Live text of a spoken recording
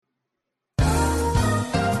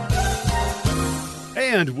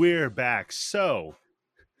And we're back. So,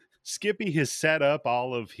 Skippy has set up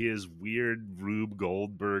all of his weird Rube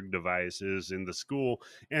Goldberg devices in the school.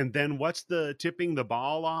 And then what's the tipping the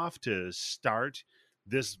ball off to start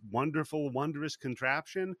this wonderful, wondrous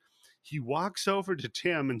contraption? He walks over to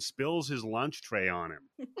Tim and spills his lunch tray on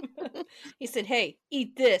him. He said, "Hey,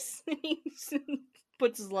 eat this." He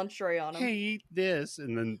puts his lunch tray on him. Hey, eat this.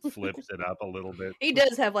 And then flips it up a little bit. He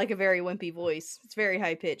does have like a very wimpy voice. It's very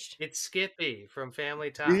high pitched. It's Skippy from Family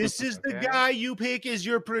Ties. This is the guy you pick as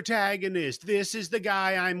your protagonist. This is the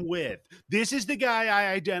guy I'm with. This is the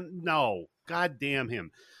guy No, God damn him.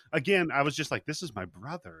 Again, I was just like, this is my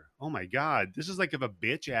brother. Oh my God. This is like if a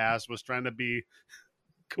bitch ass was trying to be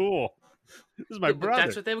cool. This is my brother.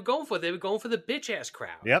 That's what they were going for. They were going for the bitch ass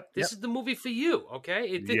crowd. Yep. This is the movie for you,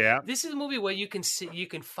 okay? Yeah. This is the movie where you can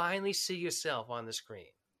finally see yourself on the screen.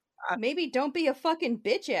 Maybe don't be a fucking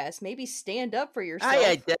bitch ass. Maybe stand up for yourself.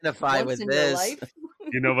 I identify with this.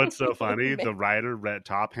 You know what's so funny? The writer, Rhett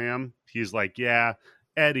Topham, he's like, yeah,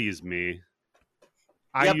 Eddie's me.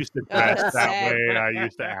 I used to dress that way. I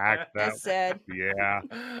used to act that way. That's sad. Yeah.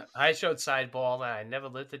 I showed sideball and I never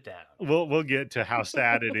lived it down. We'll get to how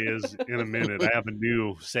sad it is in a minute. I have a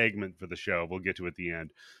new segment for the show. We'll get to it at the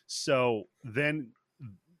end. So then,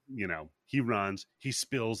 he runs. He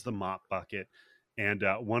spills the mop bucket. And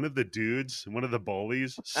one of the dudes, one of the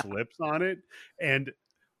bullies, slips on it. And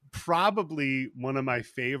probably one of my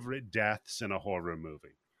favorite deaths in a horror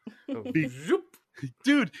movie.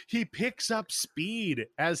 Dude, he picks up speed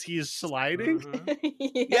as he's sliding.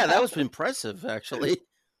 Mm-hmm. Yeah, that was impressive, actually.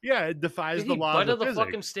 Yeah, it defies the law butter of the physics.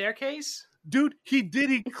 fucking staircase? Dude, he did.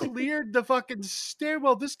 He cleared the fucking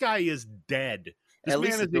stairwell. This guy is dead. This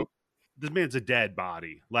man's a dead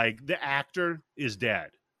body. Like, the actor is dead.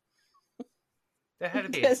 That had to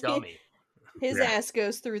be a dummy. His ass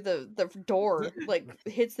goes through the door, like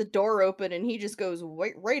hits the door open, and he just goes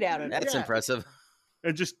right out of it. That's impressive.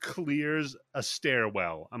 It just clears a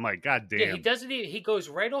stairwell. I'm like, God damn. Yeah, he doesn't even, he goes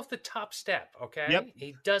right off the top step, okay? Yep.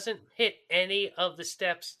 He doesn't hit any of the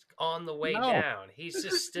steps on the way down. He's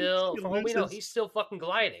just still, for all we know, he's still fucking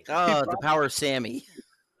gliding. Oh, the power of Sammy.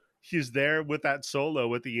 He's there with that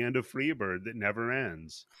solo at the end of Freebird that never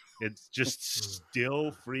ends. It's just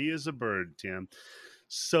still free as a bird, Tim.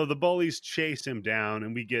 So the bullies chase him down,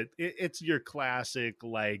 and we get it's your classic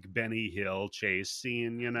like Benny Hill chase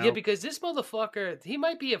scene, Yeah, because this motherfucker, he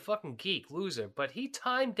might be a fucking geek loser, but he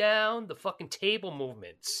timed down the fucking table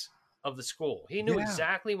movements of the school. He knew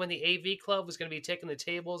exactly when the AV club was going to be taking the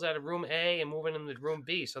tables out of room A and moving them to room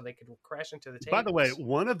B so they could crash into the tables. By the way,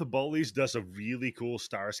 one of the bullies does a really cool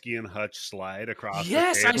Starsky and Hutch slide across the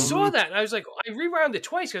Yes, table. I saw that. And I was like, I rewound it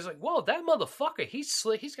twice. I was like, whoa, that motherfucker, he's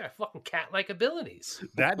slick. He's got fucking cat-like abilities.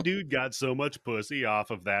 That dude got so much pussy off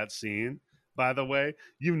of that scene. By the way,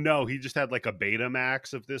 he just had like a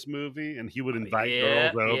Betamax of this movie, and he would invite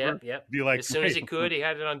girls over. Be like, as soon as he could, he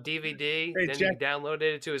had it on DVD. Then he downloaded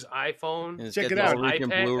it to his iPhone. Check it out,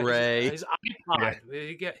 iPad, Blu-ray, his iPod. Yeah.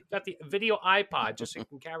 He got the video iPod just so you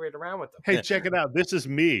can carry it around with him. Hey, check it out. This is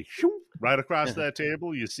me. Right across that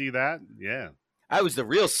table. You see that? Yeah. I was the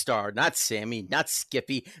real star, not Sammy, not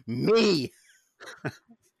Skippy, me.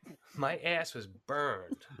 My ass was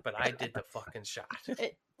burned, but I did the fucking shot.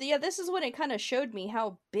 This is when it kind of showed me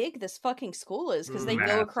how big this fucking school is, because they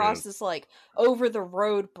go across this like over the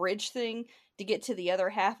road bridge thing to get to the other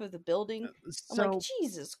half of the building. I'm like,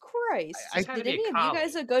 Jesus Christ! Did any of you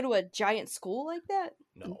guys go to a giant school like that?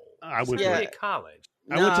 No, I went to college.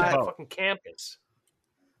 I went to a fucking campus.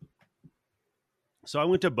 So I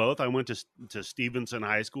went to both. I went to Stevenson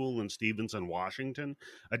High School in Stevenson, Washington.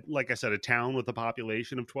 Like I said, a town with a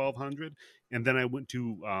population of 1,200. And then I went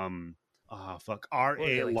to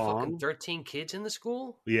R.A. Long. 13 kids in the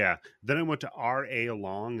school? Yeah. Then I went to R.A.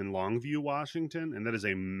 Long in Longview, Washington. And that is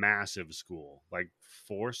a massive school. Like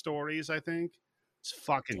 4 stories, I think. It's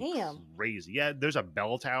fucking crazy. Yeah, there's a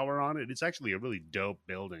bell tower on it. It's actually a really dope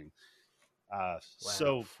building. Wow.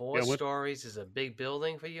 So 4 stories is a big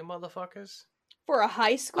building for you motherfuckers? For a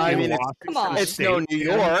high school? I mean, come on. It's no New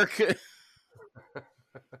York.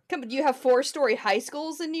 Do you have 4-story high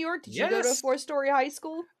schools in New York? Did you go to a 4-story high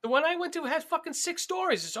school? The one I went to had fucking 6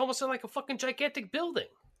 stories. It's almost like a fucking gigantic building.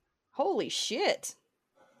 Holy shit.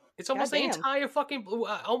 It's almost the entire fucking...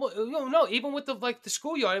 no, even with the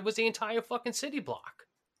schoolyard, it was the entire fucking city block.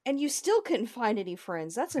 And you still couldn't find any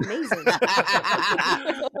friends. That's amazing.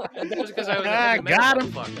 That was because I was a got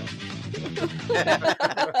him.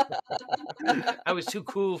 I was too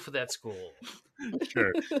cool for that school.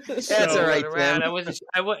 Sure. That's all right, Tim.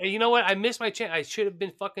 You know what? I missed my chance. I should have been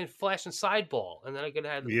fucking flashing sideball, and then I could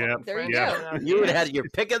have had the fucking there friends. you go. You would have had your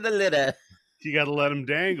pick of the litter. You got to let them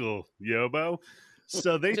dangle, Yobo.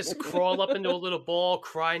 So they just crawl up into a little ball,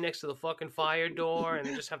 cry next to the fucking fire door, and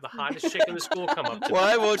they just have the hottest chick in the school come up to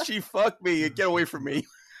Why them. won't she fuck me? Get away from me.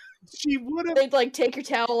 She would have. They'd like take your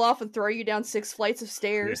towel off and throw you down 6 flights of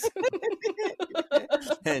stairs.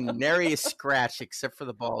 And nary a scratch except for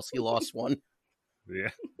the balls. He lost one.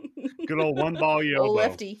 Yeah. Good old one ball Old yobo.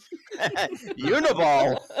 lefty.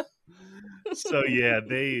 Uniball. So yeah,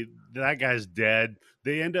 that guy's dead.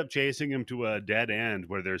 They end up chasing him to a dead end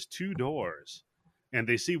where there's 2 doors, and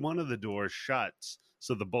they see one of the doors shuts.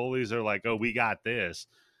 So the bullies are like, "Oh, we got this.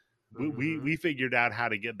 We figured out how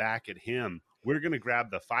to get back at him. We're gonna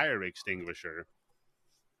grab the fire extinguisher,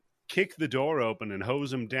 kick the door open, and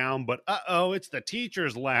hose him down." But it's the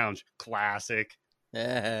teacher's lounge. Classic.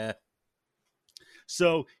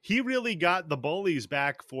 So he really got the bullies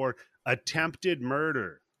back for attempted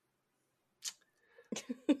murder.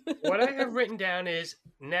 What I have written down is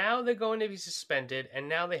now they're going to be suspended, and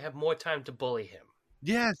now they have more time to bully him.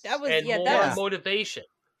 Yes. That was and more motivation.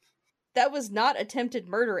 That was not attempted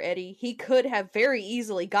murder, Eddie. He could have very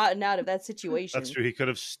easily gotten out of that situation. That's true. He could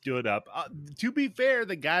have stood up. To be fair,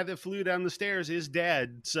 the guy that flew down the stairs is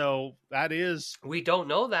dead. So that is... We don't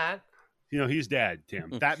know that. He's dead,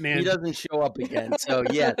 Tim. That man... He doesn't show up again. So,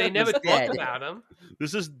 yeah. They never talk about him.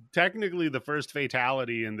 This is technically the first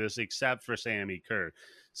fatality in this, except for Sammy Kerr.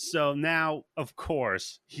 So now, of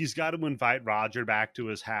course, he's got to invite Roger back to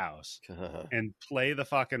his house and play the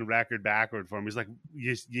fucking record backward for him. He's like,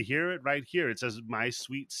 you hear it right here. It says, "My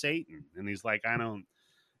sweet Satan." And he's like, "I don't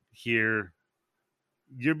hear.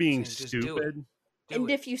 You're being stupid." And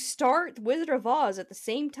if you start Wizard of Oz at the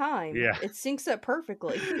same time, yeah, it syncs up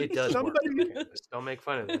perfectly. It does work. Don't make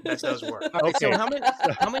fun of it. That does work. Okay. So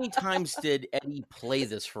how many times did Eddie play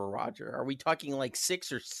this for Roger? Are we talking like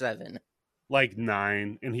 6 or 7? Like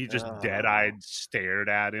 9, and he just dead-eyed stared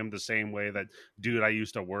at him the same way that dude I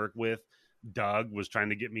used to work with, Doug, was trying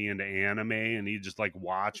to get me into anime, and he just like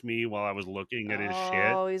watch me while I was looking at his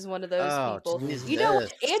shit. Oh, he's one of those people. Jesus. You know,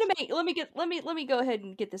 anime. Let me go ahead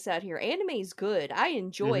and get this out here. Anime is good. I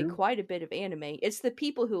enjoy quite a bit of anime. It's the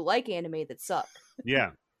people who like anime that suck. Yeah,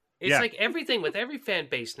 it's like everything with every fan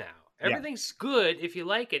base now. Everything's good if you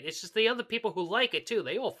like it. It's just the other people who like it too.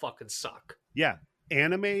 They all fucking suck. Yeah.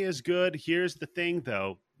 Anime is good. Here's the thing,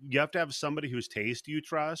 though. You have to have somebody whose taste you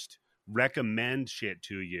trust recommend shit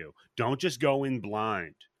to you. Don't just go in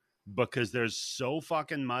blind, because there's so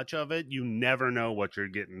fucking much of it. You never know what you're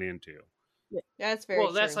getting into. Yeah, that's very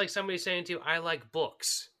true. That's like somebody saying to you, "I like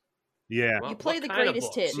books." Yeah. Well, you play the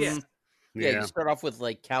greatest hits. Yeah. You start off with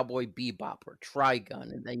like Cowboy Bebop or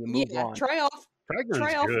Trigun, and then you move on. Try off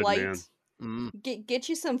good, light. Man. Get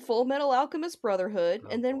you some Full Metal Alchemist Brotherhood,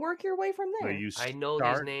 and then work your way from there. I know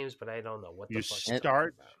these names, but I don't know what the fuck. You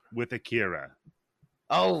start with Akira.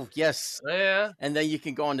 Oh, yes. Yeah. And then you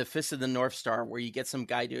can go on to Fist of the North Star, where you get some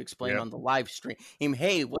guy to explain on the live stream.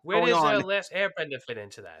 Hey, what's going on? Where does Last Airbender fit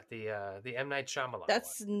into that? The M. Night Shyamalan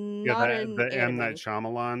That's one. not an the anime. M. Night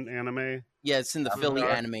Shyamalan anime? Yeah, it's in the Philly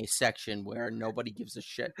anime section where nobody gives a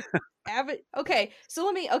shit. Okay, so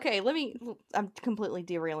let me. I'm completely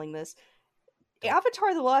derailing this.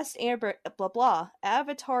 Avatar: The Last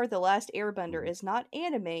Avatar: The Last Airbender is not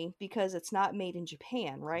anime because it's not made in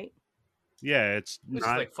Japan, right? Yeah, it's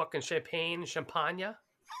not like fucking champagne.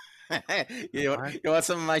 You want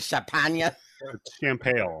some of my champagne?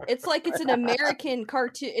 Champagne. It's like it's an American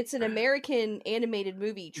cartoon. It's an American animated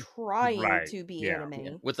movie trying to be anime.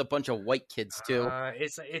 Yeah. With a bunch of white kids too.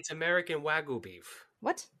 It's American Wagyu beef.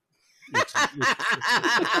 What?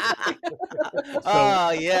 Oh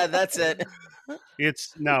yeah, that's it.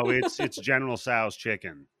 It's General Tso's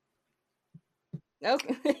chicken.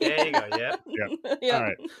 Okay. There you go. Yeah. Yeah. All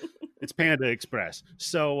right. It's Panda Express.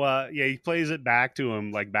 So he plays it back to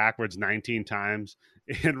him like backwards 19 times,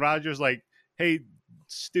 and Roger's like, "Hey,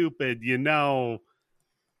 stupid,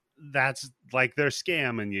 that's like they're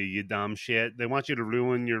scamming you dumb shit. They want you to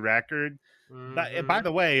ruin your record." Mm-hmm. By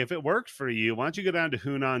the way, if it worked for you, why don't you go down to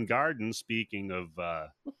Hunan Garden, speaking of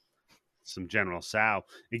some General Tso,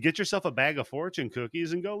 and get yourself a bag of fortune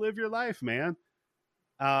cookies and go live your life, man.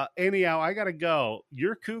 Anyhow, I gotta go.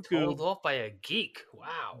 You're cuckoo. Told off by a geek.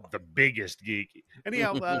 Wow. The biggest geek.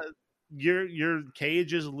 Anyhow, your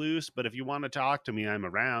cage is loose, but if you want to talk to me, I'm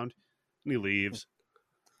around. And he leaves.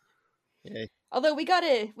 Yeah. Although we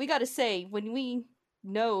gotta say, when we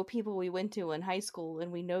know people we went to in high school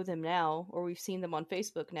and we know them now, or we've seen them on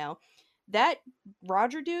Facebook now, that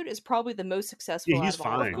Roger dude is probably the most successful. Yeah, he's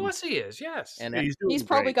fine. Of course he is. Yes, and he's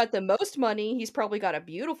probably got the most money. He's probably got a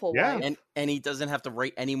beautiful wife, and he doesn't have to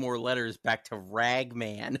write any more letters back to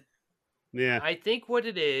Ragman. Yeah, I think what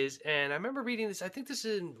it is, and I remember reading this. I think this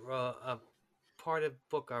is in a part of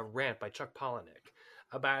book Rant by Chuck Palahniuk.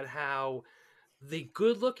 about how the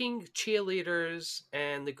good-looking cheerleaders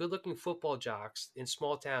and the good-looking football jocks in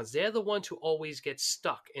small towns, they're the ones who always get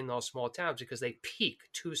stuck in those small towns because they peak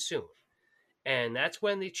too soon. And that's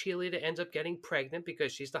when the cheerleader ends up getting pregnant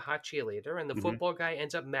because she's the hot cheerleader, and the football guy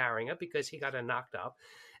ends up marrying her because he got her knocked up.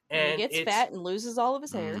 And he gets fat and loses all of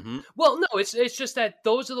his hair. Well, no, it's just that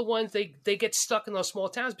those are the ones they get stuck in those small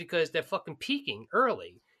towns because they're fucking peaking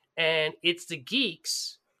early. And it's the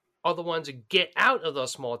geeks are the ones who get out of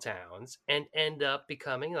those small towns and end up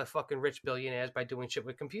becoming like fucking rich billionaires by doing shit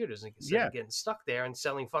with computers instead of getting stuck there and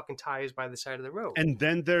selling fucking tires by the side of the road. And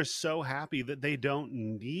then they're so happy that they don't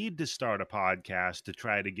need to start a podcast to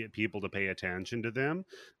try to get people to pay attention to them.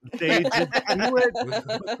 They just do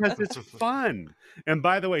it because it's fun. And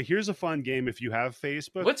by the way, here's a fun game if you have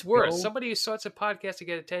Facebook. What's worse, somebody who starts a podcast to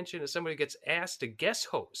get attention or somebody who gets asked to guest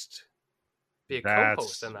host? Be a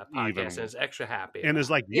co-host on that podcast and is extra happy. And is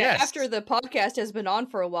like, yes. After the podcast has been on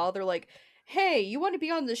for a while, they're like, hey, you want to be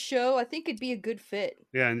on the show? I think it'd be a good fit.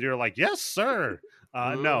 Yeah, and you're like, yes, sir.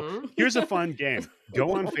 No, here's a fun game.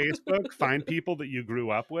 Go on Facebook, find people that you grew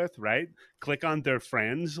up with, right? Click on their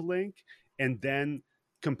friends link, and then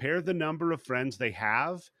compare the number of friends they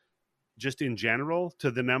have just in general to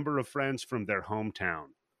the number of friends from their hometown.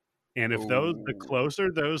 And if the closer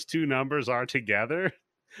those two numbers are together,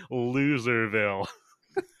 Loserville.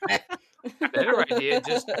 Better idea,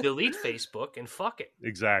 just delete Facebook and fuck it.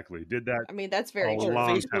 Exactly. Did that. I mean, that's very true.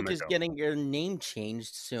 Facebook is getting their name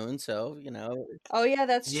changed soon, so Oh yeah,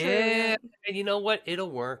 that's true. Yeah, and you know what? It'll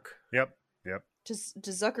work. Yep. To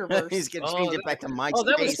Zuckerverse. He's gonna change it back to MySpace. Oh,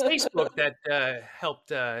 that was Facebook that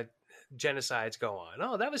helped genocides go on.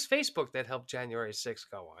 Oh, that was Facebook that helped January 6th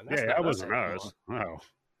go on. That wasn't us. No.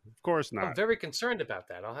 Of course not. I'm very concerned about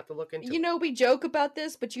that. I'll have to look into it. You know, we joke about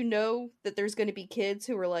this, but you know that there's going to be kids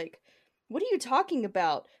who are like, what are you talking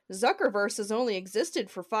about? Zuckerverse has only existed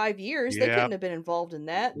for 5 years. They couldn't have been involved in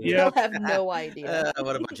that. They'll have no idea.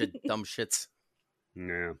 What a bunch of dumb shits.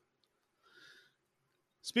 Yeah.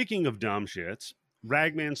 Speaking of dumb shits,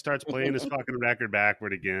 Ragman starts playing his fucking record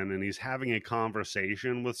backward again, and he's having a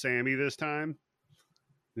conversation with Sammy this time.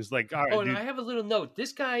 He's like, all right. And I have a little note.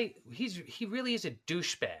 This guy, he really is a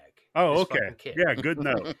douchebag. Oh, okay. Yeah, good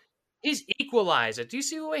note. He's Equalizer. Do you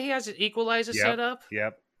see the way he has his Equalizer set up?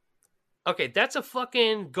 Yep. Okay, that's a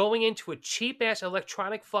fucking going into a cheap ass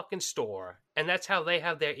electronic fucking store, and that's how they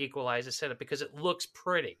have their Equalizer set up because it looks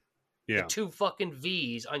pretty. Yeah. The 2 fucking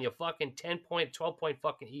V's on your fucking 10-point, 12-point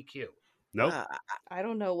fucking EQ. Nope. I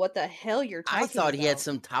don't know what the hell you're talking about. I thought he had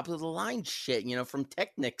some top of the line shit, from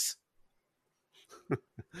Technics.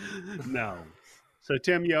 No. So,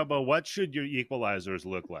 Tim Yobo, what should your equalizers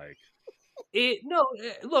look like?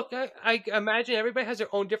 Look, I imagine everybody has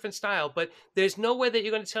their own different style, but there's no way that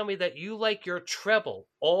you're going to tell me that you like your treble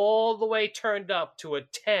all the way turned up to a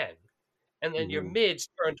 10, and then your mids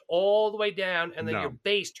turned all the way down, and then your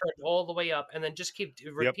bass turned all the way up, and then just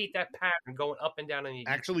repeat that pattern going up and down on your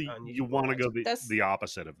Actually, you want to go the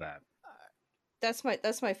opposite of that. That's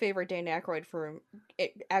my favorite Dan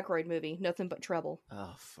Aykroyd movie. Nothing but Trouble.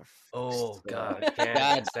 Oh God!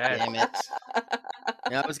 God damn it!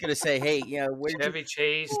 I was gonna say, hey, Chevy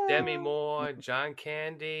Chase, Demi Moore, John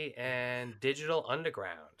Candy, and Digital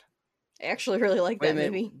Underground. I actually really like that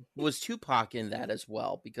movie. Was Tupac in that as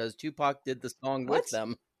well? Because Tupac did the song with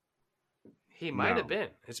them. He might have been.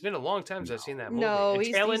 It's been a long time since I've seen that movie. No, and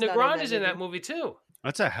Taylor Negron is in that movie too.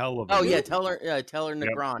 That's a hell of a movie. Yeah, Taylor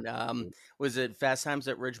Negron. Was it Fast Times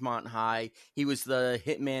at Ridgemont High? He was the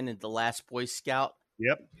hitman in The Last Boy Scout.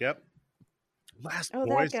 Yep. Last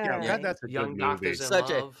Boy Scout. God, that's a Young good movie. Doctors in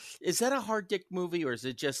Love. Is that a hard dick movie, or is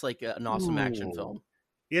it just like an awesome action film?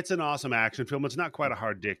 It's an awesome action film. It's not quite a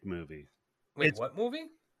hard dick movie. Wait, what movie?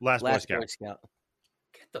 Last Boy Scout.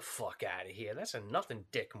 Get the fuck out of here. That's a nothing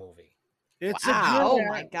dick movie. It's oh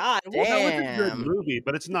my God. It's a good movie,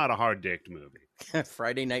 but it's not a hard dick movie.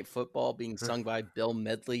 Friday Night Football being sung by Bill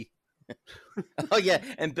Medley. Oh yeah,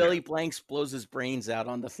 and Billy Blanks blows his brains out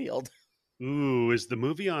on the field. Ooh, is the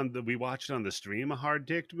movie we watched on the stream a hard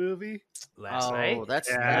dicked movie? Last night?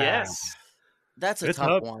 Yes. That's a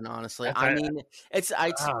tough one, honestly. I mean,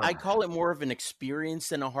 I call it more of an experience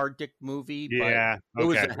than a hard dick movie. Yeah, but it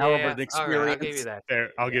was a hell of an experience. Right, I'll give you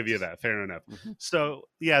that. I'll give you that. Fair enough. Mm-hmm. So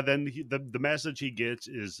then the message he gets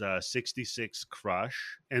is 66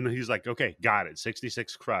 crush, and he's like, okay, got it,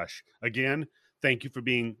 66 crush. Again, thank you for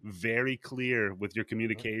being very clear with your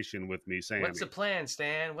communication with me, Sammy. What's the plan,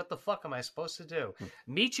 Stan? What the fuck am I supposed to do?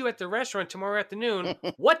 Meet you at the restaurant tomorrow afternoon.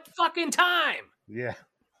 What fucking time? Yeah.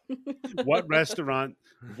 What restaurant?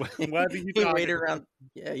 What are you he waited around.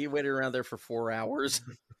 Yeah, he waited around there for 4 hours.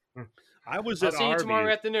 I'll see you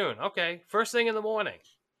tomorrow afternoon. Okay, first thing in the morning.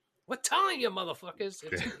 What time, you motherfuckers?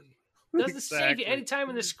 It doesn't save you any time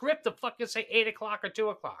in the script to fucking say 8 o'clock or 2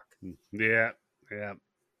 o'clock. Yeah.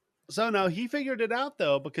 So now he figured it out,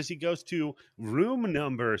 though, because he goes to room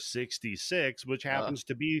number 66, which happens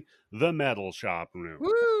to be the metal shop room.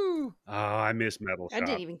 Woo! Oh, I miss metal shop. I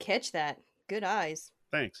didn't even catch that. Good eyes.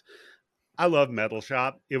 Thanks. I love metal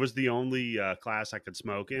shop. It was the only class I could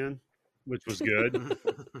smoke in, which was good.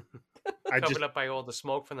 Covered up by all the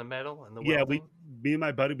smoke from the metal and the welding? Me and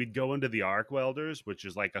my buddy, we'd go into the arc welders, which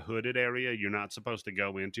is like a hooded area you're not supposed to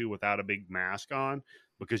go into without a big mask on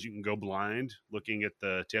because you can go blind looking at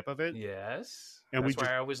the tip of it. Yes. And that's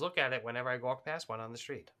why I always look at it whenever I walk past one on the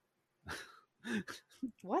street.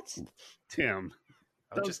 What? Tim.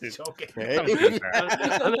 I'm just joking. I'm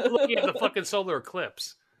not looking at the fucking solar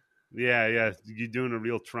eclipse. Yeah. You're doing a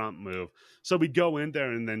real Trump move. So we go in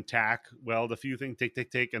there and then tack weld a few things,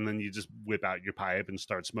 tick, and then you just whip out your pipe and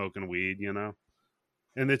start smoking weed, you know?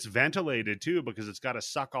 And it's ventilated too because it's got to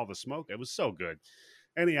suck all the smoke. It was so good.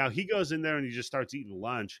 Anyhow, he goes in there and he just starts eating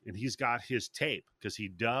lunch, and he's got his tape because he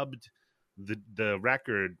dubbed the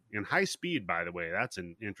record in high speed, by the way. That's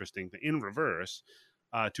an interesting thing, in reverse,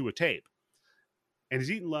 to a tape. And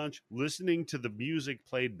he's eating lunch, listening to the music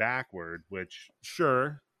played backward, which,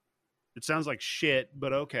 sure, it sounds like shit,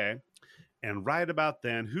 but okay. And right about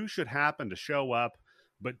then, who should happen to show up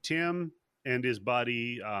but Tim and his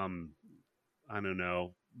buddy, I don't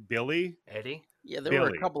know, Billy? Eddie? Yeah, there were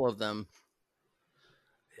a couple of them.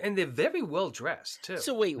 And they're very well dressed too.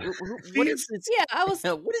 So wait, what is this? Yeah, I was.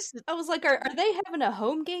 What is this? I was like, are they having a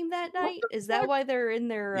home game that night? Is that why they're in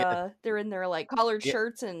their like collared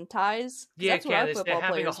shirts and ties? Yeah, Candace, they're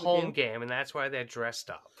having a home game, and that's why they're dressed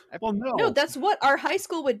up. Well, no, that's what our high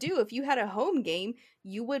school would do. If you had a home game,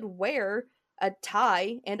 you would wear a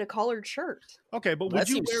tie and a collared shirt. Okay, but would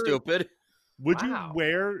you wear stupid? Would you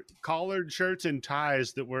wear collared shirts and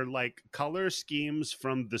ties that were like color schemes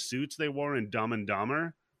from the suits they wore in Dumb and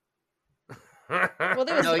Dumber? Well,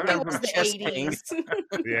 it was the 80s.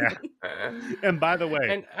 Yeah. And by the way,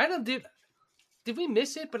 and I don't did we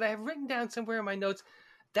miss it? But I have written down somewhere in my notes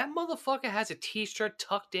that motherfucker has a t-shirt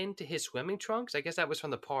tucked into his swimming trunks. I guess that was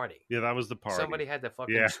from the party. Yeah, that was the party. Somebody had the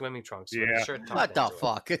fucking swimming trunks. Yeah. The shirt tucked what the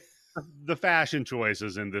fuck? The fashion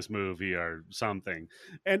choices in this movie are something.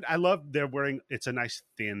 And I love they're wearing, it's a nice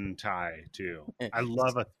thin tie too. I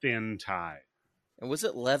love a thin tie. And was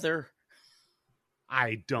it leather?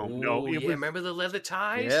 I don't know. Yeah, remember the leather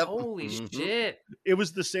ties? Yep. Holy shit. It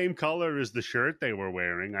was the same color as the shirt they were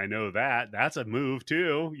wearing. I know that. That's a move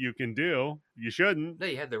too. You can do. You shouldn't. No,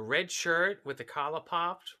 you had the red shirt with the collar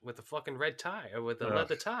popped with the fucking red tie or with the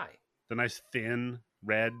leather tie. The nice thin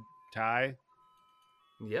red tie.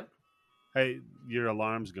 Yep. Hey, your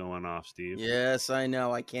alarm's going off, Steve. Yes, I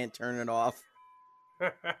know. I can't turn it off.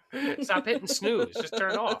 Stop hitting snooze. Just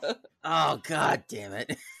turn it off. Oh, God damn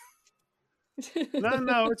it.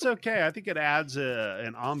 No, it's okay. I think it adds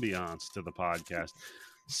an ambiance to the podcast.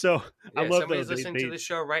 So I love somebody's listening to the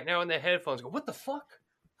show right now on their headphones. Go, what the fuck?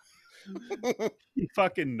 He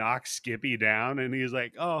fucking knocks Skippy down, and he's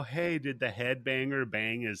like, "Oh, hey, did the headbanger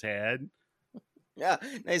bang his head?" Yeah,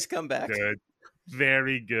 nice comeback. Good,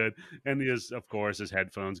 very good. And of course, his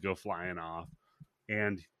headphones go flying off,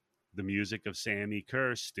 and the music of Sammy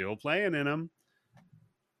Kerr still playing in him.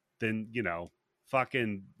 Then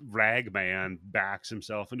fucking Ragman backs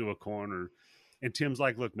himself into a corner, and Tim's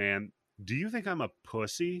like, "Look, man, do you think I'm a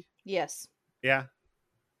pussy?" Yes. Yeah.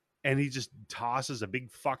 And he just tosses a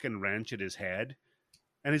big fucking wrench at his head,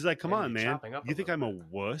 and he's like, "Come on, man, you think I'm a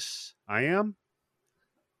wuss? I am."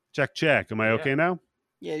 Check. Am I okay now?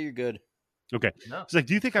 Yeah, you're good. Okay. No, he's like,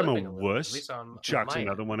 "Do you think I'm a wuss?" Chucks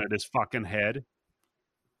another one at his fucking head.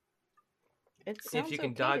 If you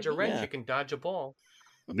can dodge a wrench, you can dodge a ball.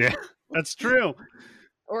 Yeah, that's true.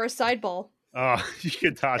 Or a side ball. Oh, you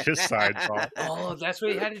can dodge a side ball. Oh, that's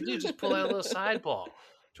what you had to do. Just pull out a little side ball.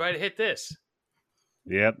 Try to hit this.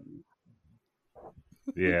 Yep.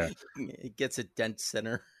 Yeah. It gets a dent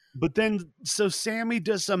center. But then, so Sammy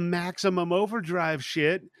does some maximum overdrive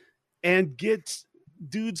shit and gets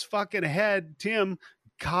dude's fucking head, Tim,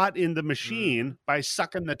 caught in the machine by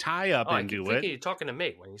sucking the tie up into it. You're talking to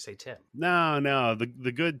me when you say Tim. No,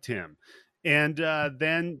 the good Tim. And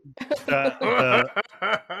then the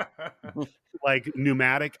like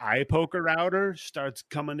pneumatic eye poker router starts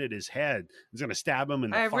coming at his head. He's gonna stab him in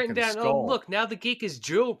the fucking skull. I have written down. Oh, look! Now the geek is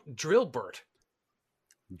Drillbert.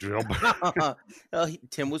 Drillbert. Well,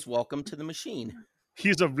 Tim was welcome to the machine.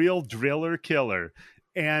 He's a real driller killer.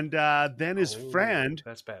 And then his friend,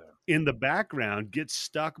 that's better, in the background, gets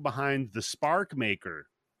stuck behind the spark maker.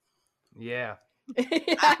 Yeah.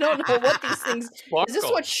 I don't know what these things. Sparkle. Is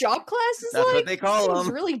this what shop class is That's like? what they call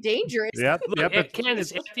them. Really dangerous. Yep. Look, Yep.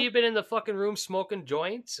 Candace, after you've been in the fucking room smoking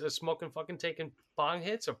joints or taking bong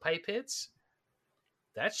hits or pipe hits,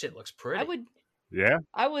 that shit looks pretty. Yeah.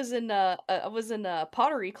 I was in a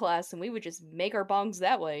pottery class, and we would just make our bongs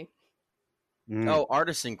that way. Oh,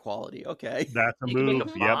 artisan quality. Okay. That's a you move.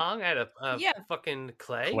 can make a bong out of fucking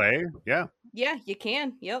clay. Clay. Yeah. Yeah, you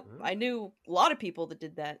can. Yep. I knew a lot of people that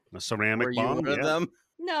did that. A ceramic Were you bong. one of them?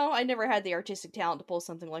 No, I never had the artistic talent to pull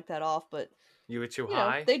something like that off, but You were too you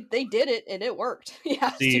high. know, they did it and it worked.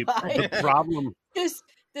 Yeah, See, too high. the problem. This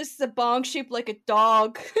is a bong shaped like a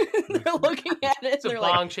dog. They're looking at it. It's a they're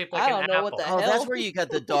bong like, shaped like I an don't know apple. what the Oh, hell. that's where you got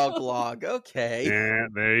the dog log. Okay. Yeah,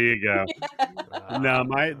 there you go. Yeah. No,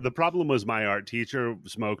 the problem was my art teacher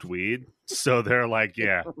smoked weed, so they're like,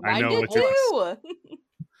 yeah, I Mine know did what you're. too.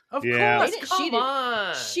 Of Yeah. course, She come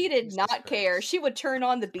on. She did Jesus not care. Christ. She would turn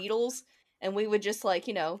on the Beatles, and we would just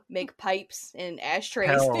make pipes and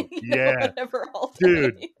ashtrays. Hell, yeah. Whatever all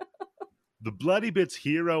Dude. day. The Bloody Bits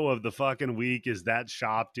hero of the fucking week is that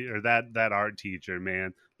or that art teacher,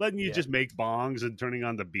 man. Letting you just make bongs and turning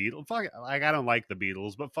on the Beatles. Fuck, like I don't like the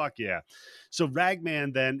Beatles, but fuck yeah. So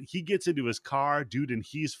Ragman then he gets into his car, dude, and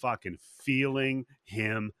he's fucking feeling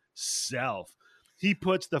himself. He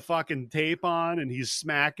puts the fucking tape on and he's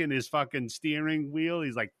smacking his fucking steering wheel.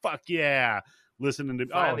 He's like, fuck yeah. Listening to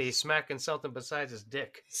Finally, he's smacking something besides his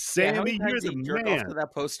dick. Sammy, you're the jerk man. off to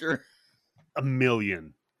that poster. A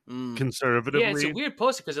million. Conservatively. Yeah, it's a weird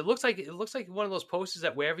poster because it looks like one of those posters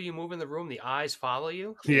that wherever you move in the room, the eyes follow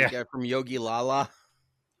you. Yeah, You got from Yogi Lala.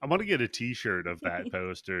 I want to get a T-shirt of that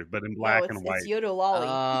poster, but in black and white. It's Yoda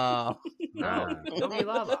Lolly. No, Yogi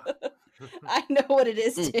Lala. I know what it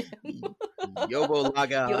is, Tim. Yobo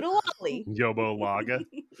Laga. Yoda Lolly. Yobo Laga.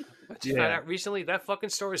 I just found out recently that fucking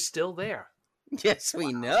store is still there. Yes,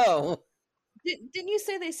 we know. Didn't you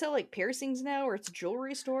say they sell like piercings now, or it's a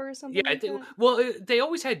jewelry store or something? Yeah, like that? well, they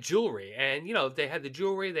always had jewelry, and they had the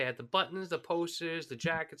jewelry, they had the buttons, the posters, the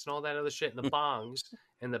jackets, and all that other shit, and the bongs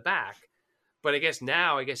in the back. But I guess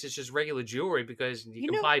it's just regular jewelry because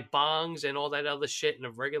you can buy bongs and all that other shit in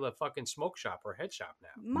a regular fucking smoke shop or head shop now.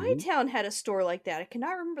 My town had a store like that. I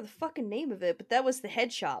cannot remember the fucking name of it, but that was the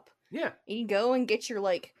head shop. Yeah, and you go and get your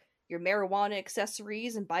marijuana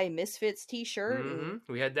accessories and buy a Misfits t-shirt. And,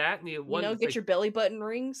 we had that. And get your belly button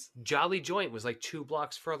rings. Jolly Joint was like 2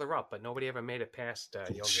 blocks further up, but nobody ever made it past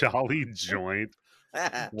Jolly Joint.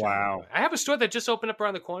 Wow. I have a store that just opened up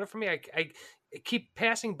around the corner for me. I keep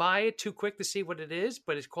passing by it too quick to see what it is,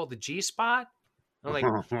 but it's called the G Spot. I'm like,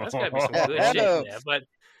 that's gotta be some good shit in there, but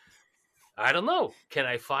I don't know. Can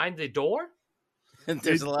I find the door?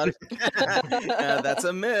 There's a lot of that's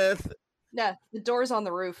a myth. Yeah, the door's on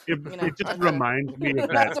the roof. It just reminds me of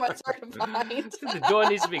that. That's what's hard to find. The door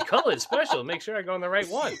needs to be colored special. Make sure I go on the right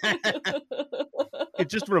one. It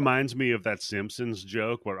just reminds me of that Simpsons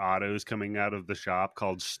joke where Otto's coming out of the shop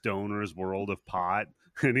called Stoner's World of Pot.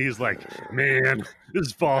 And he's like, man, this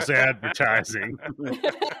is false advertising.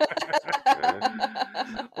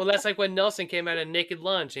 Well, that's like when Nelson came out of Naked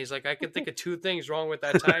Lunch. And he's like, I can think of 2 things wrong with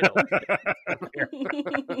that title.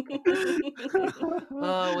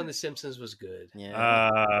 Oh, when The Simpsons was good.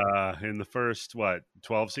 Yeah. In the first,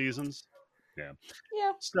 12 seasons? Yeah.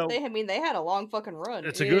 Yeah. So they had a long fucking run.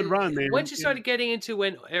 It's a good run. Once you started getting into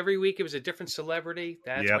when every week it was a different celebrity,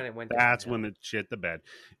 that's when it went down. That's when it shit the bed.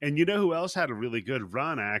 And you know who else had a really good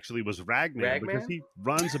run actually was Ragman? Because he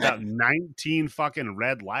runs about 19 fucking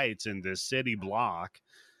red lights in this city block.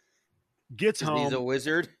 Gets home. He's a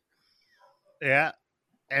wizard. Yeah.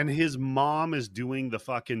 And his mom is doing the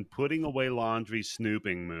fucking putting away laundry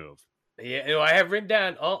snooping move. Yeah, I have written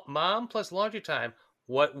down, mom plus laundry time.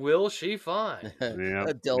 What will she find?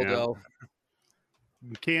 A dildo.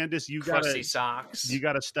 Yeah. Candace, crusty socks. You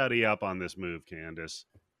gotta study up on this move, Candace.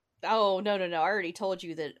 Oh, no. I already told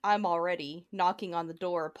you that I'm already knocking on the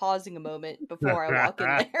door, pausing a moment before I walk in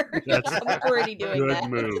there. I'm already doing that.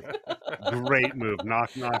 Good move. Great move.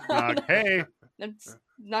 Knock, knock, knock. Hey. It's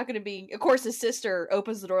not going to be... Of course, his sister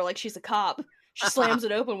opens the door like she's a cop. She slams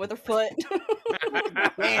it open with her foot.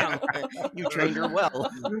 Damn, you trained her well.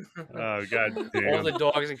 Oh, God damn. All the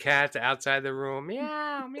dogs and cats outside the room.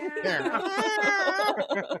 Meow, meow.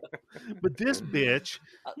 But this bitch,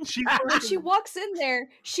 when she walks in there,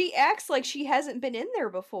 she acts like she hasn't been in there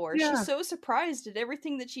before. Yeah. She's so surprised at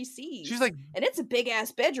everything that she sees. She's like... And it's a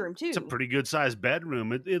big-ass bedroom, too. It's a pretty good-sized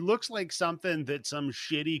bedroom. It looks like something that some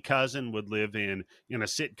shitty cousin would live in a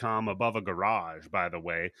sitcom above a garage, by the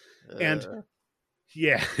way. And...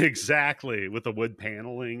 yeah, exactly. With the wood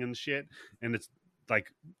paneling and shit. And it's like,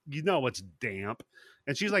 it's damp.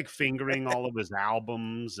 And she's like fingering all of his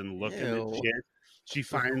albums and looking at shit. She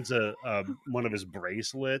finds a one of his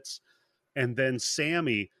bracelets, and then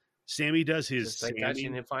Sammy does his Just like Sammy. that, she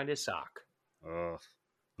didn't find his sock. The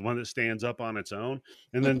one that stands up on its own,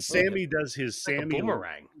 and then Sammy does his like Sammy a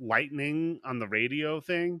boomerang lightning on the radio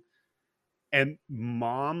thing. And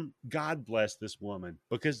Mom, God bless this woman,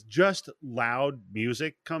 because just loud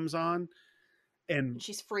music comes on, and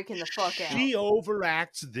she's freaking the fuck out. She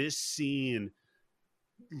overacts this scene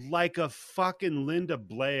like a fucking Linda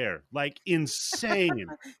Blair, like insane.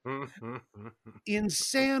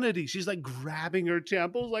 Insanity. She's like grabbing her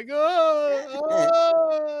temples, like,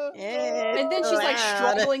 oh. And then she's like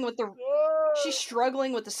struggling with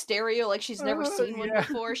the stereo, like she's never seen one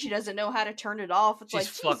before. She doesn't know how to turn it off. It's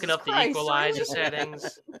she's like fucking Jesus up Christ, the equalizer really?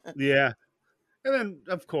 settings. Yeah. And then,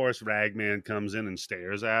 of course, Ragman comes in and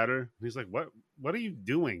stares at her. He's like, what are you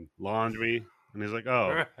doing? Laundry. And he's like,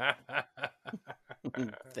 oh.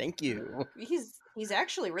 Thank you. He's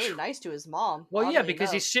actually really nice to his mom. Well, yeah,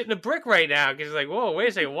 because he's shitting a brick right now. Because he's like, whoa, wait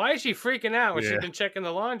a second. Why is she freaking out when she's been checking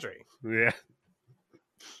the laundry? Yeah.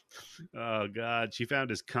 Oh, God. She found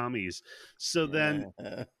his cummies. So then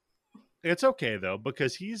it's okay, though,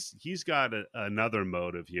 because he's got another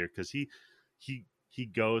motive here, because he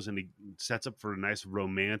goes and he sets up for a nice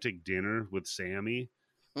romantic dinner with Sammy,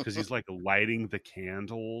 because he's like lighting the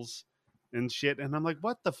candles and shit. And I'm like,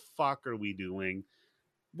 what the fuck are we doing?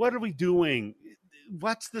 What are we doing?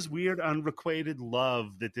 What's this weird unrequited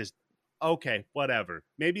love that this... Okay, whatever.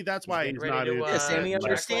 Maybe that's why he's not... Sammy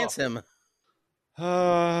understands him.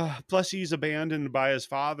 Plus he's abandoned by his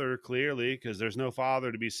father, clearly, because there's no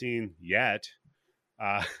father to be seen yet.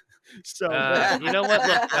 So you know what?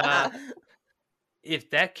 Look,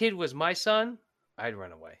 if that kid was my son, I'd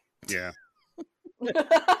run away. Yeah.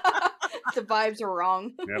 The vibes are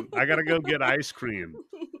wrong. Yep. I gotta go get ice cream.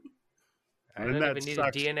 I don't even need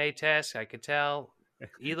a DNA test. I could tell.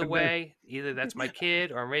 Either way, either that's my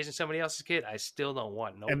kid or I'm raising somebody else's kid. I still don't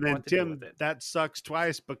want no. And then Tim, that sucks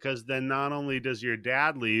twice, because then not only does your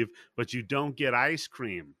dad leave, but you don't get ice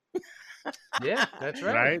cream. Yeah, that's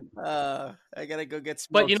right. I gotta go get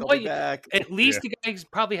smoked. But you know what? At least the guy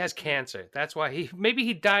probably has cancer. That's why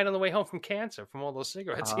he died on the way home from cancer from all those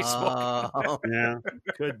cigarettes he smoked. Yeah,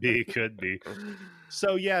 could be.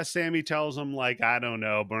 So yeah, Sammy tells him, like, I don't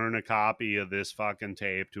know, burn a copy of this fucking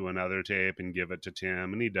tape to another tape and give it to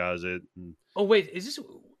Tim, and he does it. Oh wait, is this?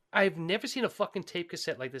 I've never seen a fucking tape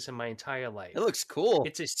cassette like this in my entire life. It looks cool.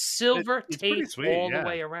 It's a silver tape all the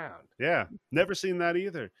way around. Yeah, never seen that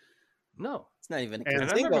either. No, it's not even. And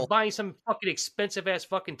I remember buying some fucking expensive ass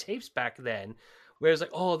fucking tapes back then, where it's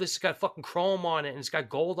like, oh, this has got fucking chrome on it, and it's got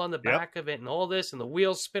gold on the back of it, and all this, and the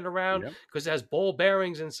wheels spin around because it has ball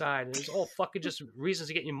bearings inside, and it's all fucking just reasons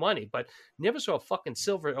to get you money. But never saw a fucking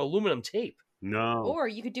silver aluminum tape. No. Or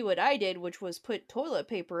you could do what I did, which was put toilet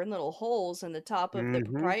paper in little holes in the top of the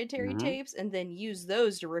proprietary tapes, and then use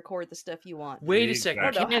those to record the stuff you want. Wait a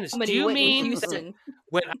second, Candace, do you mean Houston?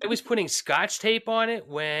 When I was putting Scotch tape on it,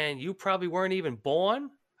 when you probably weren't even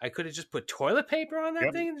born, I could have just put toilet paper on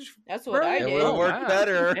that thing? That's what I did. It would have worked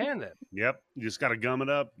better. Yep, you just got to gum it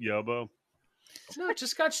up, Yobo. No,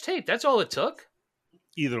 just Scotch tape. That's all it took.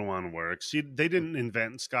 Either one works. They didn't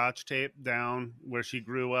invent Scotch tape down where she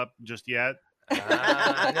grew up just yet. No,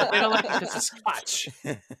 they don't like it because of Scotch.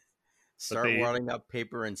 Start wadding up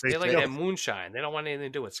paper and they like that moonshine. They don't want anything to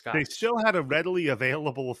do with Scotch. They still had a readily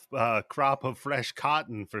available crop of fresh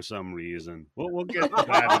cotton for some reason. We'll get to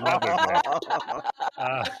that another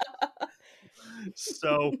day.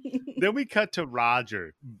 So then we cut to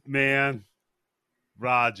Roger. Man,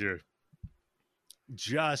 Roger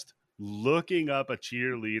just looking up a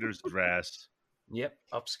cheerleader's dress. Yep,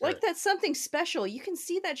 upskirt. Like that's something special. You can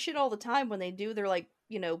see that shit all the time when they do their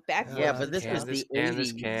backflips. Yeah, but this was the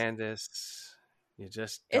 80s. Candace. You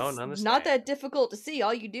just don't understand. It's not that difficult to see.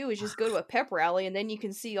 All you do is just go to a pep rally, and then you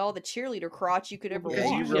can see all the cheerleader crotch you could ever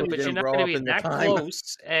want. Really but you're not going to be that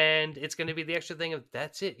close, and it's going to be the extra thing of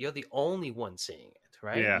that's it. You're the only one seeing it,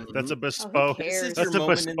 right? Yeah, that's a bespoke. That's a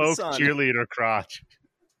bespoke cheerleader crotch.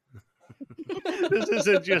 This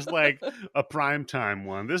isn't just like a primetime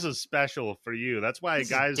one. This is special for you. That's why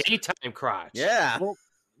guys daytime crotch. Yeah. Well,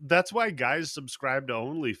 that's why guys subscribe to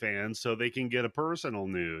OnlyFans, so they can get a personal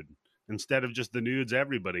nude instead of just the nudes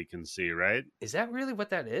everybody can see, right? Is that really what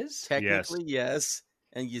that is? Technically, yes.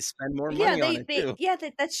 And you spend more money on it too. Yeah,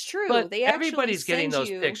 that's true. But they everybody's getting those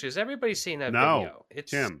pictures. Everybody's seeing that video.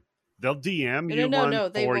 It's Tim. They'll DM you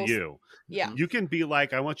one for you. Yeah. You can be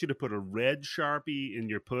like, I want you to put a red Sharpie in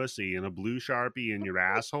your pussy and a blue Sharpie in your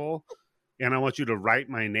asshole, and I want you to write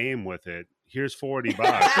my name with it. Here's $40.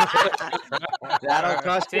 That'll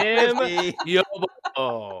cost Tim.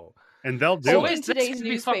 Yo. And they'll do it. Today's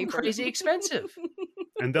newspaper. Crazy expensive.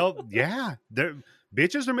 And they're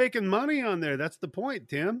bitches are making money on there. That's the point,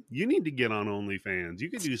 Tim. You need to get on OnlyFans. You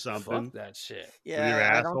could do something. Fuck that shit.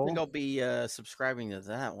 Yeah, I don't think I'll be subscribing to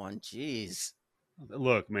that one. Jeez.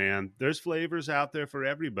 Look, man, there's flavors out there for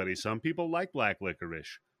everybody. Some people like black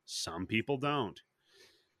licorice. Some people don't.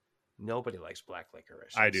 Nobody likes black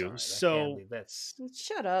licorice. I do. So that's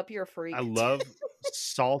shut up. You're a freak. I love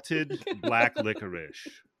salted black licorice.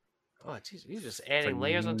 Oh, geez, you're just adding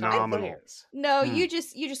layers on top of layers. No, you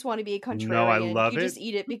just want to be a contrarian. No, I love you it. You just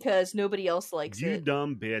eat it because nobody else likes you it. You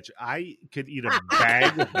dumb bitch. I could eat a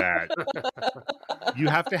bag of that. You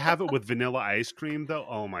have to have it with vanilla ice cream, though.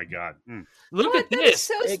 Oh, my God. Look at this.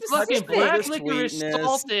 So fucking black licorice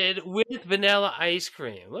salted with vanilla ice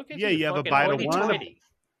cream. Look at you have a bite of one.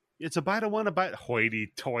 It's a bite of one, a bite.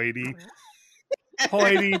 Hoity-toity.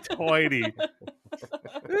 Hoity-toity.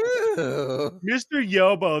 Mr.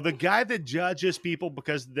 Yobo, the guy that judges people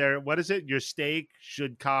because your steak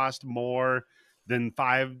should cost more than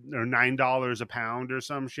 $5 or $9 a pound or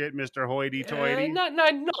some shit, Mr. Hoity-toity. No,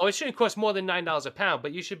 it shouldn't cost more than $9 a pound,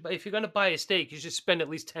 but if you're gonna buy a steak, you should spend at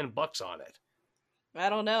least $10 on it.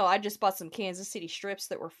 I don't know. I just bought some Kansas City strips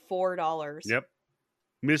that were $4. Yep.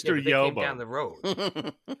 Mr. They Yobo came down the road.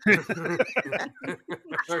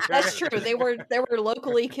 That's true. They were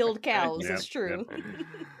locally killed cows. Yep, That's true. Yep.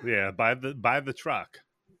 Yeah, by the truck.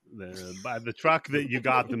 By the truck that you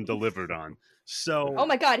got them delivered on. So oh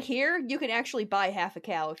my God, here you can actually buy half a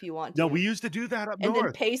cow if you want to. No, we used to do that up north. And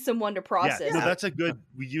then pay someone to process it. No, that's a good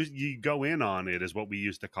you go in on it is what we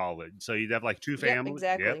used to call it. So you'd have like two families.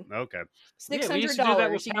 Yep, exactly. Yep, okay.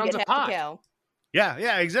 $600 you can get half a cow.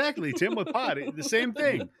 Yeah, exactly. Tim with pot. The same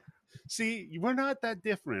thing. See, we're not that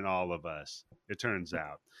different, all of us, it turns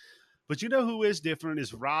out. But you know who is different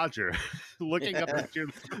is Roger. Looking up at you.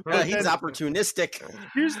 He's opportunistic.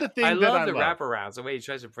 Here's the thing I that love the wraparounds, the way he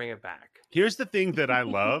tries to bring it back. Here's the thing that I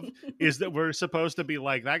love is that we're supposed to be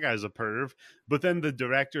like, that guy's a perv. But then the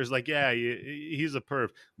director's like, yeah, he's a perv.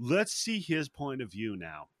 Let's see his point of view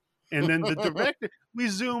now. And then the director, we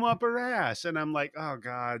zoom up her ass. And I'm like, oh,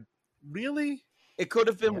 God, really? It could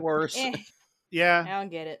have been worse. Yeah. I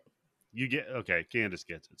don't get it. Okay, Candace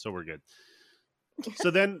gets it, so we're good.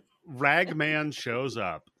 So then Ragman shows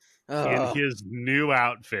up in his new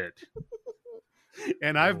outfit.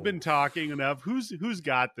 And I've been talking enough. Who's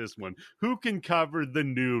got this one? Who can cover the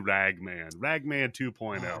new Ragman? Ragman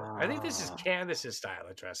 2.0. I think this is Candace's style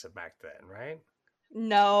of dressing back then, right?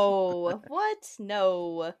 No. What?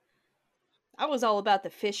 No. I was all about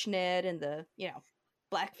the fishnet and the,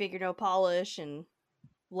 black fingernail polish and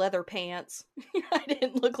leather pants. I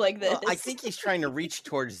didn't look like this. Well, I think he's trying to reach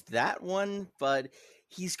towards that one, but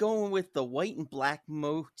he's going with the white and black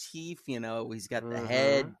motif. He's got the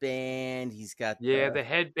headband. He's got the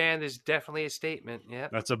headband is definitely a statement. Yeah,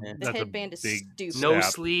 the headband is stupid. No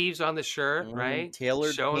sleeves on the shirt, right?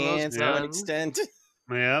 Tailored showing pants those to an extent.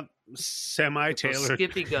 Yep, semi-tailored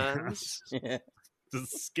skippy guns. The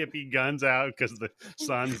skippy guns out because the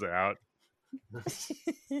sun's out.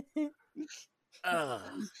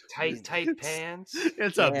 Tight pants.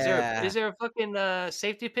 It's up. Is there a fucking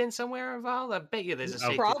safety pin somewhere involved? I bet you there's a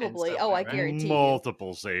safety probably. pin. I guarantee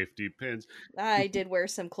multiple safety pins. I did wear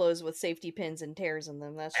some clothes with safety pins and tears in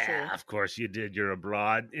them. That's true. Of course you did. You're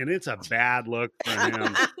abroad, and it's a bad look for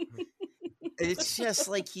him. It's just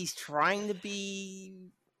like he's trying to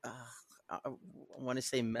be. I want to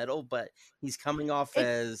say metal, but he's coming off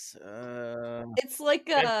as.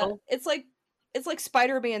 It's like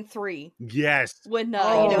Spider-Man 3. Yes. When Peter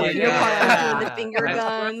Parker doing the finger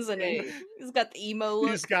guns and he's got the emo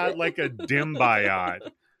look. He's got like a dimbiot.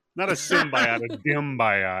 Not a symbiote, a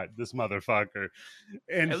dimbiot, this motherfucker.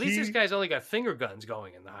 And at least this guy's only got finger guns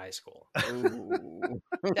going in the high school.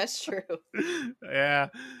 That's true. Yeah.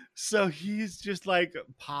 So he's just like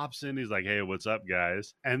pops in. He's like, hey, what's up,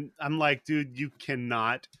 guys? And I'm like, dude, you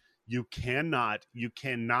cannot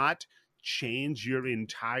change your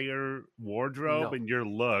entire wardrobe and your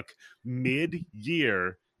look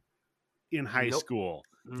mid-year in high school.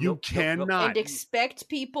 You cannot. And expect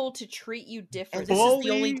people to treat you differently. And this is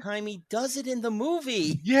the only time he does it in the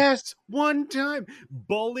movie. Yes, one time.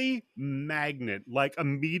 Bully magnet. Like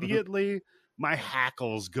immediately my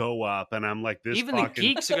hackles go up and I'm like, this even the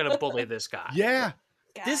geeks are going to bully this guy. Yeah.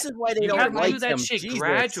 God. This is why they don't like do that him. shit Jesus.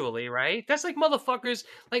 Gradually, right? That's like motherfuckers.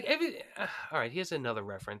 Like all right, here's another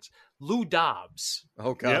reference. Lou Dobbs.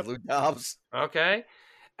 Oh God, yep. Lou Dobbs. Okay.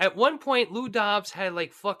 At one point, Lou Dobbs had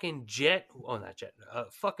like fucking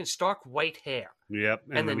fucking stark white hair. Yep.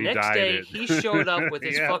 And the next day, he showed up with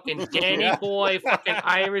his fucking Danny Boy, fucking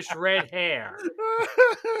Irish red hair.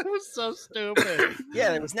 It was so stupid.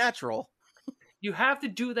 Yeah, it was natural. You have to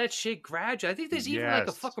do that shit gradually. I think there's even like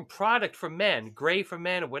a fucking product for men, gray for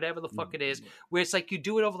men, or whatever the fuck it is, where it's like you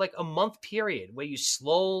do it over like a month period, where you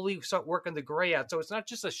slowly start working the gray out. So it's not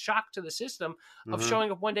just a shock to the system of showing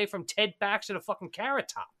up one day from Ted Baxter to fucking Carrot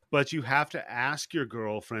Top. But you have to ask your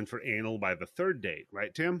girlfriend for anal by the third date,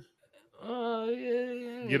 right, Tim?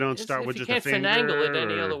 Yeah. You don't start with just a finger. You can't finagle it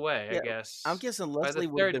any other way, I guess. I'm guessing Leslie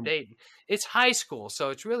by the third date. It's high school,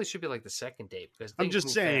 so it really should be like the second date because I'm just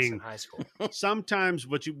saying. In high school. Sometimes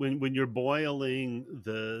when you're boiling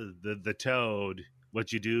the toad,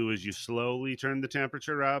 what you do is you slowly turn the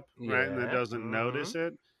temperature up, right, and it doesn't notice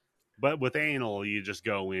it. But with anal, you just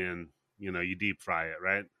go in, you deep fry it,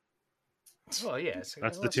 right? Well, yeah,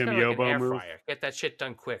 that's the Tim Yobo move. Fryer. Get that shit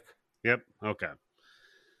done quick. Yep. Okay.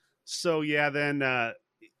 So yeah, then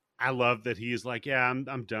I love that he's like, yeah,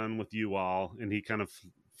 I'm done with you all, and he kind of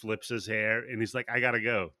flips his hair, and he's like, I gotta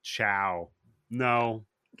go. Ciao. No.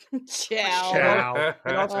 Ciao.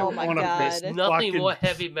 Oh my God. There's nothing more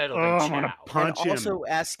heavy metal than ciao. I'm gonna punch him. Also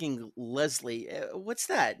asking Leslie, what's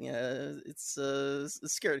that? It's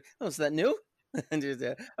scared. Oh, is that new?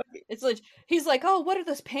 Okay. It's like he's like, oh, what are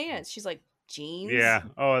those pants? She's like, jeans. Yeah.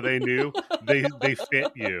 Oh, they new. they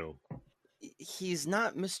fit you. He's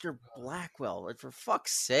not Mr. Blackwell, for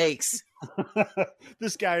fuck's sakes.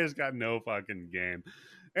 This guy has got no fucking game.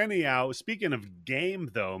 Anyhow, speaking of game,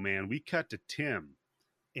 though, man, we cut to Tim,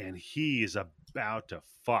 and he's about to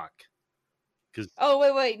fuck.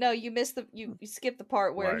 Oh, wait, no, you missed you skipped the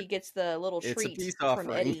part where he gets the little treat from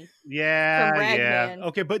Eddie. Yeah, from Ragman. Yeah.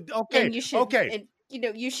 Okay, but okay, and you should, okay.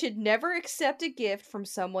 And, you should never accept a gift from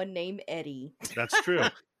someone named Eddie. That's true.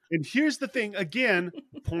 And here's the thing, again,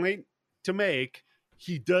 point to make,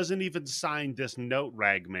 he doesn't even sign this note,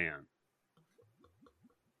 Ragman,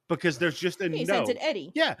 because there's just a note. He sent it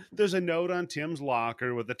Eddie. Yeah, there's a note on Tim's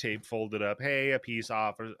locker with the tape folded up. Hey, a peace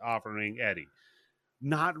offering Eddie,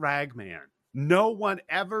 not Ragman. No one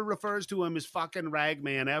ever refers to him as fucking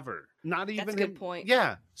Ragman ever. Not even. That's a good point.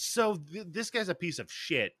 Yeah. So this guy's a piece of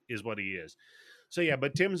shit, is what he is. So yeah,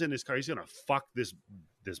 but Tim's in his car. He's gonna fuck this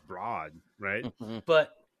broad, right?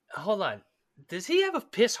 But hold on. Does he have a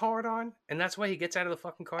piss hard on, and that's why he gets out of the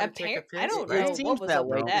fucking car to take a piss? I don't know. It seems that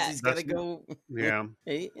way. He's got to go. Yeah.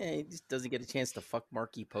 He just doesn't get a chance to fuck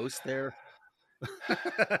Marky Post there.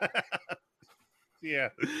 Yeah,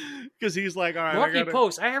 because he's like, all right, Marky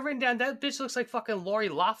Post. I have written down that bitch looks like fucking Lori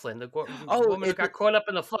Loughlin, the woman who got caught up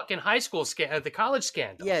in the fucking high school the college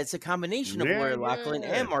scandal. Yeah, it's a combination of Lori Loughlin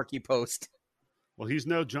and Marky Post. Well, he's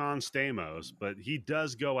no John Stamos, but he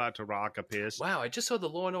does go out to rock a piss. Wow, I just saw the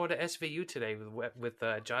Law and Order SVU today with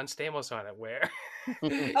John Stamos on it. Where?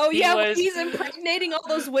 He's impregnating all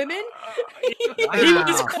those women. He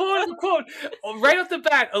was quote unquote right off the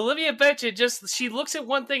bat. Olivia Benson she looks at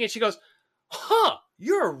one thing and she goes, "Huh,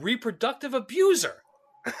 you're a reproductive abuser."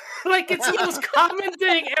 Like it's the most common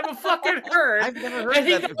thing ever fucking heard. I've never heard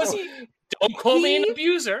that before. Don't call me an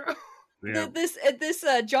abuser. Yeah. This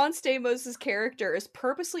John Stamos' character is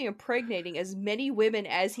purposely impregnating as many women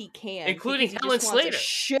as he can, including Helen Slater. A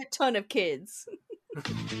shit ton of kids.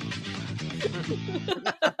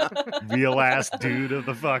 Real ass dude of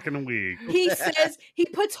the fucking week. He says he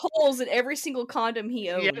puts holes in every single condom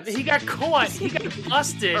he owns. Yeah, he got caught. He got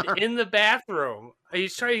busted in the bathroom.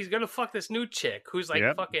 He's gonna fuck this new chick who's like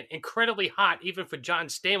fucking incredibly hot, even for John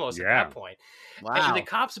Stamos at that point. Wow. And the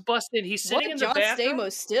cops bust in. He's sitting in the bathroom. John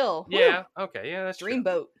Stamos still. Yeah. Okay. Yeah, that's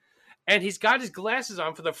Dreamboat. And he's got his glasses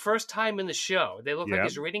on for the first time in the show. They look like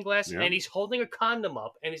his reading glasses, and he's holding a condom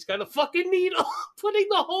up, and he's got a fucking needle putting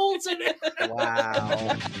the holes in it.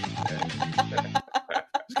 Wow.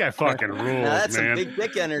 This guy fucking rules, that's man. Some big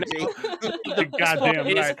dick energy. The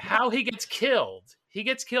goddamn right. How he gets killed. He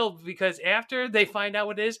gets killed because after they find out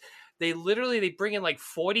what it is, they bring in like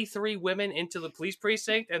 43 women into the police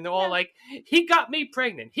precinct, and they're all like, he got me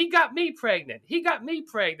pregnant. He got me pregnant. He got me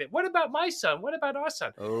pregnant. What about my son? What about our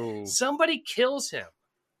son? Oh. Somebody kills him.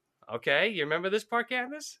 Okay, you remember this part,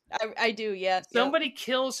 Candace? I do, yeah. Somebody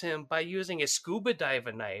kills him by using a scuba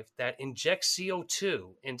diver knife that injects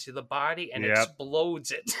CO2 into the body and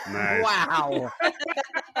explodes it. Nice. Wow.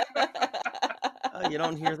 You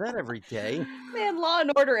don't hear that every day. Man, Law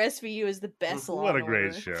and Order SVU is the best Law What and a great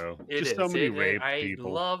Order. show. It Just is. so many rape people.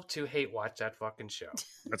 I love to hate watch that fucking show.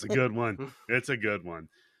 That's a good one. It's a good one.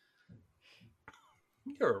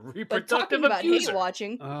 You're a But reproductive talking about hate abuser.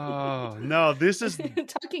 watching. Oh no, this is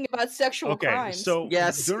talking about sexual crimes. So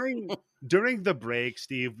Yes. during the break,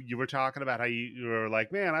 Steve, you were talking about how you were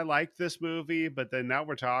like, man, I like this movie, but then now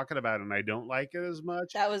we're talking about it and I don't like it as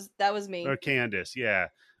much. That was me. Or Candace, yeah.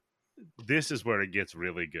 This is where it gets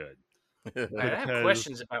really good. I have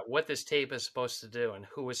questions about what this tape is supposed to do and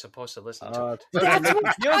who is supposed to listen to it. That's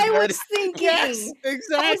what I was thinking. Yes,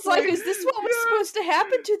 exactly. I was like, is this what was supposed to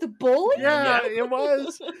happen to the bully? Yeah, it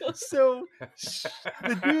was. So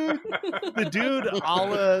the dude, a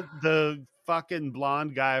la the fucking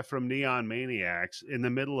blonde guy from Neon Maniacs, in the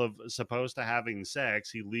middle of supposed to having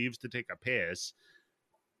sex, he leaves to take a piss.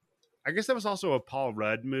 I guess that was also a Paul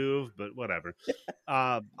Rudd move, but whatever.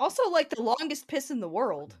 Also, like the longest piss in the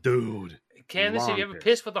world. Dude. Candace, have you ever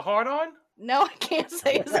pissed with a heart on? No, I can't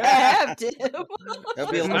say as I have to.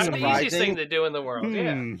 That'll be a It's little not the easiest thing surprising. to do in the world.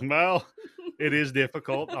 Yeah. Well, it is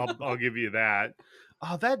difficult. I'll give you that.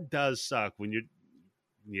 Oh, that does suck when you're.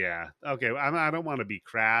 Yeah. Okay. I don't want to be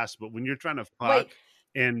crass, but when you're trying to fuck Wait,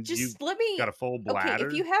 and you just let me. got a full bladder. Okay,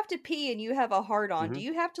 if you have to pee and you have a hard on, do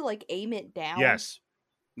you have to like aim it down? Yes.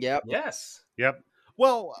 Yep. Yes. Yep.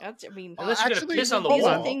 Well, That's, I mean, Unless you're gonna piss on the these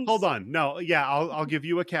are wall. things- Hold on. No, yeah, I'll give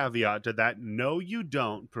you a caveat to that. No, you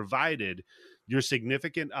don't, provided your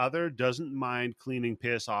significant other doesn't mind cleaning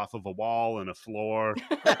piss off of a wall and a floor.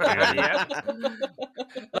 Yeah.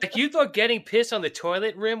 Like you thought getting piss on the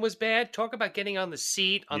toilet rim was bad? Talk about getting on the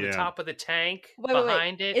seat, on the Yeah. top of the tank, Wait.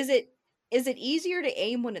 behind it. Is it easier to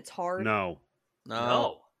aim when it's hard? No.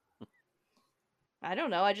 No. I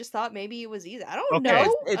don't know. I just thought maybe it was easy. I don't Okay,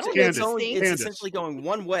 know. I It's, don't Candace, know these it's things. essentially going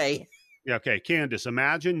one way. Yeah, okay, Candace,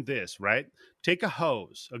 imagine this, right? Take a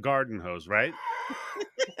hose, a garden hose, right?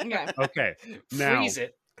 Okay. Okay. Now, Freeze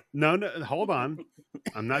it. No, hold on.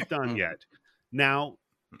 I'm not done yet. Now,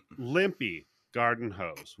 limpy garden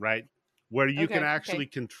hose, right? Where you can Okay, actually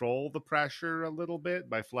control the pressure a little bit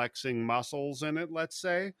by flexing muscles in it, let's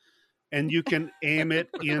say. And you can aim it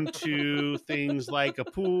into things like a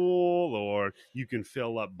pool, or you can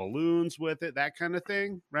fill up balloons with it, that kind of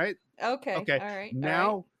thing, right? Okay. Okay. All right.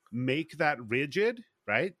 Now make that rigid,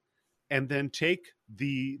 right? And then take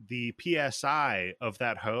the PSI of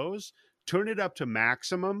that hose, turn it up to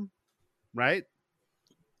maximum, right?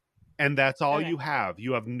 And that's all Okay. you have.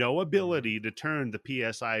 You have no ability to turn the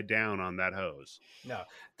PSI down on that hose. No.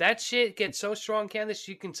 That shit gets so strong, Candace,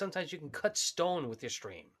 sometimes you can cut stone with your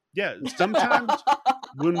stream. Yeah, sometimes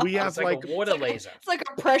when we have It's like a water laser. It's like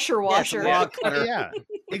a pressure washer. Yes, log cutter. Yeah,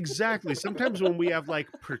 exactly. Sometimes when we have like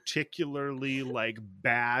particularly like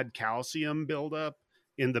bad calcium buildup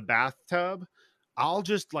in the bathtub, I'll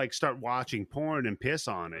just like start watching porn and piss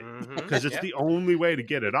on it because it's the only way to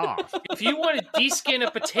get it off. If you want to deskin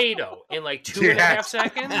a potato in like 2.5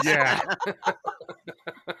 seconds, Yeah.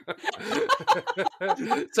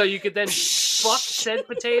 so you could then fuck said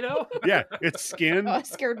potato. Yeah, it's skinned. Oh, I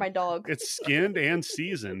scared my dog. It's skinned and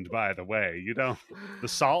seasoned, by the way. You know, the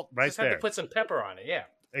salt right Just have there. to put some pepper on it. Yeah.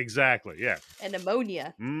 Exactly. Yeah. And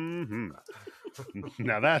ammonia.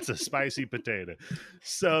 Now that's a spicy potato.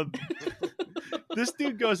 So this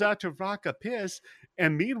dude goes out to rock a piss,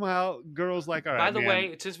 and meanwhile, girls like, all right. By the man.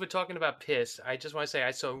 way, since we're talking about piss, I just want to say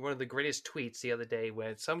I saw one of the greatest tweets the other day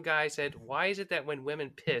when some guy said, "Why is it that when women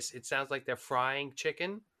piss, it sounds like they're frying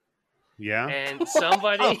chicken?" Yeah. And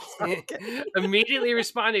somebody immediately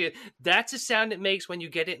responded, "That's the sound it makes when you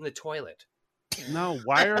get it in the toilet." No,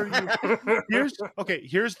 why are you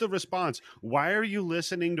here's the response. Why are you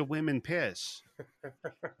listening to women piss?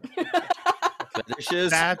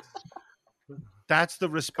 Fetishes. That's the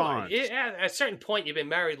Come on. response. At a certain point, you've been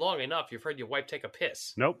married long enough. You've heard your wife take a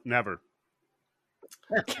piss. Nope, never.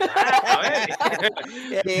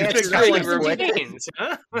 Yeah, he answers that one quick.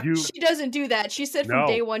 Huh? She doesn't do that. She said from No.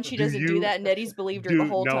 day one she Do doesn't you- do that, and Eddie's believed her the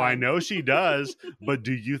whole time. No, I know she does, but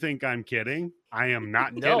do you think I'm kidding? I am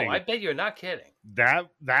not No, kidding. I bet you're not kidding. That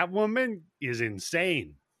woman is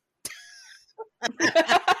insane.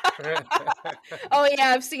 Oh yeah,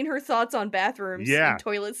 I've seen her thoughts on bathrooms Yeah. and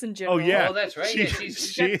toilets in general. yeah. Oh, that's right. She-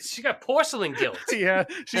 Yeah, she's got porcelain guilt. Yeah,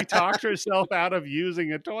 she talked herself out of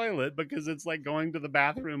using a toilet because it's like going to the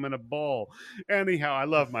bathroom in a bowl. Anyhow, I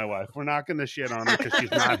love my wife. We're not going to shit on her because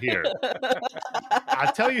she's not here.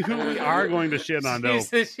 I'll tell you who we are going to shit on, though.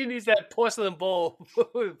 She needs that porcelain bowl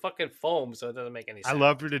with fucking foam, so it doesn't make any sense. I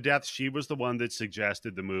love her to death. She was the one that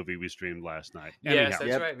suggested the movie we streamed last night. Yes, Anyhow. that's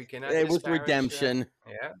Yep. right. We cannot. It was disparage, redemption.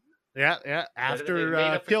 Yeah. Yeah. They After made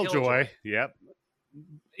up for Killjoy. Killjoy. Yep.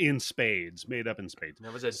 in spades, made up in spades.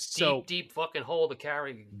 That was a deep fucking hole to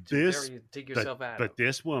carry. Dig yourself out. But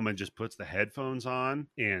this woman just puts the headphones on,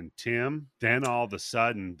 and Tim. Then all of a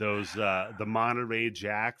sudden, those the Monterey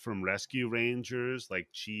Jack from Rescue Rangers, like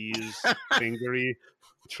cheese fingery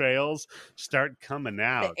trails, start coming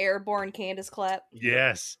out. The airborne Candace clap.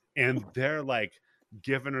 Yes, and they're like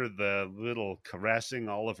giving her the little caressing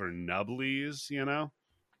all of her nubblies, you know.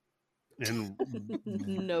 And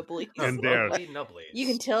Nubblies. And there, you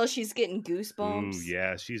can tell she's getting goosebumps. Ooh,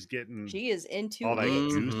 yeah, she's getting. She is into all that it.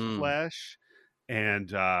 goose flesh,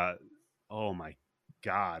 and oh my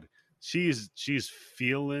god, she's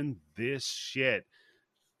feeling this shit.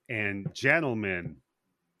 And gentlemen,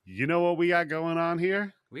 you know what we got going on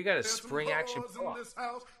here? We got a spring action.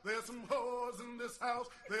 There's some hoes in this house.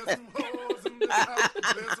 There's some hoes in this house.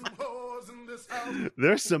 There's some hoes in this house.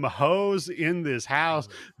 There's some hoes in this house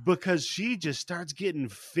because she just starts getting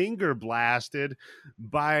finger blasted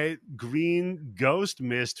by green ghost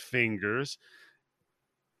mist fingers.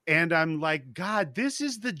 And I'm like, God, this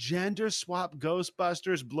is the gender swap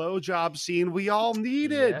Ghostbusters blowjob scene we all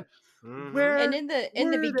needed. Yeah. Mm-hmm. And in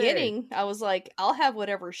the beginning, I was like, I'll have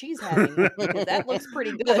whatever she's having. That looks pretty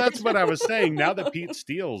good. Well, that's what I was saying. Now that Pete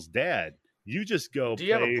Steele's dead, you just go. Do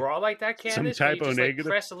you have a bra like that, Candace? Some typo you just, negative.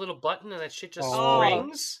 Like, press a little button and that shit just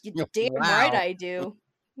springs. You damn right I do.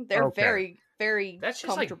 They're very, very. That's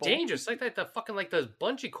just comfortable. like dangerous. Like the fucking those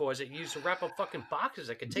bungee cords that you use to wrap up fucking boxes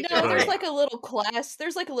that could take. No, there's like a little clasp.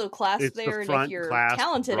 There's like a little clasp It's there, the and if you're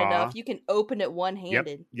talented enough, you can open it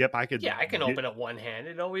one-handed. Yep, I could. Yeah, I can open it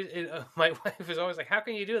one-handed. My wife was always like, "How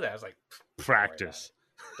can you do that?" I was like, "Practice.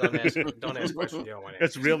 Don't ask questions. You don't want to.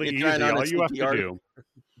 It's really easy.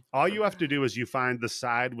 All you have to do is you find the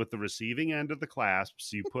side with the receiving end of the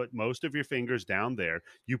clasps. You put most of your fingers down there.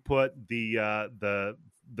 You put the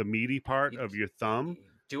meaty part of your thumb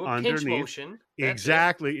do a underneath. Pinch motion.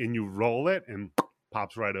 Exactly, and you roll it and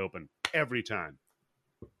pops right open every time.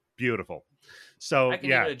 Beautiful. So I can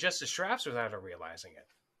even adjust the straps without her realizing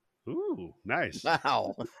it. Ooh, nice.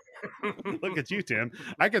 Wow. Look at you, Tim.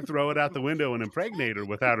 I could throw it out the window and impregnate her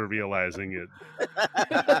without her realizing it.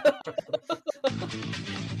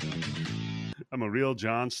 I'm a real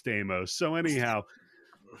John Stamos. So anyhow,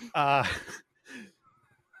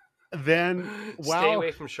 then stay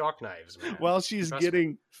away from shark knives, man. While she's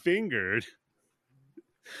getting fingered,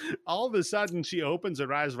 all of a sudden she opens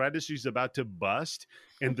her eyes right as she's about to bust,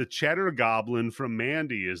 and the cheddar goblin from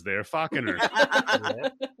Mandy is there fucking her. Yeah.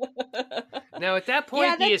 Now at that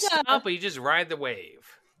point, do you stop or you just ride the wave?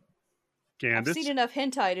 Candace? I've seen enough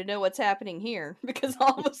hentai to know what's happening here, because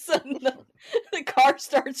all of a sudden the car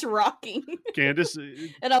starts rocking. Candace?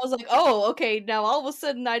 And I was like, oh, okay, now all of a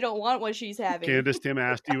sudden I don't want what she's having. Candace, Tim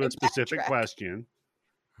asked you a specific question.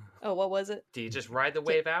 Oh, what was it? Do you just ride the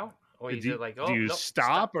wave out? Or do you nope,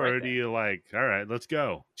 stop or right do you like, all right, let's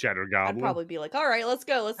go, Cheddar Goblin? I'd probably be like, all right, let's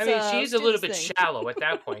go. I mean, she's a little bit shallow at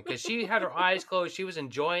that point because she had her eyes closed. She was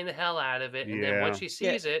enjoying the hell out of it. And then once she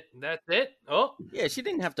sees it, that's it. Oh. Yeah, she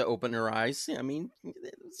didn't have to open her eyes. I mean,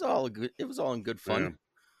 it was all good. It was all in good fun. Yeah.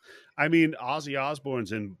 I mean, Ozzy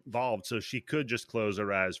Osbourne's involved, so she could just close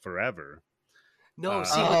her eyes forever. No,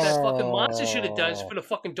 see what that fucking monster should have done is put a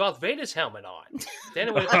fucking Darth Vader's helmet on. Then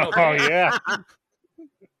it would have been okay. Oh, yeah.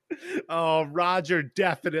 Oh, Roger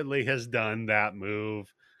definitely has done that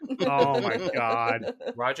move. Oh, my God.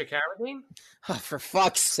 Roger Carradine? Oh, for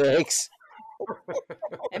fuck's sakes.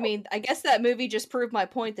 I mean, I guess that movie just proved my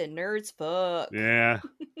point that nerds fuck. Yeah.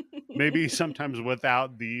 Maybe sometimes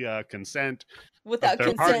without the consent. Without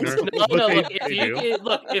consent. Partner. No,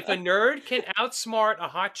 look, if a nerd can outsmart a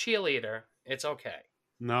hot cheerleader, it's okay.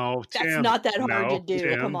 No, Tim, that's not that hard to do.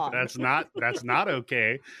 Tim, come on. That's not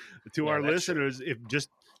okay. To our listeners, true. If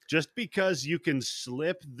just because you can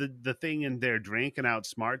slip the thing in their drink and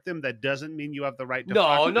outsmart them, that doesn't mean you have the right to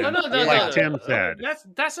fuck them, like Tim said.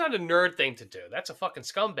 That's not a nerd thing to do. That's a fucking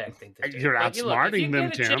scumbag thing to do. You're outsmarting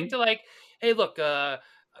them, Tim. Chick to like, hey, look,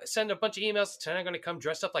 send a bunch of emails. Tonight I'm going to come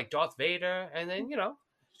dressed up like Darth Vader, and then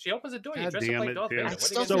she opens the door. You dress up like Darth Vader. I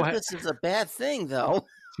still think this is a bad thing, though.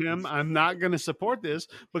 Tim, I'm not going to support this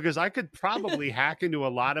because I could probably hack into a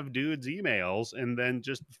lot of dudes' emails and then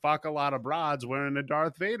just fuck a lot of broads wearing a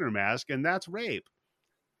Darth Vader mask, and that's rape.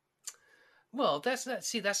 Well, that's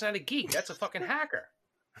not a geek. That's a fucking hacker.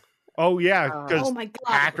 Oh yeah, because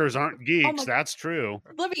hackers aren't geeks. Oh that's true.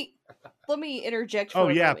 Let me interject. For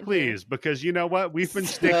a moment please, here. Because you know what? We've been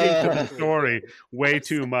sticking to the story way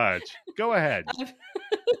too much. Go ahead.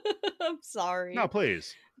 I'm sorry. No,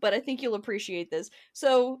 please. But I think you'll appreciate this.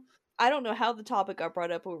 So I don't know how the topic got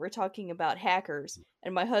brought up, but we were talking about hackers,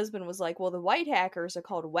 and my husband was like, well, the white hackers are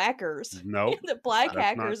called whackers. Nope. And the black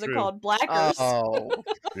hackers are called blackers. Oh.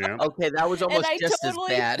 Yeah. Okay, that was almost just as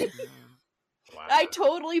bad. Wow. I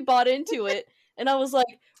totally bought into it. And I was like,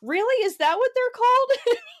 really? Is that what they're called?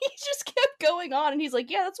 And he just kept going on. And he's like,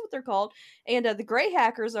 yeah, that's what they're called. And the gray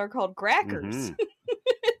hackers are called grackers.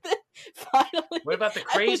 Finally. What about the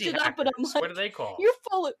crazy I looked it up, and I'm hackers? like, What are they called?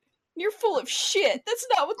 You're full of shit. That's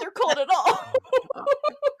not what they're called at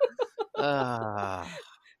all.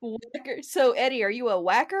 Whacker. So, Eddie, are you a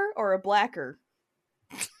whacker or a blacker?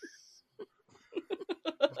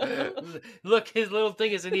 Look, his little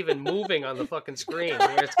thing isn't even moving on the fucking screen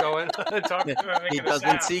where it's going. He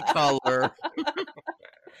doesn't see color.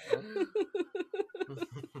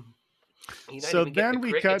 So then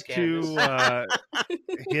we cut to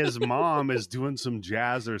his mom is doing some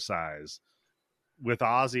jazzercise with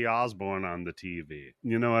Ozzy Osbourne on the TV.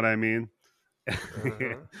 You know what I mean?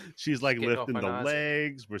 She's like lifting the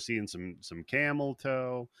legs. We're seeing some camel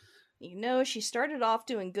toe. You know, she started off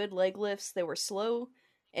doing good leg lifts. They were slow,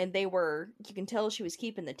 and you can tell she was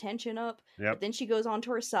keeping the tension up. Yep. But then she goes onto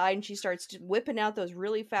her side and she starts whipping out those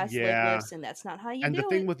really fast leg lifts, and that's not how you do it. And the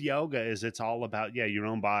thing with yoga is it's all about, your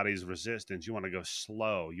own body's resistance. You want to go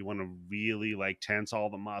slow. You want to really like tense all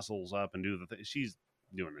the muscles up and do the thing. She's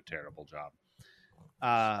doing a terrible job.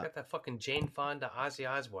 Got that fucking Jane Fonda Ozzy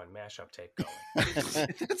Osbourne mashup tape going.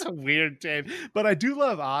 That's a weird tape. But I do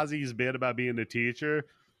love Ozzy's bit about being a teacher.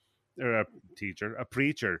 Or a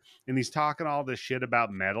preacher, and he's talking all this shit about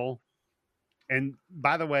metal. And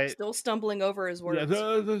by the way, still stumbling over his words.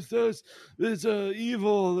 This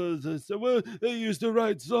evil. They used to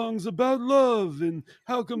write songs about love, and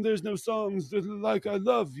how come there's no songs that like "I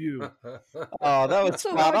Love You"? Oh, that was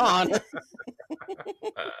spot on.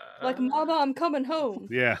 Like, Mama, I'm coming home.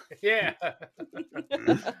 Yeah.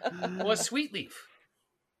 Well, Sweet Leaf.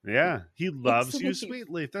 Yeah, he loves you,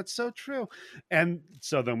 Sweetleaf. That's so true. And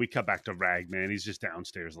so then we cut back to Ragman. He's just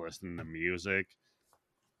downstairs listening to music.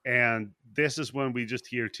 And this is when we just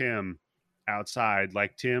hear Tim outside,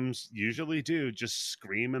 like Tims usually do, just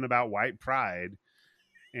screaming about white pride.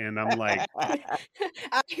 And I'm like,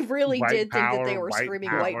 I really did think that they were screaming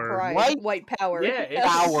white pride, white power. Yeah,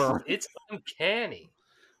 power. It's uncanny.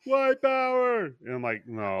 White power. And I'm like,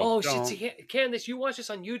 no. Oh, Candace, you watch this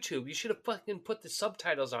on YouTube. You should have fucking put the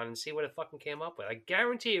subtitles on and see what it fucking came up with. I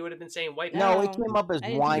guarantee it would have been saying white power. No, it came up as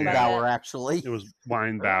Weinbauer, actually. It was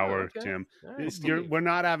Weinbauer, okay. Tim. Right, we're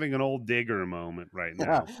not having an old digger moment right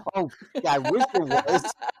now. I wish it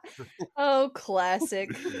was. Oh, classic.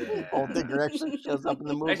 Yeah. Old digger actually shows up in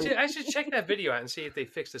the movie. I should check that video out and see if they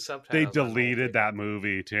fixed the subtitles. They deleted that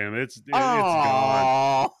movie, Tim. It's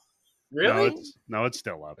gone. Really? No, it's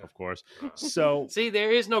still up, of course. So see,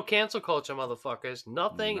 there is no cancel culture, motherfuckers.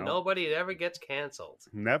 Nobody ever gets canceled.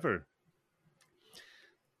 Never.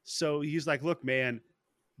 So he's like, look, man,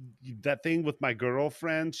 that thing with my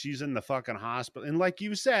girlfriend, she's in the fucking hospital. And like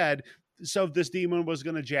you said, so this demon was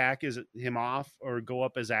going to jack him off or go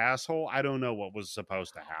up his asshole. I don't know what was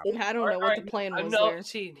supposed to happen. I don't know what the plan was there.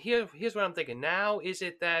 See, here's what I'm thinking. Now, is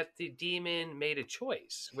it that the demon made a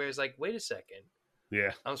choice? Whereas, like, wait a second.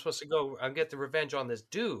 Yeah, I'm supposed to go and get the revenge on this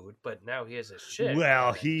dude, but now he has his shit.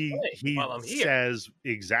 Well, he says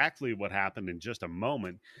exactly what happened in just a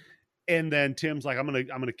moment, and then Tim's like, "I'm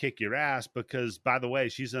gonna kick your ass because, by the way,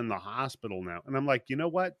 she's in the hospital now." And I'm like, you know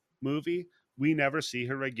what, movie? We never see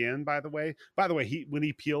her again. By the way, when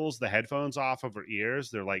he peels the headphones off of her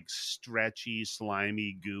ears, they're like stretchy,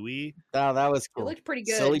 slimy, gooey. Oh, that was cool. It looked pretty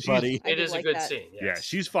good. Silly buddy. It is a good scene. Yes. Yeah,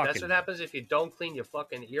 she's fucking. That's what happens if you don't clean your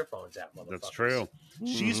fucking earphones out, motherfuckers. That's true.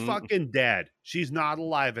 She's fucking dead. She's not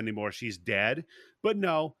alive anymore. She's dead. But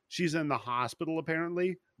no, she's in the hospital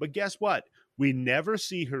apparently. But guess what? We never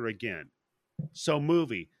see her again. So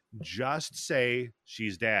movie, just say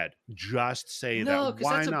she's dead. Just say that. No,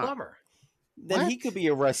 because that's a bummer. Then he could be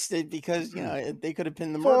arrested because they could have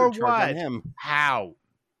pinned the murder charge on him. How?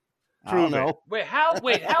 I don't know. Wait, how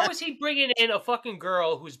is he bringing in a fucking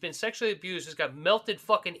girl who's been sexually abused, who's got melted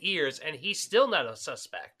fucking ears, and he's still not a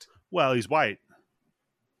suspect? Well, he's white.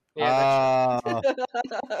 Yeah,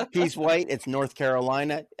 he's white. It's North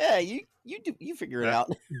Carolina. Yeah, you figure it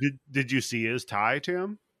out. Did you see his tie,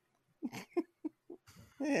 Tim?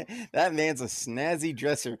 That man's a snazzy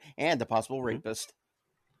dresser and a possible rapist.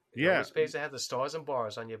 It always pays to have the stars and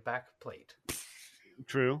bars on your back plate.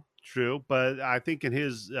 True. But I think in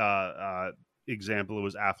his example, it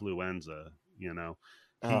was affluenza. You know,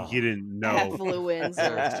 he didn't know.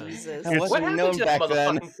 Affluenza, Jesus. What happened to that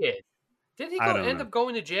motherfucking kid? Didn't he end up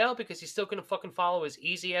going to jail because he's still gonna fucking follow his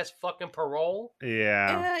easy ass fucking parole?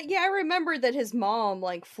 Yeah. Yeah, I remember that his mom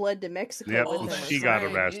like fled to Mexico with him. She got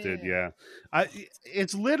arrested. Yeah.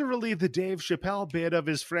 It's literally the Dave Chappelle bit of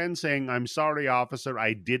his friend saying, "I'm sorry, officer,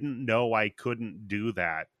 I didn't know I couldn't do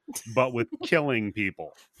that," but with killing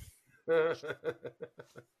people.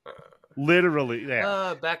 Literally,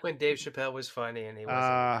 yeah. Back when Dave Chappelle was funny and he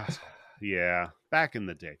was yeah, back in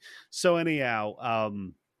the day. So anyhow,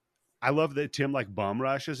 I love that Tim like bum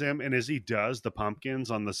rushes him, and as he does, the pumpkins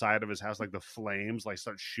on the side of his house, like the flames, like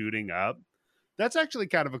start shooting up. That's actually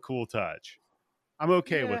kind of a cool touch. I'm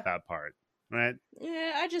okay with that part, right?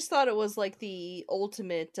 Yeah, I just thought it was like the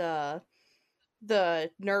ultimate the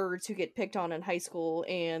nerds who get picked on in high school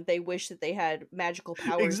and they wish that they had magical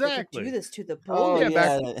powers that could do this to the bullies.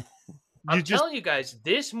 I'm telling you guys,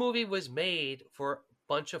 this movie was made for a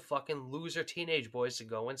bunch of fucking loser teenage boys to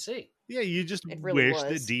go and see. Yeah, you just wish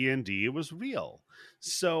that D&D was real.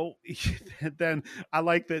 So then I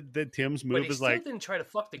like that Tim's move is like, he still didn't try to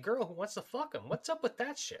fuck the girl who wants to fuck him. What's up with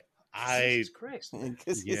that shit? Jesus Christ.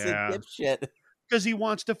 Because he's a dipshit. Because he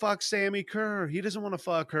wants to fuck Sammy Kerr. He doesn't want to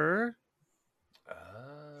fuck her.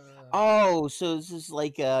 Oh, so this is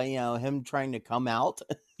like him trying to come out?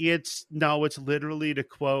 It's literally, to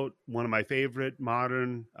quote one of my favorite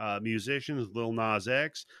modern musicians, Lil Nas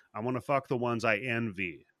X, I want to fuck the ones I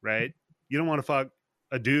envy, right? You don't want to fuck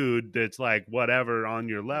a dude that's like whatever on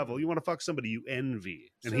your level. You want to fuck somebody you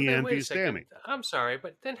envy. And he envies Sammy. I'm sorry,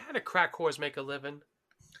 but then how do crack whores make a living?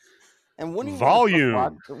 And wouldn't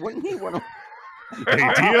volume. Wouldn't he want to... A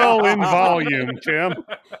deal in volume, Tim.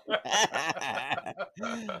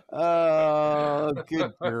 Oh,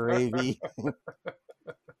 good gravy.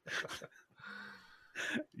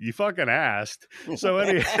 You fucking asked. So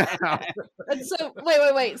anyhow. So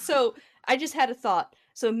wait. So I just had a thought.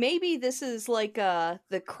 So maybe this is like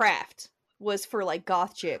The Craft was for like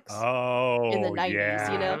goth chicks. In the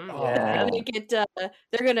 90s, you know?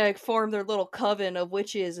 They're gonna form their little coven of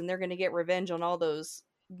witches and they're gonna get revenge on all those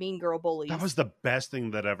mean girl bullies. That was the best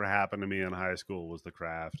thing that ever happened to me in high school was The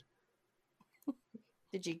Craft.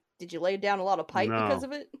 Did you lay down a lot of pipe because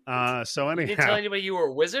of it? So anyhow, you didn't tell anybody you were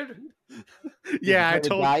a wizard? Yeah, I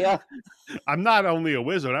told you. I'm not only a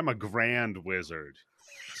wizard, I'm a grand wizard.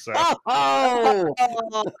 So. Oh!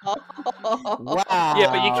 Wow. Yeah,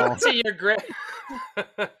 but you can't say you're great.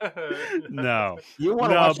 No. You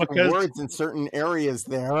want to watch words in certain areas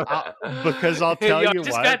there. Because I'll tell you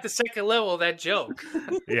just what. got the second level of that joke.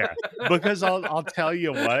 Yeah. Because I'll tell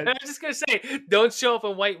you what. I'm just going to say, don't show up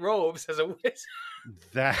in white robes as a wizard.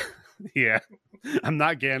 Yeah. I'm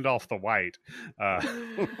not Gandalf the White.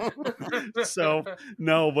 So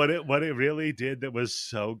no, what it really did that was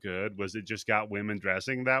so good was it just got women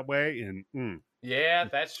dressing that way, and yeah,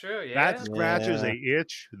 that's true. Yeah, that scratches a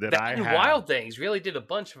itch that I have. Wild Things really did a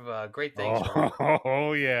bunch of great things.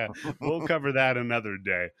 Oh yeah, we'll cover that another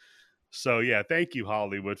day. So yeah, thank you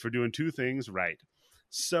Hollywood for doing two things right.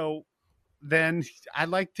 So then I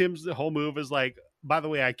like Tim's the whole move is like, by the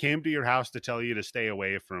way, I came to your house to tell you to stay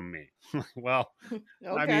away from me. Well, okay.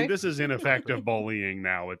 I mean, this is ineffective bullying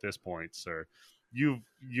now at this point, sir. You've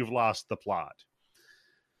lost the plot.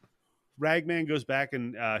 Ragman goes back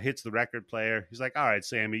and hits the record player. He's like, all right,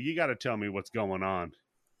 Sammy, you got to tell me what's going on.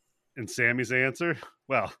 And Sammy's answer,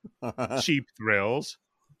 well, cheap thrills.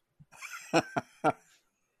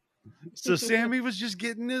 So Sammy was just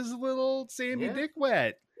getting his little Sammy dick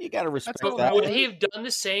wet. You got to respect but that. Would he have done the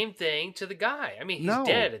same thing to the guy? I mean, he's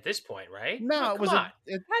dead at this point, right? No, come on.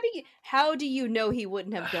 How do you know he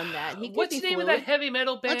wouldn't have done that? He What's the name of that heavy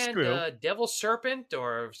metal band? Devil Serpent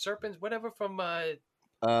or Serpents, whatever from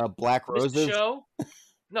Black Roses Show?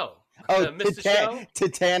 No. Mr. Show?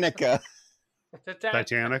 Titanica.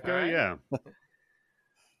 Titanica, yeah.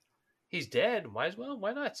 He's dead. Might as well.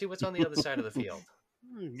 Why not? See what's on the other side of the field.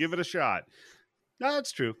 Give it a shot. No,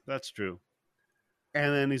 that's true. That's true.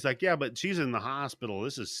 And then he's like, yeah, but she's in the hospital.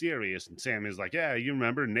 This is serious. And Sammy's like, yeah, you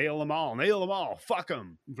remember, nail them all. Fuck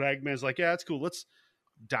them. Ragman's like, yeah, that's cool. Let's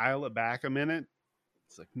dial it back a minute.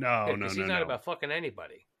 It's like, no. He's not about fucking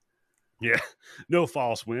anybody. Yeah. No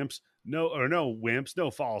false wimps. No wimps. No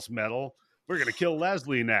false metal. We're going to kill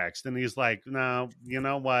Leslie next. And he's like, no, you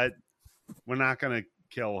know what? We're not going to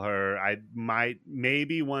kill her.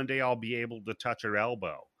 Maybe one day I'll be able to touch her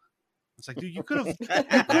elbow. It's like, dude, you could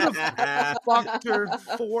have fucked her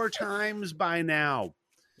 4 times by now.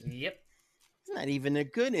 Yep. It's not even a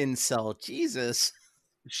good incel. Jesus.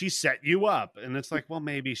 She set you up. And it's like, well,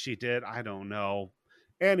 maybe she did. I don't know.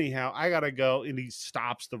 Anyhow, I gotta go, and he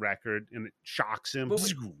stops the record, and it shocks him.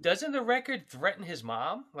 But doesn't the record threaten his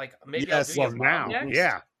mom? Like maybe Yes. I'll do your mom now, next?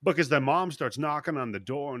 yeah, because the mom starts knocking on the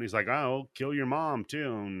door, and he's like, "Oh, kill your mom too."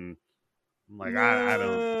 And I'm like, I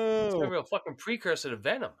don't. It's a real fucking precursor to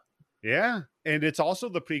Venom. Yeah, and it's also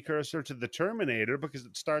the precursor to the Terminator because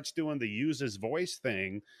it starts doing the use his voice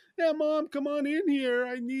thing. Yeah, Mom, come on in here.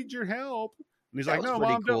 I need your help. And he's like, "No,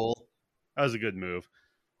 Mom, don't." That was a good move.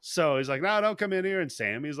 So he's like, "No, don't come in here." And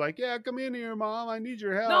Sammy's like, "Yeah, come in here, Mom. I need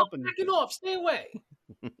your help." No, and back it off. Stay away.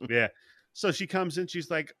 yeah. So she comes in. She's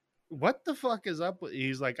like, "What the fuck is up?"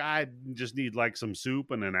 He's like, "I just need like some soup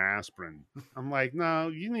and an aspirin." I'm like, "No,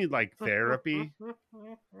 you need like therapy."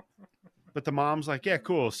 But the mom's like, "Yeah,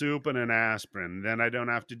 cool, soup and an aspirin. Then I don't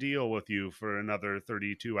have to deal with you for another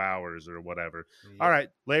 32 hours or whatever." Yep. All right,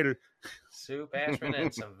 later. Soup, aspirin,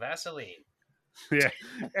 and some Vaseline. Yeah.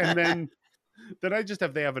 And then I just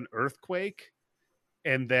they have an earthquake,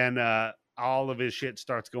 and then all of his shit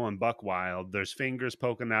starts going buck wild. There's fingers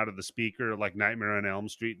poking out of the speaker like Nightmare on Elm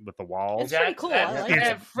Street with the walls. It's pretty cool. I like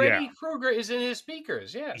it. Freddy Krueger is in his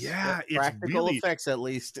speakers, yes. Yeah, it's practical really, effects at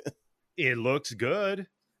least. It looks good.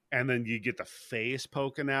 And then you get the face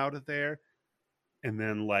poking out of there. And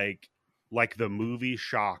then like the movie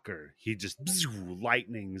Shocker, he just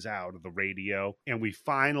lightnings out of the radio. And we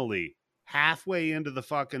finally, halfway into the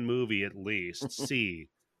fucking movie at least, see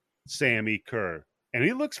Sammy Kerr. And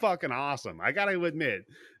he looks fucking awesome. I gotta admit,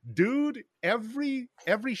 dude, every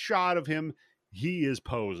shot of him, he is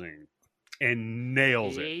posing and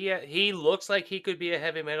nails it. He looks like he could be a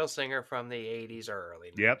heavy metal singer from the 80s or early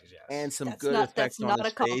 90s. Yep. Yes. And some good effects that's on not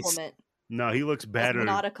his a compliment. face. No, he looks better. That's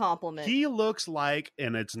not a compliment. He looks like,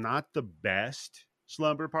 and it's not the best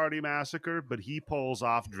Slumber Party Massacre, but he pulls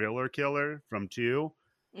off Driller Killer from 2,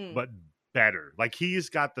 but better. Like, he's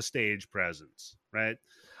got the stage presence, right?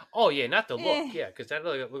 Oh, yeah, not the look. Yeah, because that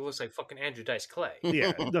looks like fucking Andrew Dice Clay.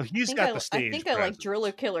 Yeah, no, he's got the stage I think presence. I like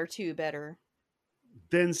Driller Killer 2 better.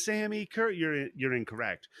 Then Sammy Kerr, you're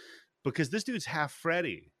incorrect. Because this dude's half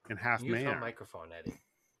Freddy and half man. Use my microphone, Eddie.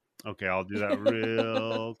 Okay, I'll do that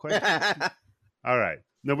real quick. All right.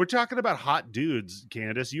 No, we're talking about hot dudes,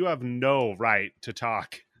 Candace. You have no right to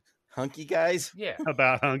talk hunky guys? Yeah.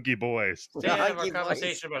 About hunky boys. Stay out of our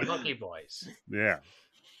conversation about hunky boys. Yeah.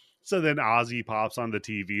 So then Ozzy pops on the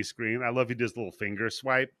TV screen. I love he does a little finger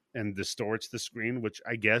swipe and distorts the screen, which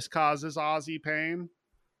I guess causes Ozzy pain.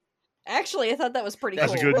 Actually, I thought that was pretty cool.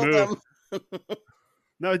 That's a good move.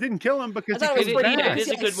 No, it didn't kill him because it is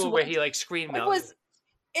a good move where he like screen melts.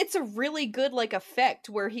 It's a really good like effect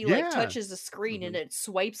where he like touches the screen and it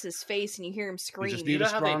swipes his face and you hear him scream. You know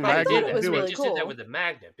how they did it? They just did that with the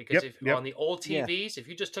magnet because on the old TVs, if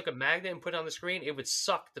you just took a magnet and put it on the screen, it would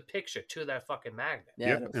suck the picture to that fucking magnet.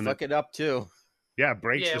 Yeah, and fuck it up too. Yeah,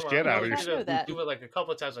 breaks the shit out of your. Do it like a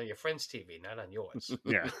couple of times on your friend's TV, not on yours.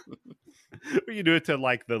 Yeah, you do it to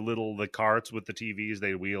like the carts with the TVs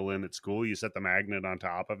they wheel in at school. You set the magnet on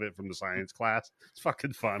top of it from the science class. It's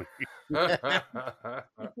fucking funny. Then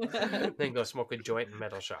go smoke a joint in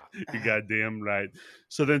metal shop. You goddamn right.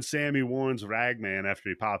 So then Sammy warns Ragman after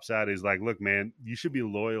he pops out. He's like, "Look, man, you should be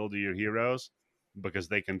loyal to your heroes because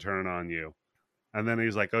they can turn on you." And then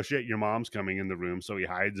he's like, "Oh shit, your mom's coming in the room," so he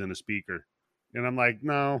hides in a speaker. And I'm like,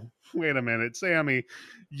 no, wait a minute, Sammy,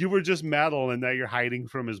 you were just metal and now you're hiding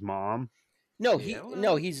from his mom. No,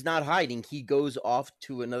 he's not hiding. He goes off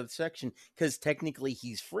to another section because technically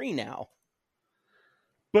he's free now.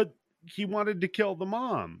 But he wanted to kill the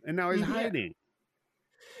mom and now he's hiding.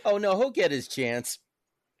 Oh no, he'll get his chance.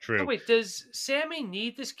 True. Oh, wait, does Sammy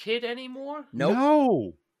need this kid anymore?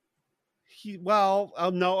 Nope. No.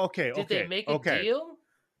 No. Okay. Did they make a deal?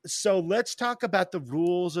 So let's talk about the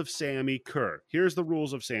rules of Sammy Kerr. Here's the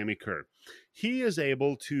rules of Sammy Kerr. He is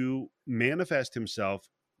able to manifest himself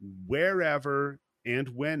wherever and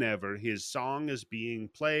whenever his song is being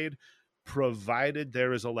played, provided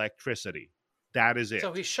there is electricity. That is it.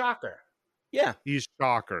 So he's Shocker. Yeah. He's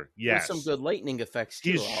Shocker, yes. There's some good lightning effects,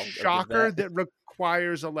 too. He's Shocker that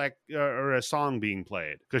requires or a song being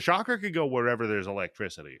played. Because Shocker could go wherever there's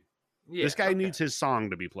electricity. Yeah, this guy needs his song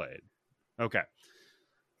to be played. Okay.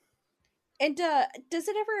 And does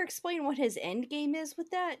it ever explain what his end game is with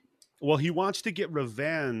that? Well, he wants to get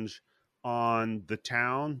revenge on the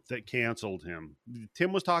town that canceled him.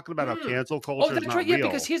 Tim was talking about how cancel culture is not real. Yeah,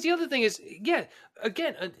 because here's the other thing is,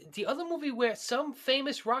 again, the other movie where some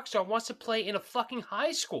famous rock star wants to play in a fucking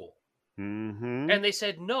high school. Mm-hmm. And they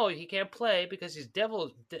said, no, he can't play because he's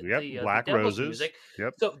Black Devil's Roses. Music.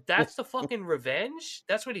 Yep. So that's the fucking revenge?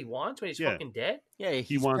 That's what he wants when he's fucking dead? Yeah,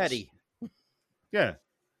 he wants, petty. Yeah.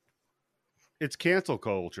 It's cancel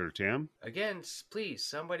culture, Tim. Again, please,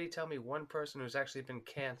 somebody tell me one person who's actually been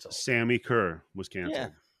canceled. Sammy Kerr was canceled. Yeah.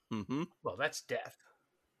 Mm-hmm. Well, that's death.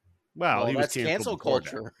 Well, he was that's canceled cancel before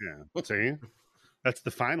culture. Death. Yeah. See? That's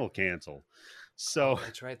the final cancel. So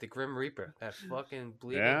that's right, the Grim Reaper. That fucking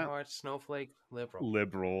bleeding heart snowflake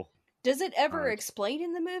liberal. Does it ever explain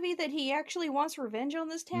in the movie that he actually wants revenge on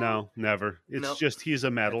this town? No, never. It's just he's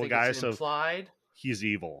a metal guy, it's implied. So he's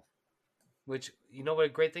evil. Which, you know what a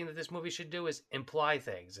great thing that this movie should do is imply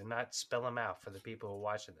things and not spell them out for the people who are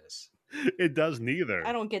watching this. It does neither.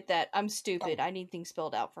 I don't get that. I'm stupid. I need things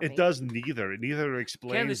spelled out for me. It does neither. It neither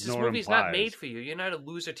explains this nor movie's implies. not made for you. You're not a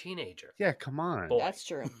loser teenager. Yeah, come on. Boy. That's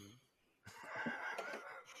true.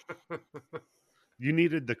 You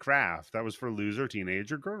needed The Craft. That was for loser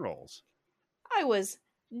teenager girls. I was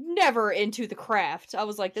never into The Craft. I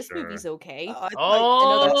was like, this movie's okay.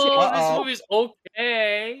 This movie's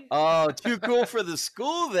okay. Oh, too cool for the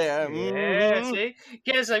school there. Yeah, see?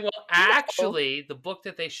 It's like, well, actually, the book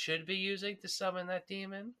that they should be using to summon that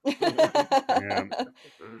demon. Yeah.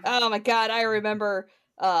 Oh my god, I remember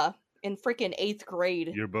in freaking 8th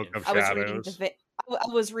grade. Your book of I shadows.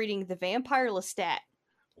 I was reading The Vampire Lestat.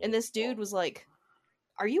 And this dude was like,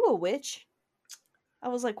 "Are you a witch?" I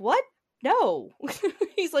was like, "What? No."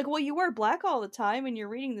 He's like, "Well, you wear black all the time and you're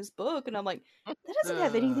reading this book." And I'm like, that doesn't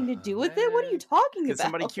have anything to do with it. What are you talking about?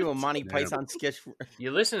 Somebody cue a Monty Python sketch. You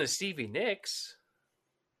listen to Stevie Nicks.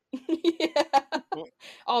 Yeah.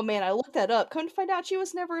 Oh man, I looked that up. Come to find out she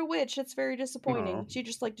was never a witch. That's very disappointing. She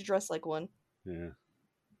just liked to dress like one. Yeah.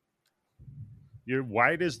 You're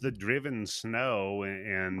white as the driven snow,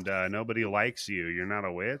 and nobody likes you. You're not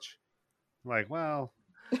a witch? Like, well...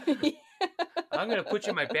 I'm going to put you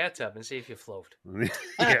in my bathtub and see if you float.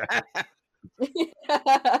 Yeah.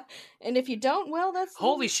 And if you don't, well, that's...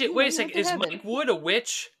 Holy shit, wait a second. Is Mike Wood a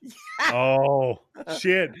witch? Oh,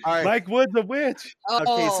 shit. Right. Mike Wood's a witch.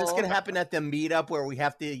 Okay, so this can happen at the meetup where we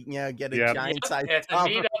have to, get a giant size. At the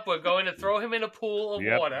meetup, we're going to throw him in a pool of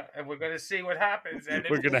water, and we're going to see what happens. And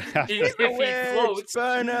we're going to have if he floats,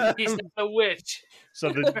 he's not a witch. So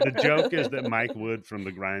the joke is that Mike Wood from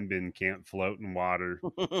the Grind Bin can't float in water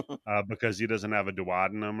because he doesn't have a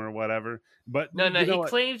duodenum or whatever. But no, he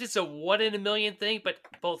claims it's a 1 in a million thing, but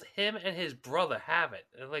both him and his brother have it.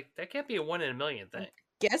 They're like, that can't be a 1 in a million thing.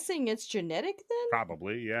 Guessing it's genetic then?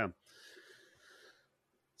 Probably, yeah.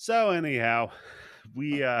 So anyhow,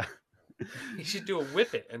 we you should do a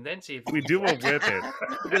whip it and then see if we do a whip it.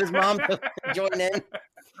 Get his mom to join in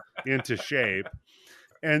into shape.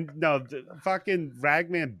 And no, the fucking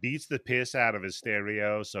Ragman beats the piss out of his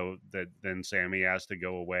stereo, so that then Sammy has to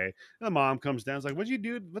go away. And the mom comes down, is like, "What'd you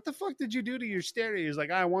do? What the fuck did you do to your stereo?" He's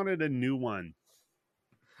like, "I wanted a new one."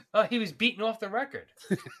 Oh, he was beating off the record.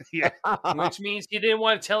 Yeah, which means he didn't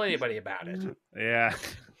want to tell anybody about it. Yeah.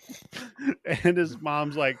 And his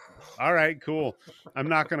mom's like, "All right, cool. I'm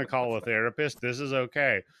not going to call a therapist. This is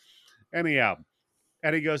okay." Anyhow,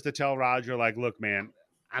 Eddie goes to tell Roger, like, "Look, man,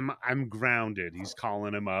 I'm grounded." He's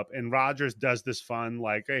calling him up, and Rogers does this fun,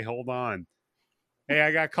 like, "Hey, hold on. Hey,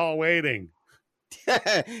 I got call waiting."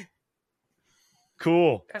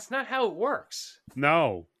 Cool. That's not how it works.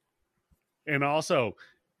 No. And also,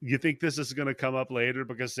 you think this is going to come up later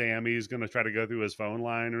because Sammy's going to try to go through his phone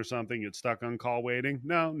line or something? Get stuck on call waiting?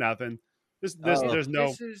 No, nothing. There's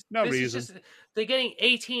no reason. They're getting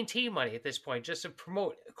AT&T money at this point just to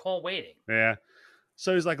promote call waiting. Yeah.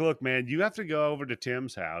 So he's like, "Look, man, you have to go over to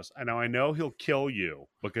Tim's house. I know he'll kill you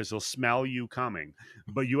because he'll smell you coming,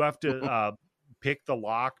 but you have to pick the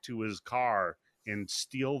lock to his car and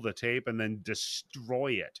steal the tape and then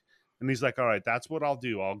destroy it." And he's like, "All right, that's what I'll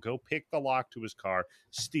do. I'll go pick the lock to his car,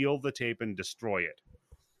 steal the tape, and destroy it."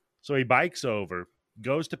 So he bikes over,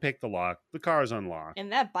 goes to pick the lock. The car's unlocked.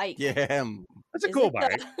 And that bike. Yeah. That's a cool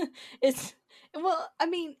bike. Is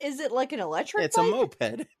it like an electric It's bike? a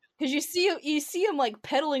moped. Because you see him like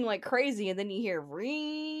pedaling like crazy, and then you hear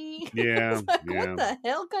ring. Yeah, like, what the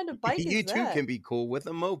hell kind of bike is that? You too can be cool with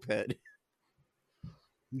a moped.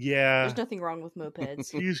 Yeah. There's nothing wrong with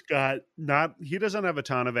mopeds. He doesn't have a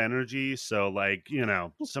ton of energy. So like,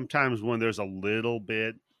 sometimes when there's a little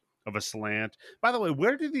bit of a slant, by the way,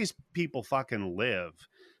 where do these people fucking live?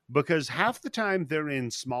 Because half the time they're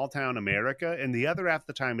in small town America and the other half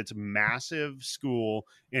the time it's massive school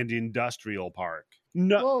and industrial park.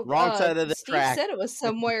 No, wrong side of the track. Steve said it was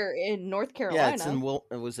somewhere in North Carolina. Yeah,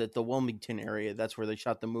 it was at the Wilmington area. That's where they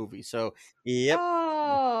shot the movie. So, yep.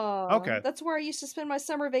 Oh, okay. That's where I used to spend my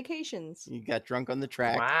summer vacations. You got drunk on the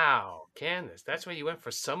track. Wow, Candace, that's where you went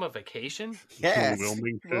for summer vacation? Yes.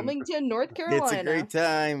 Wilmington, North Carolina. It's a great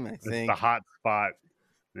time, I think. It's the hot spot.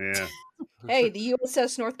 Yeah. Hey, the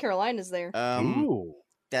USS North Carolina's there. Ooh.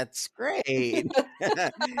 That's great. You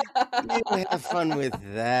have fun with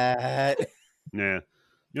that. Yeah.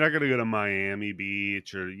 You're not going to go to Miami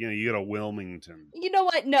Beach or, you go to Wilmington. You know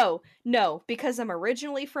what? No, because I'm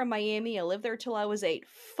originally from Miami. I lived there till I was 8.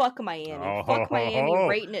 Fuck Miami. Fuck Miami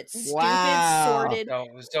right in its stupid, sordid.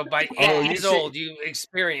 So by 8 years old, you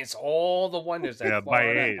experience all the wonders that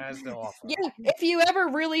Florida has to offer. Yeah, if you ever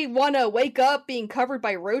really want to wake up being covered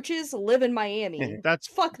by roaches, live in Miami.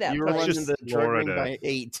 Fuck that You're place. running the Florida by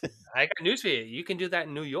 8. I got news for you. You can do that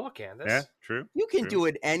in New York, Candace. Yeah, true. You can do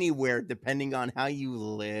it anywhere depending on how you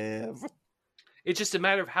live. It's just a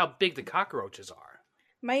matter of how big the cockroaches are.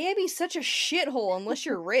 Miami's such a shithole unless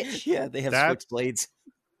you're rich. Yeah, they have switchblades.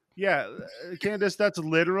 Yeah, Candace, that's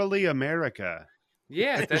literally America.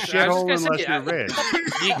 Yeah, that's a shithole unless you're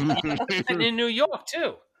rich. And in New York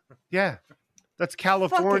too. Yeah, that's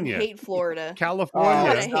California. I fucking hate Florida.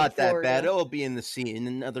 California. It's not that bad. It'll be in the sea in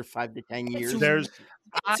another 5 to 10 years.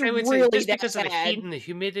 I would really say just because of the bad. heat and the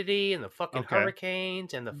humidity and the fucking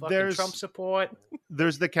hurricanes and the fucking Trump support.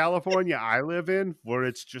 There's the California I live in where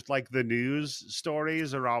it's just like the news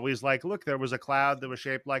stories are always like, look, there was a cloud that was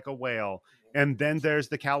shaped like a whale. And then there's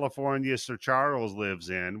the California Sir Charles lives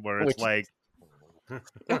in where it's like,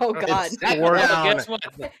 oh God! Guess what?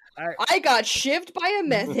 I got shivved by a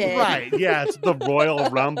meth head. Right? Yeah, it's the Royal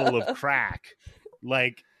Rumble of crack.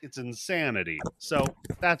 Like, it's insanity. So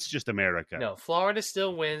that's just America. No, Florida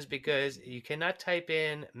still wins because you cannot type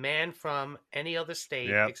in "man from any other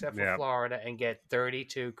state except for Florida" and get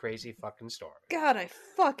 32 crazy fucking stories. God, I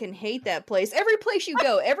fucking hate that place. Every place you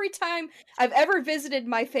go, every time I've ever visited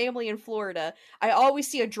my family in Florida, I always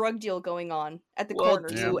see a drug deal going on at the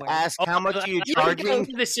corner. You ask how much are you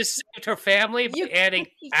charging? This just saved her family by adding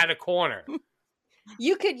at a corner.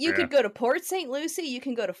 You could go to Port St. Lucie, you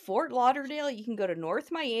can go to Fort Lauderdale, you can go to North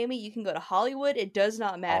Miami, you can go to Hollywood. It does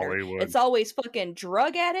not matter. Hollywood. It's always fucking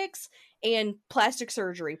drug addicts and plastic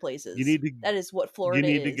surgery places. That is what Florida is.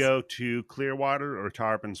 You need to go to Clearwater or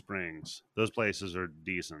Tarpon Springs. Those places are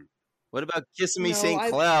decent. What about Kissimmee St.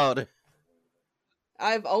 Cloud?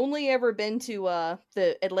 I've only ever been to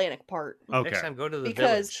the Atlantic part. Okay. Next time, go to the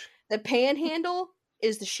Because the Panhandle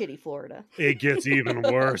is the shitty Florida. It gets even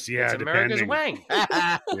worse. Yeah, it's America's Wang.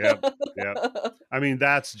 Yep. I mean,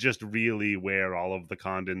 that's just really where all of the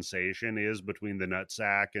condensation is between the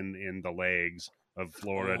nutsack and the legs of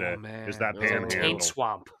Florida. Is that Panhandle taint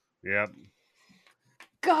swamp? Yep.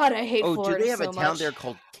 God, I hate Florida. Do they have so a town much. there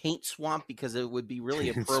called Taint Swamp? Because it would be really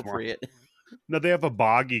appropriate. No, they have a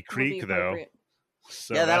boggy creek though.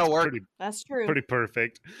 So yeah, that'll work. That's true. Pretty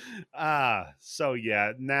perfect. So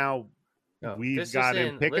yeah, now we've got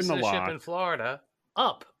him picking the lock in Florida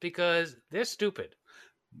up because they're stupid.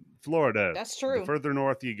 Florida. That's true. The further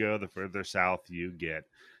north you go, the further south you get.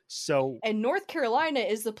 So, and North Carolina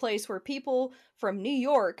is the place where people from New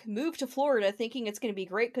York move to Florida thinking it's going to be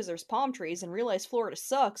great because there's palm trees and realize Florida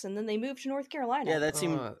sucks, and then they move to North Carolina. Yeah,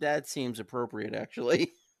 that seems appropriate,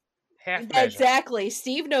 actually. Exactly.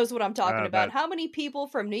 Steve knows what I'm talking about. How many people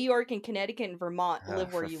from New York and Connecticut and Vermont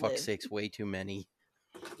live where you live? For fuck's sakes, way too many.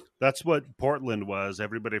 That's what Portland was.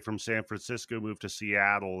 Everybody from San Francisco moved to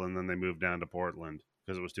Seattle, and then they moved down to Portland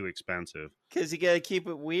because it was too expensive. Because you got to keep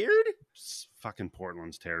it weird? Fucking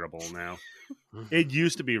Portland's terrible now. It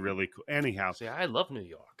used to be really cool. Anyhow. See, I love New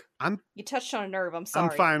York. You touched on a nerve. I'm sorry.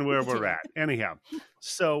 I'm fine where we're at. Anyhow.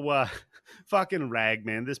 So, fucking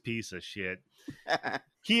Ragman, this piece of shit.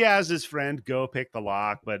 He has his friend go pick the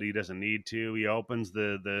lock, but he doesn't need to. He opens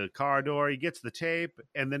the car door, he gets the tape,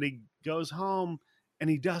 and then he goes home and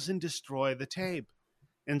he doesn't destroy the tape.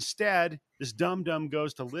 Instead, this dum-dum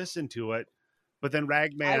goes to listen to it, but then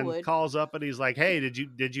Ragman calls up and he's like, "Hey,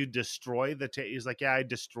 did you destroy the tape?" He's like, "Yeah, I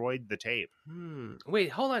destroyed the tape."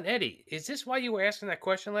 Wait, hold on, Eddie. Is this why you were asking that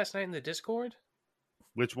question last night in the Discord?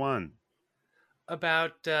 Which one?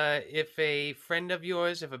 About if a best friend of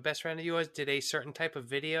yours did a certain type of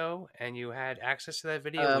video and you had access to that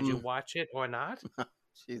video, would you watch it or not?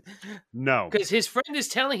 No. Because his friend is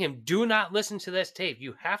telling him, do not listen to this tape.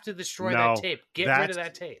 You have to destroy that tape. Get rid of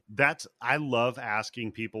that tape. I love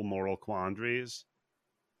asking people moral quandaries.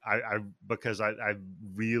 Because I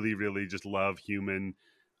really, really just love human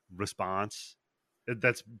response.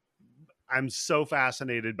 I'm so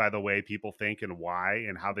fascinated by the way people think and why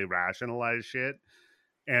and how they rationalize shit.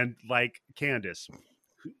 And like Candace,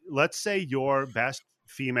 let's say your best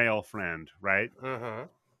female friend, right? Uh-huh.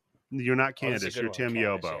 You're not Candace, you're Tim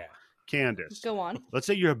Candace, Yobo. Yeah. Candace. Go on. Let's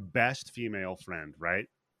say your best female friend, right?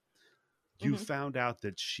 You found out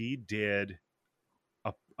that she did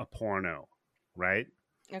a porno, right?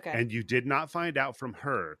 Okay. And you did not find out from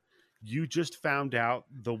her. You just found out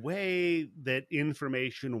the way that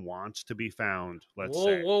information wants to be found. Let's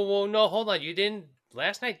say. Whoa! No, hold on. You didn't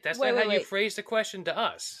last night. That's not how you phrased the question to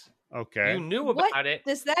us. Okay, you knew about it.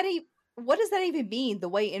 What does that even mean? The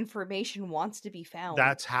way information wants to be found.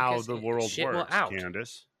 That's how the world works,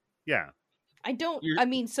 Candace. Yeah. I don't. I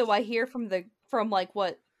mean, so I hear from like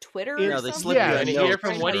what Twitter. Or something? Yeah, and you hear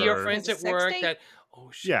from one of your friends at work that. Oh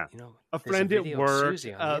shit! Yeah, you know, a friend at work,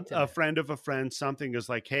 a friend of a friend, something is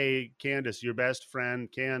like, "Hey, Candace, your best friend,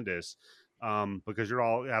 Candace." Because you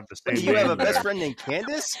all have the same. Do you have a best friend named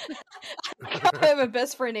Candace? I have a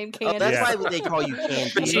best friend named Candace. Oh, that's why they call you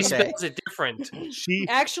Candace. She spells it different.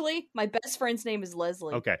 Actually, my best friend's name is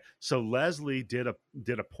Leslie. Okay, so Leslie did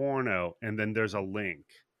a porno, and then there's a link.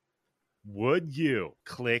 Would you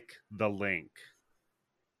click the link?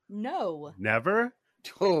 No. Never?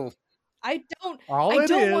 Oh. I don't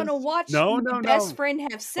want to watch my best friend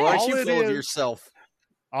have sex. Why you full of yourself?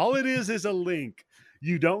 All it is a link.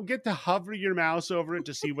 You don't get to hover your mouse over it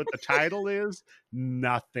to see what the title is.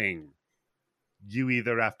 Nothing. You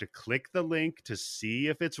either have to click the link to see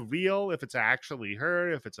if it's real, if it's actually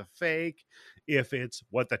her, if it's a fake, if it's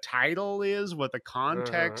what the title is, what the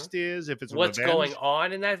context is, if it's what's revenge. going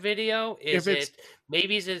on in that video.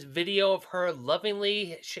 Maybe it's this video of her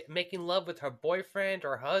lovingly making love with her boyfriend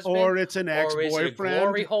or husband, or it's an ex-boyfriend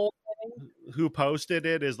glory hole who posted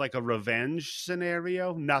it as like a revenge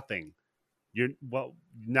scenario. Nothing.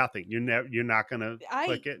 Nothing. You're not gonna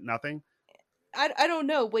click it. Nothing. I don't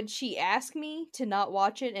know. Would she ask me to not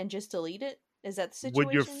watch it and just delete it? Is that the situation?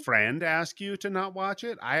 Would your friend ask you to not watch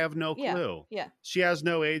it? I have no clue. Yeah. She has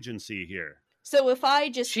no agency here. So if I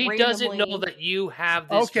just doesn't know that you have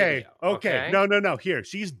this video. Okay. No. Here,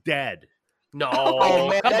 she's dead. No,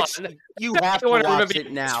 man, come on. You have to watch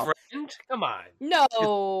it now. Come on.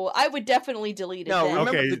 No, I would definitely delete it. No,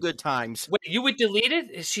 remember the good times. Wait, you would delete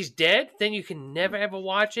it? If she's dead? Then you can never ever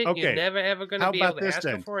watch it. Okay. You're never ever going to be able to ask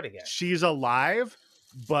her then? for it again. She's alive,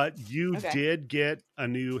 but you did get a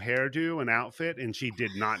new hairdo and outfit, and she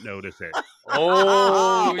did not notice it.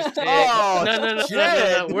 Oh,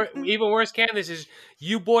 no. Even worse, Candace, is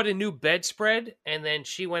you bought a new bedspread, and then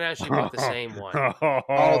she went out and she bought the same one.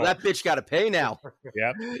 Oh, that bitch got to pay now.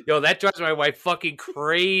 Yep. Yo, that drives my wife fucking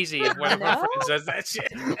crazy if one of her friends does that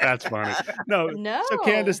shit. That's funny. No. So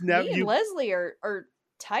Candace, me and Leslie are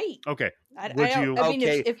tight. Okay. I mean,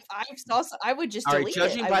 if I saw, I would just delete it.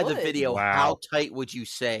 Judging by the video, how tight would you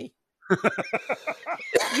say?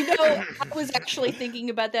 I was actually thinking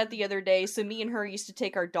about that the other day. So me and her used to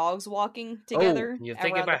take our dogs walking together. You're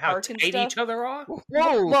thinking about how tight each other are?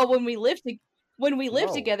 Whoa. Well, when we lived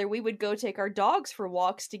together, we would go take our dogs for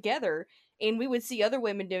walks together, and we would see other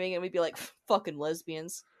women doing it, and we'd be like, "Fucking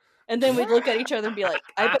lesbians." And then we'd look at each other and be like,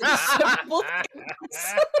 I bet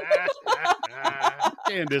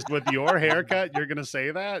Candace, with your haircut, you're going to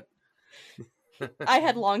say that? I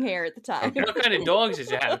had long hair at the time. What kind of dogs did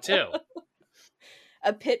you have, too?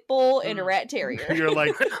 A pit bull and a rat terrier. You're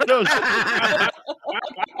like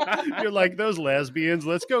those lesbians.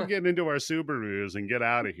 Let's go get into our Subarus and get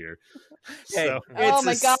out of here. Hey, oh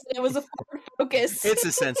my God, it was a Ford Focus. It's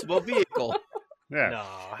a sensible vehicle. Yeah. No.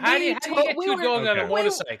 How do you get two dogs on a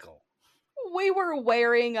motorcycle? We were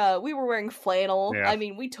wearing flannel. Yeah. I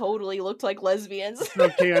mean, we totally looked like lesbians. So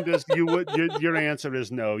Candace, your answer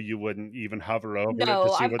is no, you wouldn't even hover over it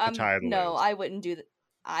to see what the title is. No, I wouldn't do that.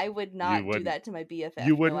 I would not do that to my BFF.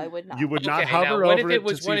 You wouldn't. No, I would not. You would not hover over it. What if it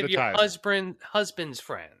was one of your title? husband's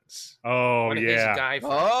friends? Oh, yeah. Guy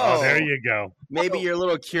friends? Oh, there you go. Maybe you're a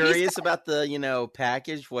little curious about the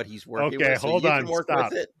package, what he's working with. Okay, hold on.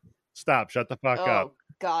 Stop. Stop. Shut the fuck up.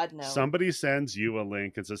 God, no. Somebody sends you a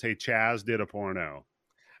link and says, "Hey, Chaz did a porno."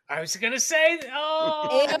 I was gonna say,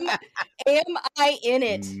 am I in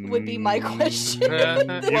it? Would be my question.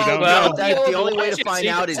 The only way to find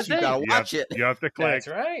out is you gotta watch it. You have to click. That's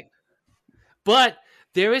right. But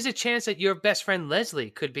there is a chance that your best friend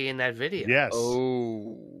Leslie could be in that video. Yes.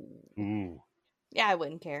 Oh. Ooh. Yeah, I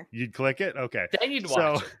wouldn't care. You'd click it? Okay. Then you'd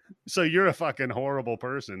watch it. So you're a fucking horrible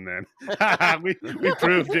person then. we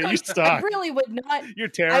proved it. You suck. I really would not. You're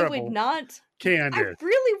terrible. I would not. Candace. I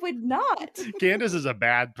really would not. Candace is a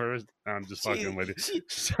bad person. I'm just fucking with you.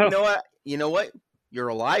 You know what? You're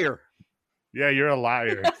a liar. Yeah, you're a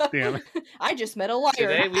liar. Damn it. I just met a liar.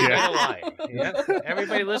 Today we met a liar. Yeah.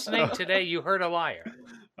 Everybody listening, today you heard a liar.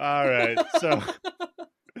 All right.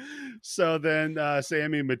 So then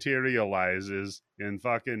Sammy materializes in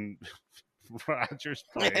fucking Roger's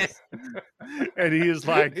place. And he's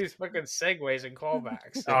like, these fucking segues and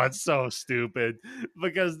callbacks. Oh, it's so stupid.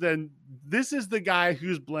 Because then this is the guy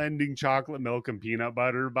who's blending chocolate milk and peanut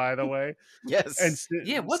butter, by the way. Yes. And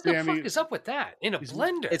what the fuck is up with that? In a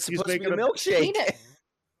blender. It's supposed to be a milkshake.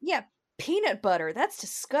 Peanut butter. That's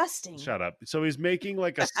disgusting. Shut up. So he's making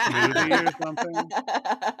like a smoothie or something.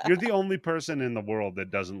 You're the only person in the world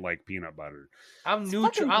that doesn't like peanut butter. I'm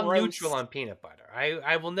neutral. I'm neutral on peanut butter.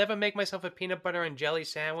 I will never make myself a peanut butter and jelly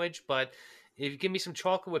sandwich, but if you give me some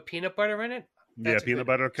chocolate with peanut butter in it, peanut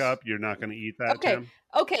butter cup. You're not going to eat that. Okay. Tim?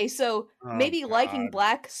 Okay. So maybe liking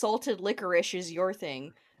black salted licorice is your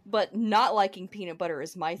thing, but not liking peanut butter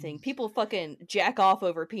is my thing. People fucking jack off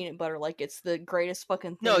over peanut butter like it's the greatest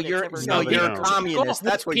fucking thing. You're a communist.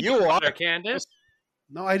 That's what you are, Candace.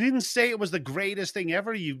 No, I didn't say it was the greatest thing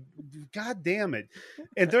ever. God damn it!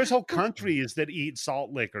 And there's whole countries that eat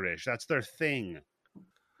salt licorice. That's their thing.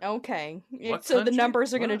 Okay, so the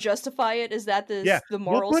numbers are going to justify it. Is that the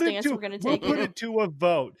moral stance we're going to take? We'll put it to a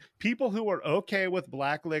vote. People who are okay with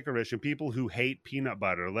black licorice and people who hate peanut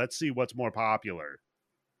butter. Let's see what's more popular.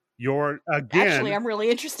 Actually, I'm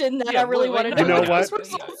really interested in that. I really want to know. You know what? So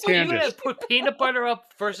you're gonna put peanut butter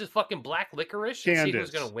up versus fucking black licorice and see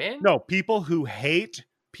who's gonna win? No, people who hate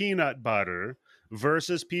peanut butter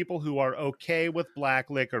versus people who are okay with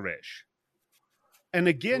black licorice. And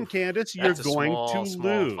again, Candace, you're going to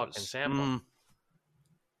lose. Fucking sample.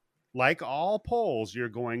 Like all polls, you're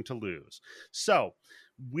going to lose. So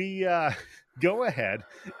we go ahead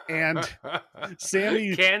and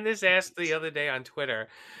Sammy. Candace asked the other day on Twitter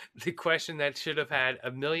the question that should have had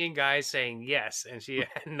a million guys saying yes, and she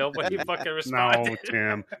had nobody fucking responded. No,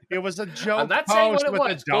 Tim, it was a joke. I'm not saying what it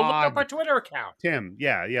was. Go look up our Twitter account. Tim,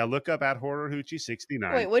 yeah, look up at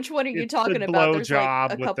HorrorHoochie69. Wait, which one are you talking about? There's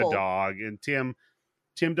like a couple. With the dog, and Tim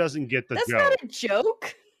doesn't get the joke. That's not a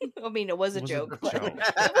joke. I mean, it was a joke, but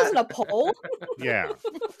it wasn't a poll. Yeah.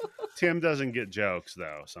 Tim doesn't get jokes,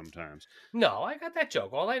 though, sometimes. No, I got that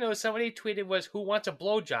joke. All I know is somebody tweeted was, who wants a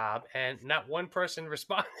blowjob? And not one person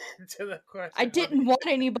responded to the question. I didn't want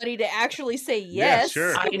anybody to actually say yes.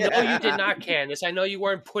 Yeah, sure. I know you did not, Candace. I know you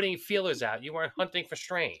weren't putting feelers out. You weren't hunting for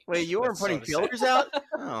strain. Wait, you weren't putting feelers out?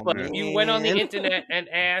 Oh, but you went on the internet and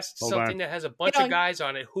asked something that has a bunch of guys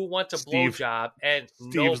on it, who wants a blowjob? And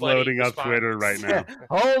Steve's loading up Twitter right now.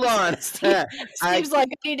 Hold on. Steve's like,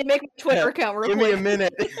 I need to make my Twitter account real quick. Give me a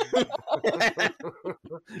minute.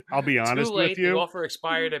 I'll be honest with you. The offer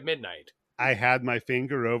expired at midnight. I had my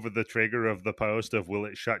finger over the trigger of the post of "Will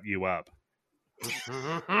it shut you up?"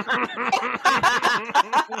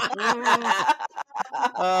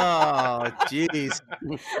 Oh, jeez.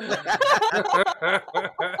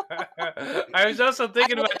 I was also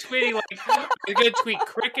thinking about tweeting like, you're gonna tweet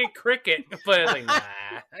cricket, but like, nah.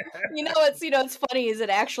 You know what's funny is it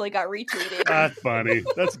actually got retweeted. That's funny.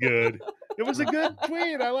 That's good. It was a good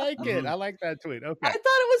tweet. I like it. I like that tweet. Okay. I thought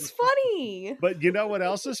it was funny. But you know what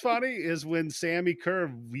else is funny is when Sammy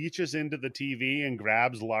Kerr reaches into the TV and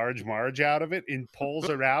grabs Large Marge out of it and pulls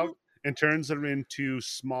her out and turns her into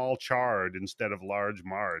Small Chard instead of Large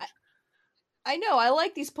Marge. I know. I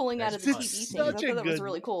like these pulling out of the TV things. I thought that was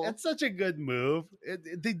really cool. It's such a good move.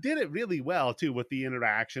 They did it really well, too, with the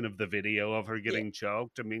interaction of the video of her getting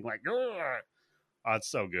choked and being like, ugh. Oh,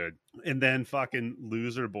 it's so good. And then fucking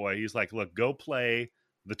loser boy, he's like, look, go play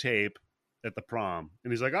the tape at the prom.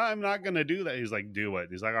 And he's like, I'm not going to do that. He's like, do it.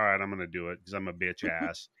 He's like, all right, I'm going to do it because I'm a bitch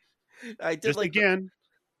ass. I did just again,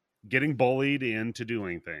 getting bullied into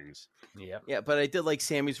doing things. Yeah, but I did like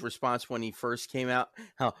Sammy's response when he first came out.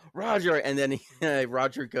 How Roger, and then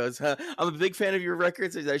Roger goes, I'm a big fan of your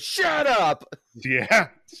records. He's like, shut up. Yeah,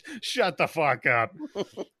 shut the fuck up.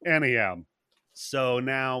 Anyhow, so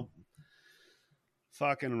now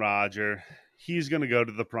fucking Roger, he's going to go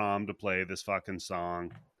to the prom to play this fucking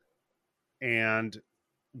song. And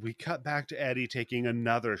we cut back to Eddie taking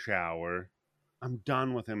another shower. I'm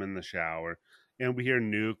done with him in the shower. And we hear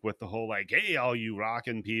Nuke with the whole like, hey, all you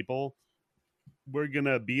rockin' people, we're going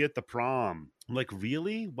to be at the prom. I'm like,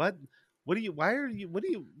 really? What do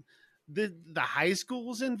you, the high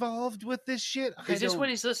school's involved with this shit? Is this when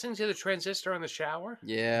he's listening to the transistor in the shower?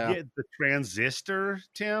 Yeah. The transistor,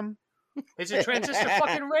 Tim? It's a transistor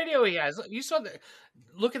fucking radio he has. You saw that.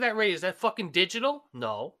 Look at that radio. Is that fucking digital?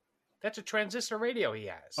 No. That's a transistor radio he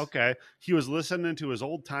has. Okay. He was listening to his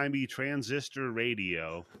old-timey transistor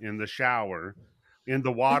radio in the shower, in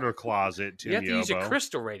the water closet, Tim. You have to use a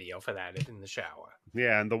crystal radio for that in the shower.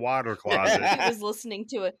 Yeah, in the water closet. He was listening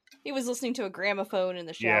to a gramophone in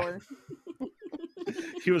the shower.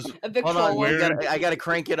 He was a Victrola. Hold on, I gotta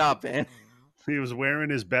crank it up, man. He was wearing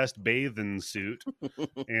his best bathing suit,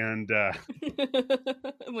 and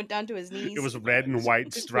went down to his knees. it was red and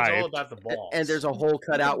white striped. It's all about the balls. And there's a hole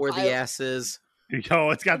cut out where the ass is. Oh,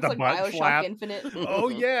 it's got the like butt BioShock flap. Infinite. Oh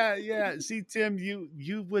yeah. See, Tim,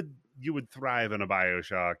 you would thrive in a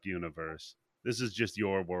BioShock universe. This is just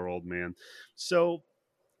your world, man. So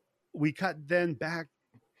we cut then back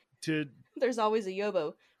to. There's always a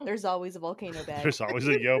Yobo. There's always a volcano bag. There's always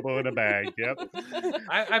a Yobo in a bag. Yep.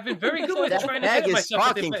 I've been very good at trying to bag get is myself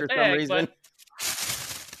talking for some reason.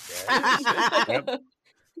 Yep.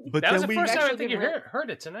 But That was the then first time I actually think you didn't heard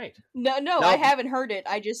it tonight. No, Nope. I haven't heard it.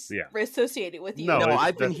 I just Yeah. associate it with you. No, No, it's-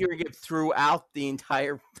 I've been that's- hearing it throughout the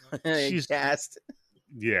entire She's- cast.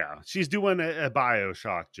 Yeah, she's doing a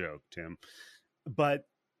BioShock joke, Tim. But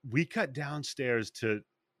we cut downstairs to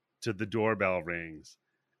the doorbell rings,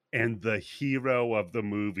 and the hero of the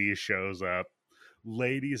movie shows up.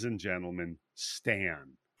 Ladies and gentlemen,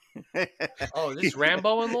 Stan. Oh, this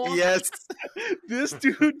Rambo in law? Yes. This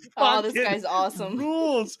dude Oh, this fucking guy's awesome.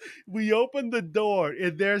 rules. We open the door,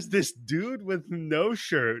 and there's this dude with no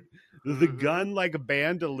shirt, the gun like a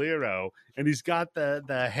bandolero, and he's got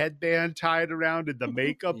the headband tied around and the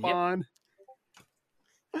makeup Yep. on.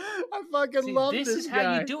 I fucking See, love this this is guy.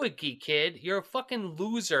 how you do it, geek kid. You're a fucking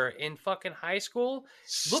loser in fucking high school.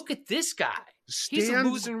 Look at this guy. He's a Stan's-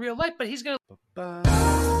 loser in real life, but he's gonna.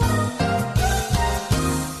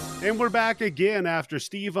 And we're back again after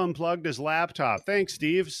Steve unplugged his laptop. Thanks,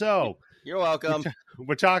 Steve. So You're welcome.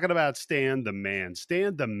 we're talking about Stan the Man.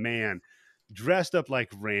 Stan the Man, dressed up like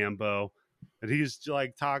Rambo, and he's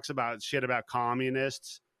like talks about shit about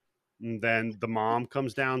communists. And then the mom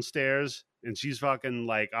comes downstairs, and she's fucking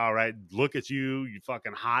like, "All right, look at you, you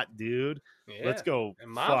fucking hot dude. Yeah. Let's go."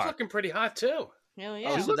 And mom's fuck." looking pretty hot too. Hell Oh,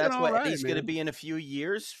 yeah. She's so that's looking what all right, he's going to man. be in a few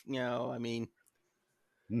years? You know, I mean,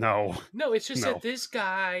 No, No, it's just No. that this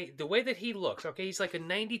guy, the way that he looks, okay, he's like a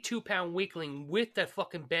 92-pound weakling with that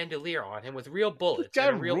fucking bandolier on him with real bullets guy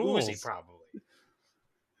and a real rules. Uzi, probably.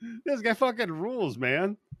 this guy fucking rules,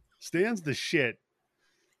 man. Stan's the shit.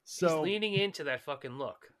 He's So leaning into that fucking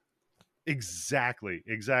look. exactly.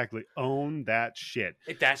 Own that shit.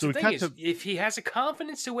 That's So the we thing cut is, to- if he has the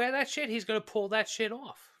confidence to wear that shit, he's going to pull that shit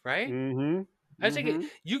off, right? Mm-hmm. I was thinking,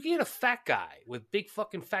 you get a fat guy with big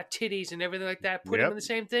fucking fat titties and everything like that, put him Yep. in the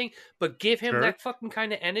same thing, but give him Sure. that fucking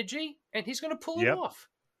kind of energy, and he's going to pull it Yep. off.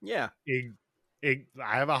 yeah.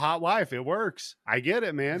 I have a hot wife. It works. I get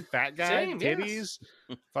it, man. Fat guy, Same, yes.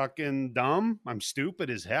 titties, fucking dumb. I'm stupid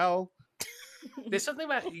as hell. There's something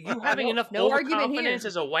about you having enough no argument overconfidence here.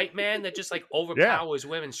 as a white man that just like overpowers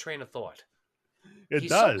women's train of thought. It He's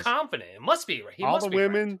does. so confident. It must be right. He All must the be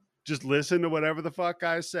right. women just listen to whatever the fuck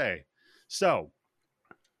guys say. So,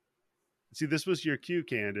 see, this was your cue,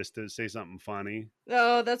 Candace, to say something funny.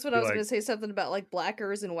 Oh, that's what I You're was like- going to say. Something about like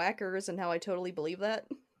blackers and whackers and how I totally believe that.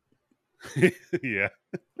 Yeah.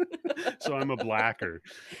 So I'm a blacker.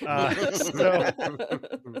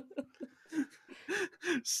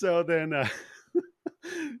 So then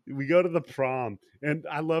we go to the prom, and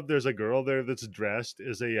I love there's a girl there that's dressed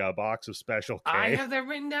as a box of Special K. I have that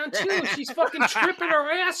written down too. She's fucking tripping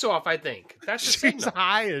her ass off. I think that's the She's signal.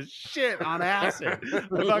 high as shit on acid. I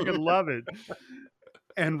fucking love it.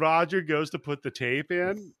 And Roger goes to put the tape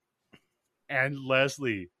in, and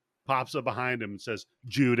Leslie pops up behind him and says,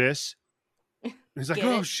 "Judas." And he's like, Get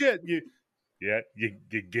 "Oh it? shit, you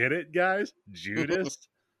get it, guys, Judas."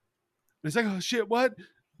 And he's like, "Oh shit, what?"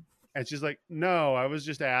 And she's like, "No, I was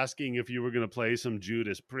just asking if you were gonna play some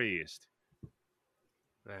Judas Priest."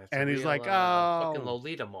 That's And a he's real, like, fucking "Oh."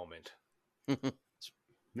 Lolita moment. Yeah,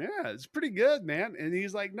 it's pretty good, man. And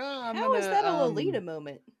he's like, "No, I'm How gonna." is that a Lolita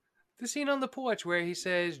moment? The scene on the porch where he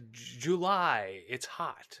says, "July, it's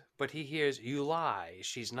hot," but he hears, "You lie,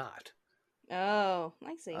 she's not." Oh,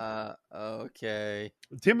 I see. Okay.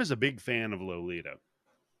 Tim is a big fan of Lolita.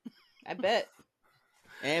 I bet.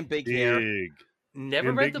 And big hair. Big. Never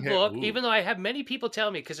And read big the hair. book, Ooh. even though I have many people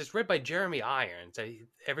tell me because it's read by Jeremy Irons.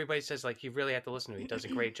 Everybody says like you really have to listen to him. He does a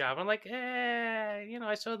great job. I'm like,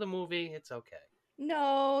 I saw the movie. It's okay.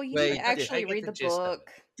 No, you Wait, need to actually I get read the the gist of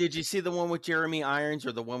book. Did you see the one with Jeremy Irons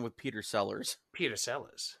or the one with Peter Sellers? Peter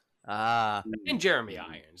Sellers Ah. and Jeremy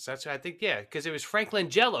Irons. That's what I think. Yeah, because it was Frank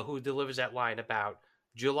Langella who delivers that line about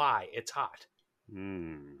July. It's hot.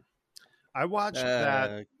 I watched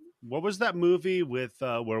that. What was that movie with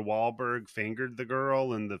where Wahlberg fingered the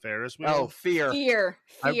girl in the Ferris wheel? Oh, Fear. Fear.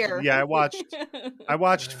 I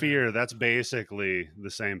watched Fear. That's basically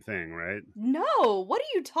the same thing, right? No, what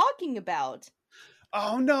are you talking about?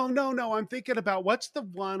 Oh no. I'm thinking about what's the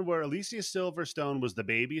one where Alicia Silverstone was the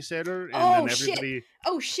babysitter and Oh, then shit. everybody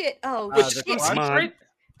Oh shit! Oh The shit! Come on.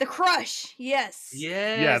 The Crush. Yes.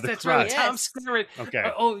 Yes, The that's Crush. right. Tom Yes. Skerritt. Okay.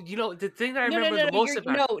 The thing that I remember the most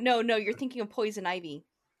about. No. You're thinking of Poison Ivy.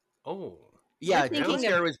 Oh. Yeah, You're Tom thinking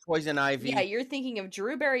Skerritt was Poison Ivy. Yeah, you're thinking of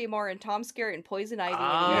Drew Barrymore and Tom Skerritt and Poison Ivy.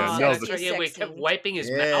 Ah, And that's right. Yeah, we kept wiping his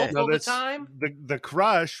mouth all the time. The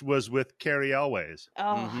Crush was with Carrie Elways.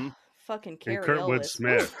 Oh, fucking Carrie and Kurtwood Elwes.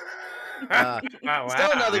 Smith. Wow.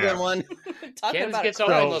 Still another good one. Candace gets all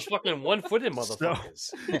those fucking one-footed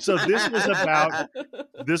motherfuckers. So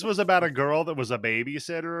this was about a girl that was a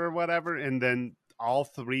babysitter or whatever, and then all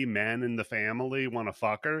three men in the family want to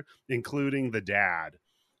fuck her, including the dad.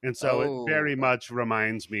 And so it very much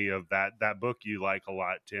reminds me of that book you like a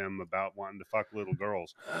lot, Tim, about wanting to fuck little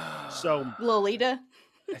girls. So Lolita.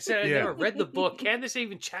 I said I never read the book. Candace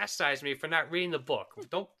even chastised me for not reading the book.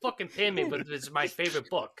 Don't fucking pin me, but it's my favorite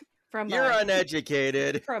book. You're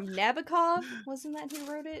uneducated. From Nabokov, wasn't that who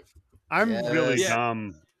wrote it? I'm really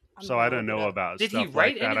dumb, so I don't know about. Did stuff he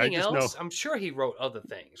write like that. anything I just else? Know... I'm sure he wrote other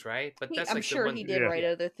things, right? But that's I'm sure he did write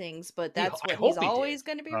other things, but that's what he's always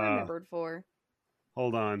going to be remembered for.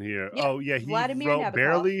 Hold on here. Yep. Oh yeah, he Vladimir wrote Nabokov.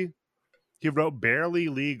 barely. He wrote Barely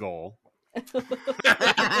Legal.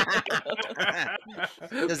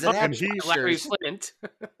 Does it have Larry Flint?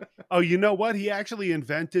 Oh, you know what? He actually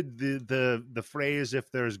invented the phrase "If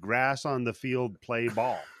there's grass on the field, play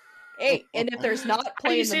ball." Hey, and if there's not,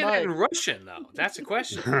 play in the mud. That in Russian, though? That's a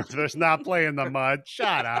question. If there's not play in the mud,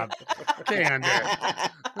 shut up, Candace.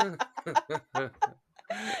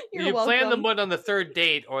 You play in the mud on the third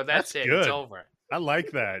date, or that's it. Good. It's over. I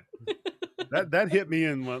like that. That hit me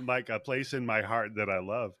in like a place in my heart that I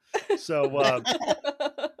love. So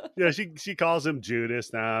she calls him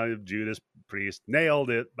Judas now. Judas Priest. Nailed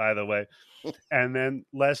it, by the way. And then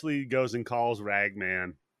Leslie goes and calls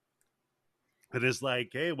Ragman. It is like,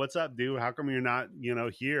 hey, what's up, dude? How come you're not,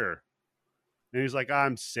 here? And he's like,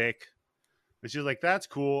 I'm sick. And she's like, that's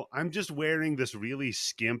cool. I'm just wearing this really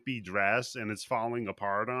skimpy dress and it's falling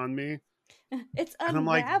apart on me. It's unraveling. And I'm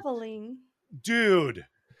like, dude.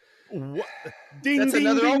 What? Ding, that's ding,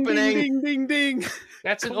 another ding, opening. Ding, ding, ding, ding.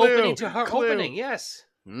 That's an opening to her opening, yes.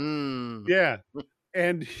 Yeah.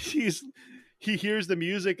 And he hears the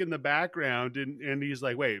music in the background and he's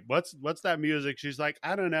like, wait, what's that music? She's like,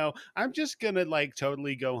 I don't know. I'm just gonna like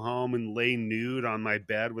totally go home and lay nude on my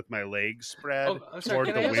bed with my legs spread toward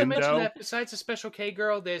the Can I also window. mention that besides the Special K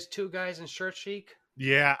girl, there's two guys in shirt chic?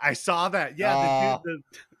 Yeah, I saw that. Yeah,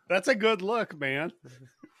 that's a good look, man.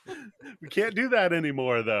 We can't do that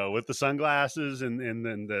anymore though, with the sunglasses and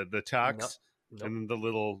then the tux and the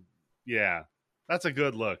little that's a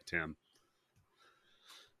good look, Tim.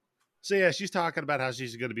 So yeah, she's talking about how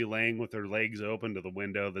she's going to be laying with her legs open to the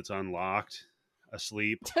window that's unlocked,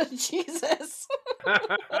 asleep. Jesus.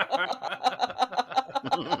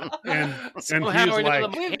 and somehow he's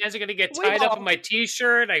like, my hands are going to get tied up in my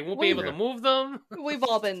t-shirt. I won't be able to move them. We've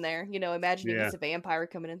all been there, imagining it's a vampire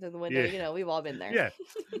coming in through the window. We've all been there. Yeah.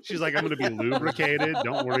 She's like, I'm going to be lubricated.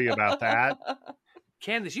 Don't worry about that.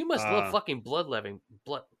 Candace, you must love fucking bloodletting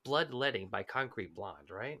by Concrete Blonde,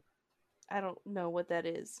 right? I don't know what that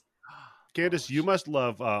is. Candace, you must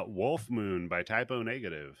love Wolf Moon by Typo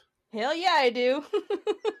Negative. Hell yeah, I do.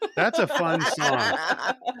 That's a fun song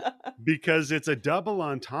because it's a double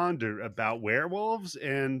entendre about werewolves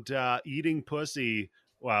and eating pussy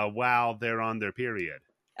while they're on their period.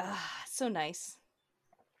 So nice.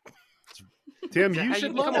 Tim, you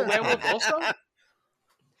should become a werewolf also?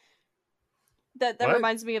 That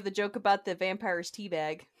reminds me of the joke about the vampire's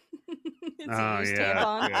teabag. It's a used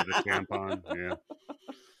tampon. Yeah, the tampon. Yeah.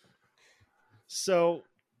 So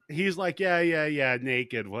he's like, yeah,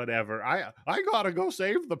 naked, whatever. I gotta go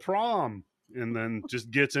save the prom, and then just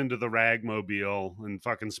gets into the ragmobile and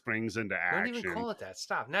fucking springs into action. Don't even call it that.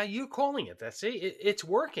 Stop. Now you're calling it that. See, it's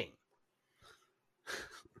working.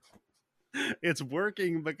 It's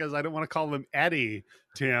working because I don't want to call him Eddie,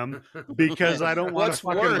 Tim, because I don't want to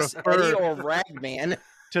fucking refer Eddie or Ragman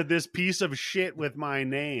to this piece of shit with my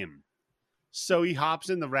name. So he hops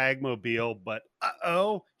in the ragmobile, but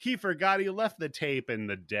he forgot he left the tape in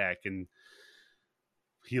the deck, and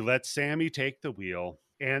he lets Sammy take the wheel.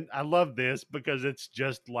 And I love this because it's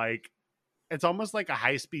just like, it's almost like a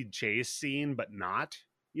high-speed chase scene, but not,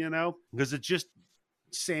 because it's just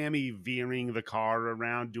Sammy veering the car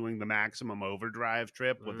around, doing the maximum overdrive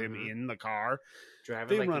trip with him in the car.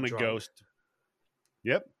 Driving they run a ghost.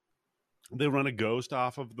 Yep. They run a ghost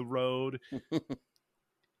off of the road.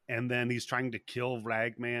 and then he's trying to kill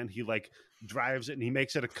Ragman. He like drives it and he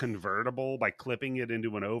makes it a convertible by clipping it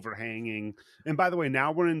into an overhanging. And by the way,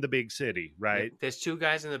 now we're in the big city, right? Yep. There's two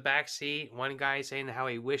guys in the back seat. One guy saying how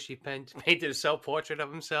he wished he painted a self-portrait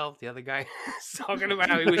of himself. The other guy is talking about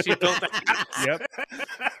how he wished he built a house. Yep.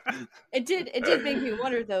 It did make me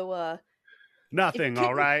wonder though, Nothing,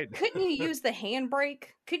 all right. Couldn't you use the handbrake?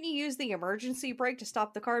 Couldn't you use the emergency brake to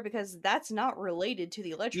stop the car? Because that's not related to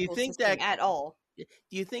the electrical system at all. Do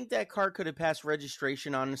you think that car could have passed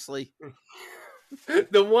registration, honestly?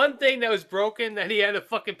 The one thing that was broken that he had to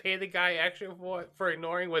fucking pay the guy extra for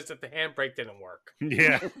ignoring was that the handbrake didn't work.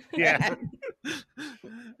 Yeah.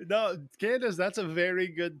 No, Candace, that's a very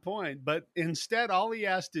good point. But instead, all he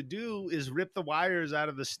has to do is rip the wires out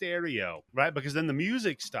of the stereo, right? Because then the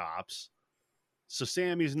music stops. So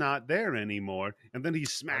Sammy's not there anymore, and then he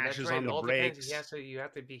smashes on the brakes. You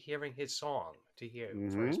have to be hearing his song to hear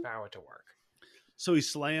for his power to work. So he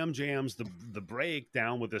slam jams the brake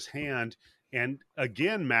down with his hand, and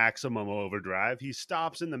again, maximum overdrive. He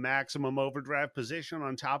stops in the maximum overdrive position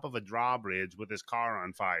on top of a drawbridge with his car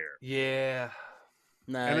on fire. Yeah,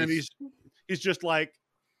 nice. And then he's just like,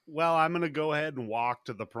 well, I'm going to go ahead and walk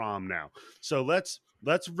to the prom now. So let's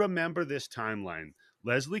remember this timeline.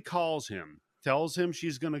 Leslie calls him. Tells him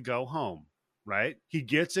she's going to go home, right? He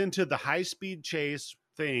gets into the high-speed chase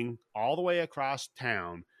thing all the way across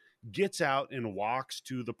town, gets out and walks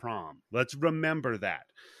to the prom. Let's remember that.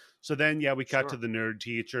 So then, we cut to the nerd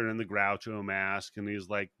teacher in the Groucho mask, and he's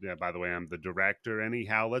like, yeah, by the way, I'm the director.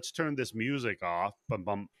 Anyhow, let's turn this music off. Bum,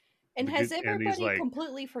 bum. And has everybody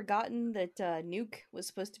completely forgotten that Nuke was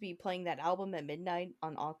supposed to be playing that album at midnight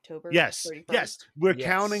on October 31st? Yes, we're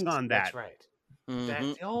counting on that. That's right.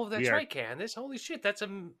 That's right, Candace. Holy shit, that's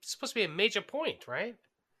supposed to be a major point, right?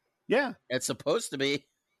 Yeah. It's supposed to be.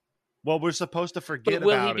 Well, we're supposed to forget about it.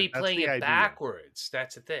 Will he be playing it backwards?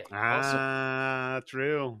 That's the thing.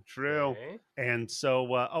 True. Okay. And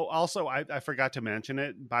so, also, I forgot to mention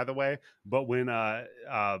it, by the way, but when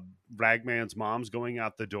Ragman's mom's going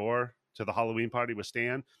out the door to the Halloween party with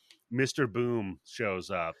Stan, Mr. Boom shows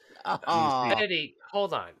up. Eddie,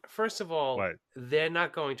 hold on. First of all, they're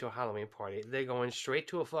not going to a Halloween party. They're going straight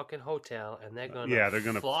to a fucking hotel, and they're going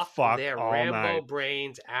to fuck their Rambo night.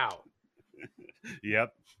 Brains out.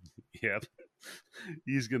 Yep.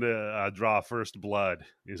 He's going to draw first blood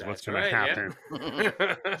is what's going to happen.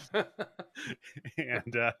 Yeah.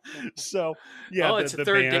 And so, it's the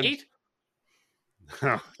third date?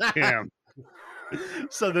 Oh, damn.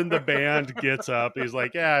 So then the band gets up. He's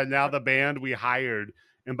like, now the band we hired.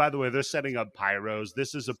 And by the way, they're setting up pyros.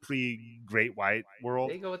 This is a pre-Great White world.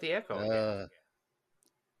 They go with the echo.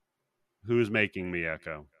 Who's making me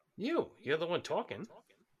echo? You're the one talking.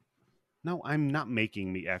 No, I'm not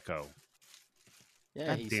making me echo. Yeah,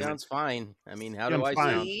 God, he sounds fine. I mean, how do I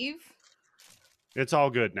sound? It's all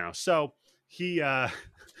good now. So he...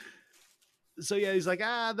 he's like,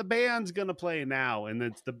 the band's gonna play now, and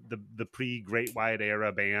it's the pre-Great White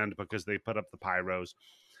era band because they put up the pyros.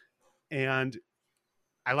 And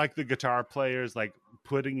I like the guitar players like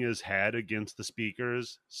putting his head against the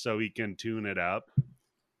speakers so he can tune it up.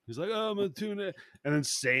 He's like, I'm gonna tune it, and then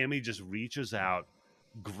Sammy just reaches out,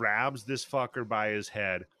 grabs this fucker by his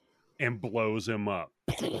head, and blows him up.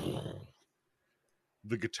 The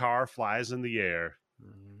guitar flies in the air,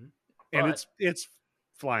 and it's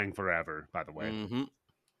flying forever, by the way.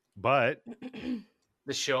 But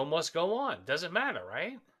the show must go on. Doesn't matter,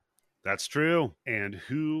 right? That's true. And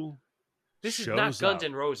who This is not Guns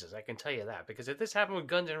N' Roses, I can tell you that. Because if this happened with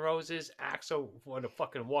Guns N' Roses, Axl would have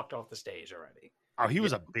fucking walked off the stage already. Oh, he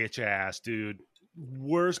was a bitch ass, dude.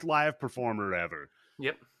 Worst live performer ever.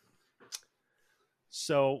 Yep.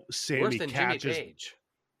 So Sammy worse than catches... Jimmy Page.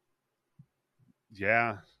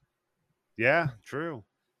 Yeah, true.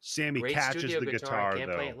 Sammy great catches the guitar, can't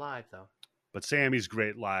though. Play it live, though. But Sammy's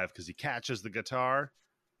great live because he catches the guitar,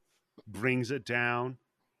 brings it down,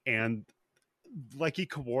 and like he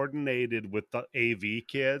coordinated with the AV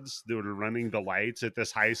kids that were running the lights at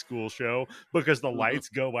this high school show because the lights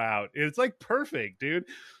go out. It's like perfect, dude.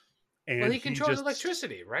 And well, he controls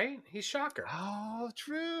electricity, right? He's Shocker. Oh,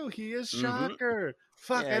 true. He is Shocker.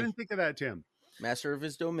 Fuck, I didn't think of that, Tim. Master of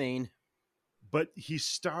his domain. But he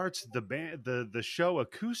starts the band, the show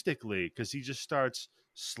acoustically because he just starts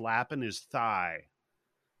slapping his thigh,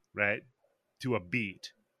 right, to a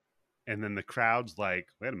beat, and then the crowd's like,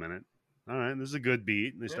 "Wait a minute, all right, this is a good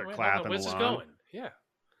beat." And they start clapping where's along. Where's this going?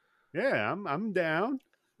 Yeah, I'm down.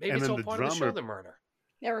 Maybe and it's all part of the show, the murder.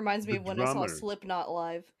 That reminds me of when I saw Slipknot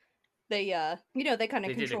live. They, they kind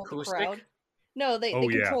of controlled the crowd. No, they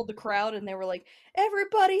controlled the crowd, and they were like,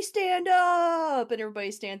 "Everybody stand up!" And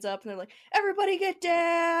everybody stands up, and they're like, "Everybody get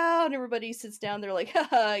down!" Everybody sits down. They're like,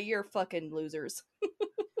 "Haha, you're fucking losers."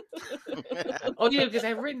 Oh yeah, because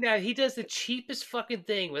I've written down he does the cheapest fucking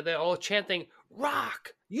thing where they're all chanting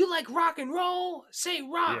 "rock." You like rock and roll? Say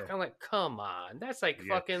rock. Yeah. I'm like, come on, that's like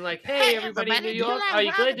fucking like, hey everybody in New York, are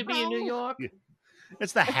you glad to be in New York? Yeah.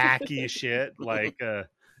 It's the hacky shit. Like,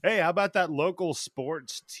 hey, how about that local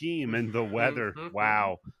sports team and the weather?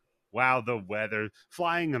 Wow, the weather.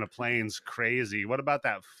 Flying in a plane's crazy. What about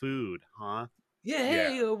that food, huh? Yeah,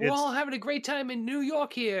 hey, we're all having a great time in New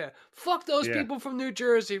York here. Fuck those people from New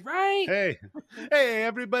Jersey, right? Hey,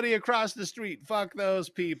 everybody across the street, fuck those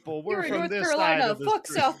people. We're You're from in North this Carolina, side of the fuck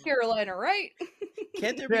street. South Carolina, right?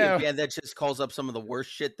 Can't there be a band that just calls up some of the worst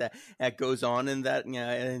shit that goes on in that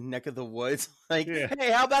neck of the woods? Like, hey,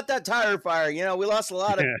 how about that tire fire? You know, we lost a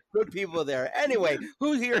lot of good people there. Anyway,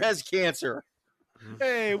 who here has cancer?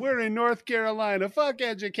 Hey, we're in North Carolina. Fuck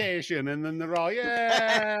education. And then they're all,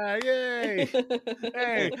 yeah, yay.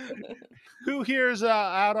 Hey, who here's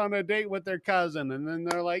out on a date with their cousin? And then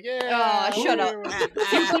they're like, yeah. Oh, shut up.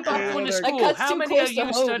 You keep on going to school. How many are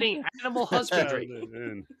you studying animal husbandry?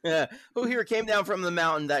 Who here came down from the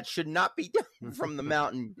mountain that should not be down from the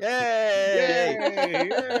mountain? Yay!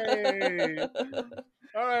 Yay!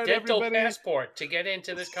 All right, dental everybody. passport to get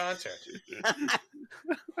into this concert.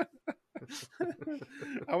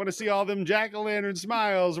 I want to see all them jack-o'-lantern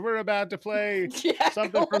smiles. We're about to play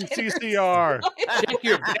something from CCR. Take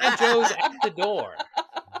your banjos at the door.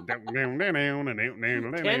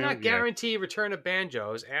 Cannot guarantee return of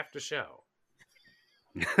banjos after show.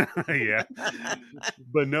 Yeah.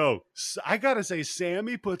 But no, I gotta say,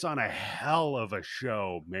 Sammy puts on a hell of a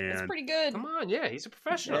show, man. It's pretty good. Come on, yeah, he's a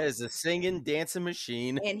professional. Yeah, he's a singing, dancing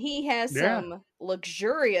machine. And he has some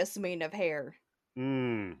luxurious mane of hair.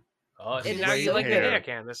 Oh, now you like the hair,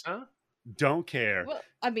 Candace, huh? Don't care. Well,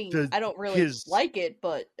 I mean, I don't really like it,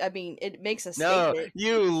 but I mean, it makes a statement. No,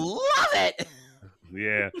 you love it.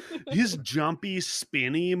 Yeah. His jumpy,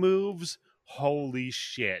 spinny moves. Holy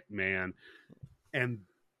shit, man. And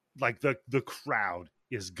like the crowd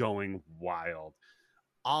is going wild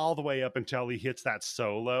all the way up until he hits that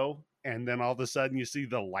solo. And then all of a sudden you see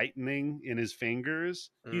the lightning in his fingers.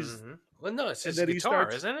 Well, no, it's his guitar,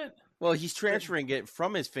 isn't it? Well, he's transferring it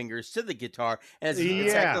from his fingers to the guitar, and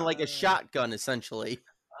it's acting like a shotgun, essentially.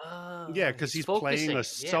 Yeah, because he's playing a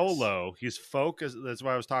solo. He's focused. That's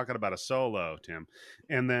why I was talking about a solo, Tim.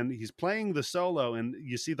 And then he's playing the solo, and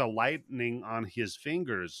you see the lightning on his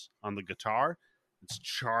fingers on the guitar. It's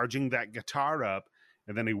charging that guitar up,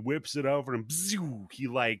 and then he whips it over, and he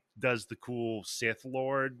like does the cool Sith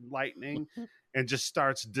Lord lightning, and just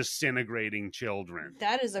starts disintegrating children.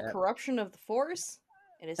 That is a corruption of the Force.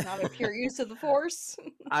 It is not a pure use of the Force.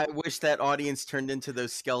 I wish that audience turned into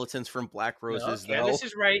those skeletons from Black Roses, though. This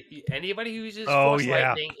is right. Anybody who uses Force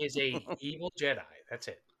lightning is a evil Jedi. That's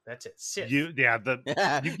it. Sith.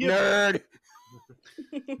 Nerd.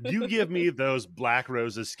 You give me those Black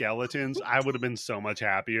Roses skeletons, I would have been so much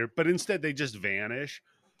happier. But instead, they just vanish.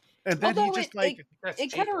 And then Although he just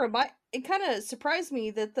it kind of surprised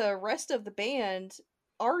me that the rest of the band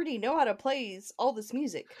already know how to play all this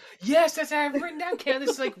music. Yes, that's how I've written down,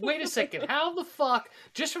 Candace. Like, wait a second, how the fuck,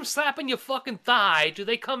 just from slapping your fucking thigh, do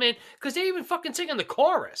they come in? Because they even fucking sing in the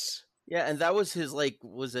chorus. Yeah, and that was his,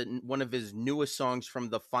 was it one of his newest songs from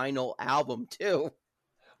the final album, too?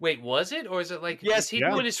 Wait, was it? Or is it like, is he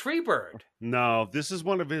doing his Freebird? No, this is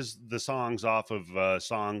one of the songs off of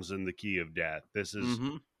Songs in the Key of Death. This is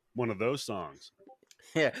one of those songs.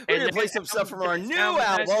 Yeah, we're going to play some stuff from our new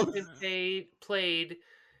album. They played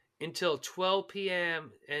until 12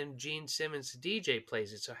 p.m. and Gene Simmons, the DJ,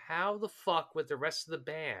 plays it. So how the fuck with the rest of the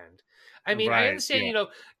band? I mean, I understand,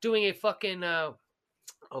 doing a fucking,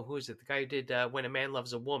 who is it? The guy who did When a Man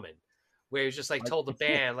Loves a Woman, where he just like told the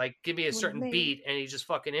band, like, give me a certain beat, and he just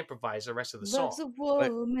fucking improvised the rest of the song. Loves a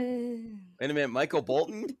woman. Wait a minute, Michael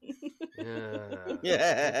Bolton?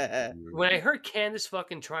 Yeah. When I heard Candace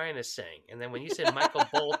fucking trying to sing, and then when you said Michael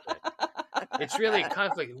Bolton, it's really a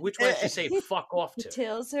conflict. Which one should say fuck off to? He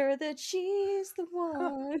tells her that she's the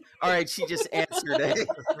one. All right, she just answered it.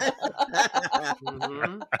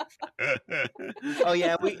 Oh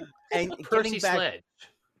yeah, Percy Sledge.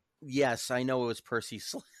 Yes, I know it was Percy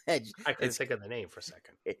Sledge. I couldn't think of the name for a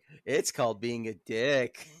second. It's called being a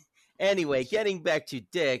dick. Anyway, getting back to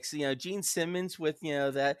dicks, Gene Simmons with,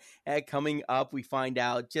 that coming up, we find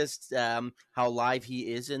out just how live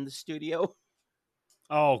he is in the studio.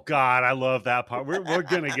 Oh God, I love that part. We're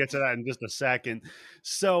going to get to that in just a second.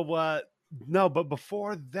 So No, but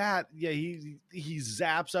before that, yeah, he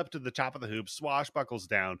zaps up to the top of the hoop, swashbuckles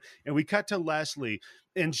down, and we cut to Leslie,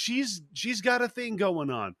 and she's got a thing going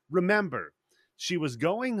on. Remember, she was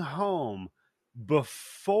going home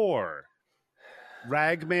before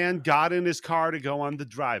Ragman got in his car to go on the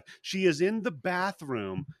drive. She is in the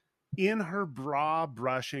bathroom in her bra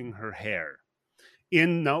brushing her hair.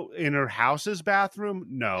 In her house's bathroom?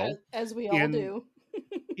 No. As we all do.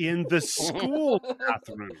 In the school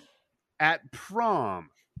bathroom. At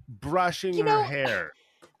prom, brushing her hair.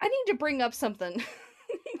 I need to bring up something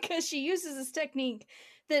because she uses this technique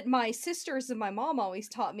that my sisters and my mom always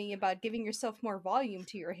taught me about giving yourself more volume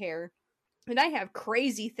to your hair. And I have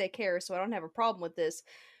crazy thick hair, so I don't have a problem with this.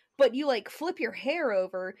 But you like flip your hair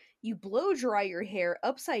over, you blow dry your hair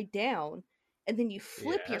upside down, and then you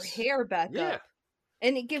flip your hair back up.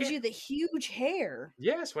 And it gives you the huge hair.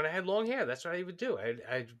 Yes, when I had long hair, that's what I would do.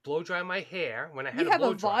 I'd blow dry my hair when I had. You have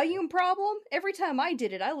a volume problem? Every time I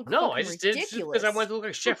did it, I looked ridiculous. Did it because I wanted to look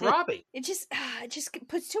like Chef Robbie. It just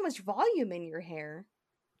puts too much volume in your hair.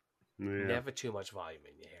 Yeah. Never too much volume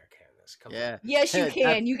in your hair, Candace. Come on. Yes, you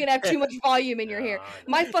can. You can have too much volume in your hair.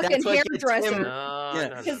 My fucking hairdresser.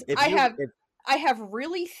 Because I have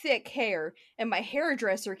really thick hair, and my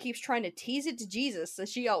hairdresser keeps trying to tease it to Jesus,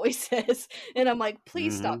 as she always says. And I'm like,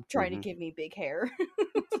 please stop trying to give me big hair.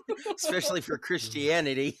 Especially for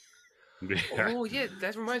Christianity. Oh yeah,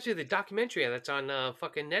 that reminds me of the documentary that's on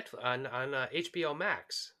fucking Netflix on HBO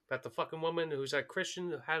Max about the fucking woman who's a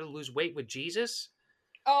Christian who had to lose weight with Jesus.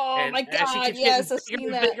 Oh my god! Yes, I've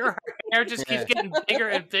seen that. Her hair just keeps getting bigger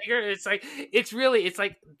and bigger. It's like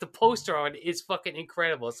the poster on is fucking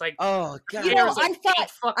incredible. It's like, oh god! I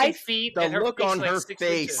thought feet the look on her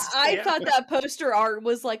face. I thought that poster art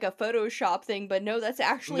was like a Photoshop thing, but no, that's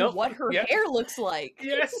actually what her hair looks like.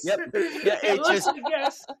 Yes. Yep. Yeah, it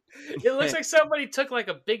looks like somebody took like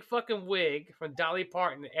a big fucking wig from Dolly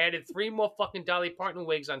Parton, added 3 more fucking Dolly Parton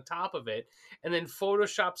wigs on top of it, and then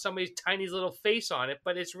photoshopped somebody's tiny little face on it.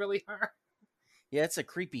 But it's really her. Yeah, it's a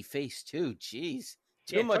creepy face too. Jeez.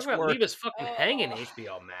 Too much work. Leave us fucking hanging,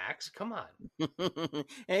 HBO Max. Come on.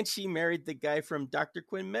 And she married the guy from Dr.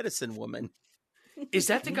 Quinn Medicine Woman. Is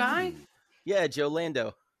that the guy? Yeah, Joe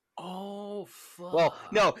Lando. Oh, fuck. Well,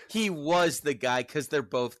 no, he was the guy because they're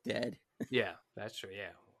both dead. Yeah, that's true. Yeah.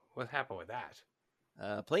 What happened with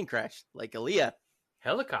that? Plane crash, like Aaliyah.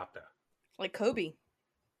 Helicopter. Like Kobe.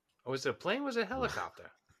 Oh, was it a plane? Was it a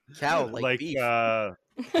helicopter? Cow, like beef.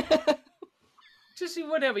 Just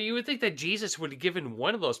whatever. You would think that Jesus would have given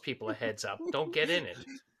one of those people a heads up. Don't get in it.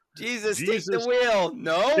 Jesus, take the wheel.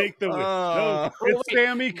 No? Take the wheel. No, it's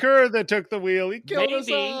Sammy Kerr that took the wheel. He killed us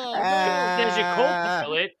all. As your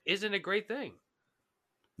co-pilot isn't a great thing.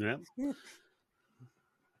 Yeah.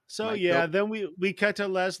 So, then we cut to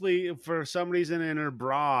Leslie for some reason in her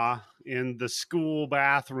bra in the school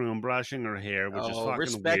bathroom brushing her hair, which is fucking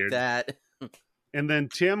respect weird. That. And then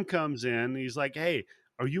Tim comes in. He's like, hey,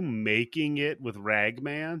 are you making it with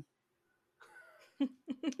Ragman?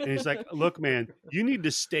 And he's like, look, man, you need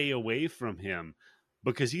to stay away from him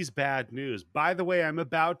because he's bad news. By the way, I'm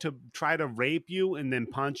about to try to rape you and then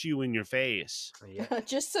punch you in your face. Yeah.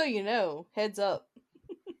 Just so you know, heads up.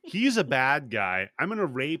 He's a bad guy. I'm going to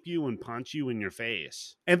rape you and punch you in your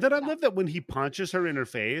face. And then I love that when he punches her in her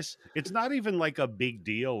face, it's not even like a big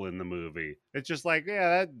deal in the movie. It's just like,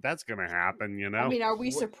 yeah, that's going to happen, you know? I mean, are we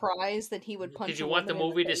surprised that he would punch Did you want the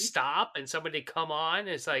movie to stop and somebody come on?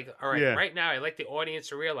 It's like, all right, right now, I'd like the audience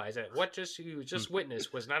to realize that what you just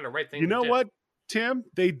witnessed was not a right thing to do. You know what, Tim?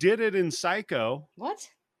 They did it in Psycho. What?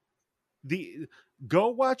 Go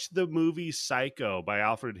watch the movie Psycho by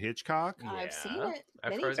Alfred Hitchcock. Yeah, I've seen it.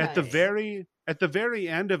 At the very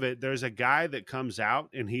end of it, there's a guy that comes out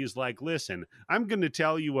and he's like, listen, I'm going to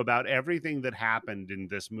tell you about everything that happened in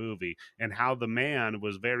this movie and how the man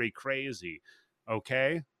was very crazy.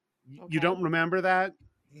 Okay? You don't remember that?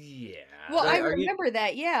 Yeah. Well, I remember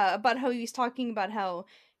that, about how he's talking about how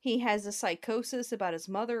he has a psychosis about his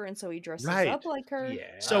mother and so he dresses up like her.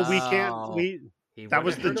 Yeah. So we can't... That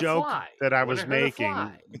was the joke that I was making,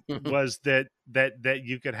 was that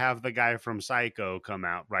you could have the guy from Psycho come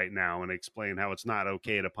out right now and explain how it's not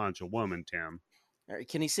okay to punch a woman, Tim. All right,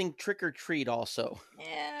 can he sing Trick or Treat also?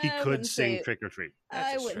 Yeah, he could sing Trick or Treat.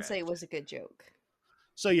 I wouldn't say it was a good joke.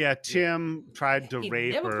 So Tim tried to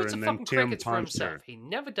rape her and then Tim punched her. He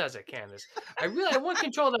never does it, Candace. I want to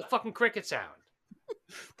control that fucking cricket sound.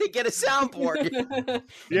 They get a soundboard.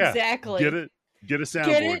 Exactly. Get it. Get a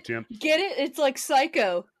soundboard, Tim. Get it? It's like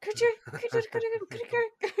Psycho.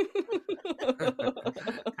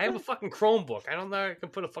 I have a fucking Chromebook. I don't know if I can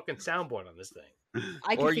put a fucking soundboard on this thing.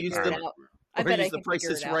 I can figure it out. I bet I can figure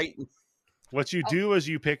it out. Right. What you do is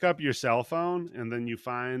you pick up your cell phone and then you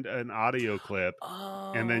find an audio clip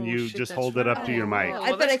and then you just hold it up to your mic.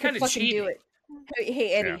 I bet I could fucking cheating. do it.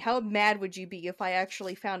 Hey Eddie, Yeah. how mad would you be if I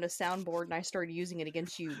actually found a soundboard and I started using it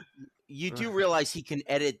against you? You do realize he can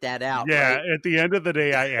edit that out, Yeah, right? at the end of the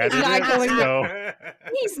day, I edit not it. going So.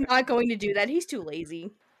 He's not going to do that. He's too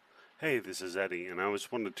lazy. Hey, this is Eddie, and I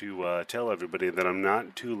just wanted to tell everybody that I'm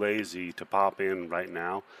not too lazy to pop in right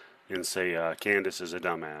now and say Candace is a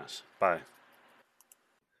dumbass. Bye.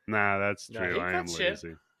 Nah, that's true. I am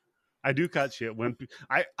lazy. I do cut shit when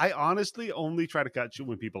I honestly only try to cut shit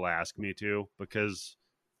when people ask me to, because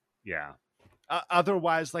yeah.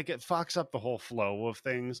 Otherwise, like, it fucks up the whole flow of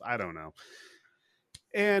things. I don't know.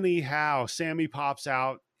 Anyhow, Sammy pops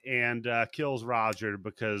out and kills Roger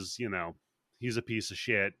because, you know, he's a piece of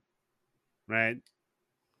shit, right?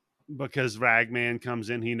 Because Ragman comes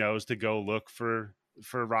in, he knows to go look for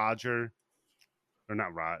Roger. Or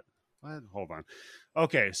not Rod. What? Hold on.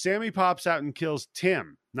 Okay, Sammy pops out and kills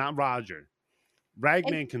Tim, not Roger.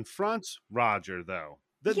 Ragman confronts Roger, though.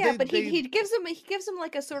 He gives him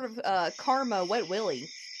like a sort of karma wet willy.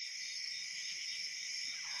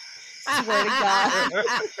 Swear to God.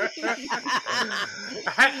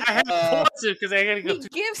 I have to pause it because I gotta go.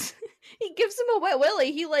 He gives him a wet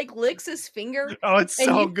willy. He like licks his finger. Oh, it's and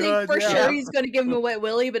so you good. Think for sure he's going to give him a wet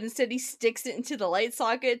willy, but instead he sticks it into the light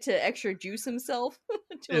socket to extra juice himself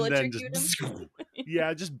to electrocute him.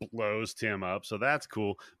 Yeah, just blows Tim up. So that's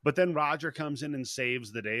cool. But then Roger comes in and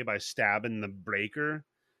saves the day by stabbing the breaker.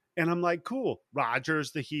 And I'm like, cool.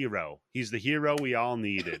 Roger's the hero. He's the hero we all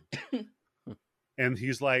needed. And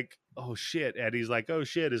he's like, oh shit. Eddie's like, oh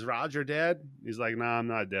shit, is Roger dead? He's like, nah, I'm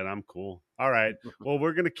not dead. I'm cool. All right. Well,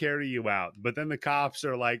 we're going to carry you out. But then the cops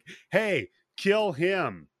are like, hey, kill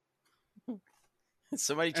him.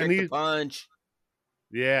 Somebody check the punch.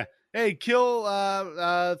 Yeah. Hey, kill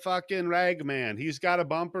fucking Ragman. He's got a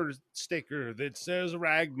bumper sticker that says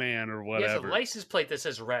Ragman or whatever. He has a license plate that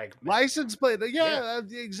says Ragman. License plate. Yeah,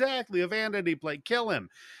 exactly. A vanity plate. Kill him.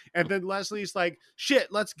 And then Leslie's like,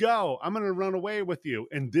 shit, let's go. I'm going to run away with you.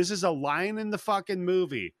 And this is a line in the fucking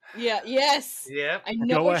movie. Yeah, yes. Yeah. I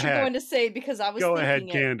know what you're going to say because I was thinking ahead,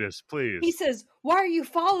 Candace, please. He says, why are you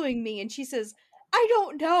following me? And she says, I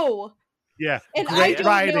don't know. Yeah, and I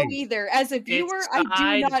don't know either. As a viewer, I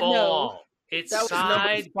do not know. It's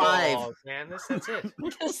sideball, Candace. That's it.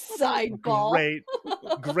 Sideball.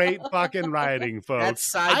 Great fucking writing,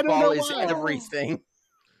 folks. That sideball is everything.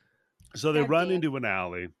 So they run into an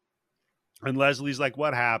alley, and Leslie's like,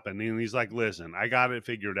 what happened? And he's like, listen, I got it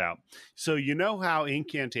figured out. So you know how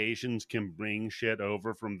incantations can bring shit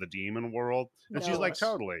over from the demon world? And she's like,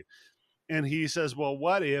 totally. And he says, well,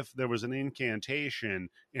 what if there was an incantation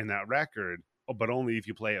in that record, but only if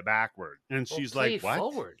you play it backward? And she's like, what?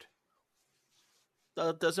 Forward.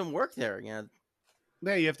 That doesn't work there. Yeah.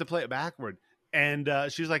 Yeah, you have to play it backward. And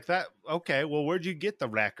she's like, that, okay, well, where'd you get the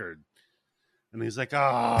record? And he's like,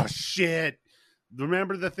 oh, shit.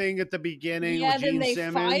 Remember the thing at the beginning with Gene Simmons?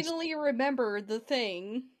 Yeah, then they finally remember the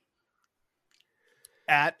thing.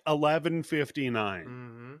 At 11:59.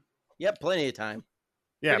 Mm-hmm. Yep, plenty of time.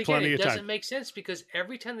 Yeah, but again, plenty of time. It doesn't make sense because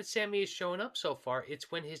every time that Sammy is showing up so far,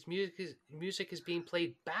 it's when his music is being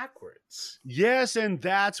played backwards. Yes, and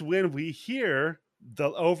that's when we hear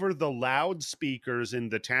over the loudspeakers in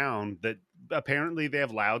the town that apparently they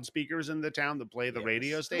have loudspeakers in the town that play the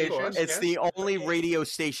radio station. It's the only radio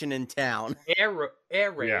station in town.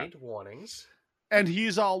 Air raid warnings. And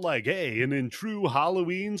he's all like, hey, and in true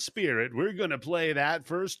Halloween spirit, we're going to play that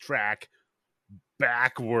first track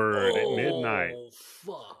backward at midnight.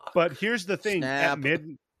 Fuck. But here's the thing. Snap.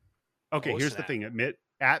 Here's the thing.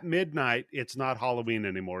 At midnight, it's not Halloween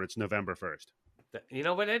anymore. It's November 1st. You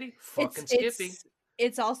know what, Eddie? Fucking Skippy.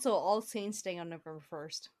 It's also All Saints Day on November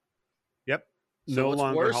 1st. Yep. So no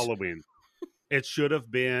longer worse? Halloween. It should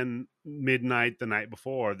have been midnight the night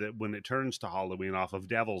before, that when it turns to Halloween off of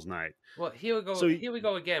Devil's Night. Well, here we go. So, here we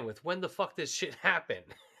go again with when the fuck this shit happened.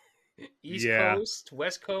 East Coast,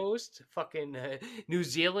 West Coast, fucking New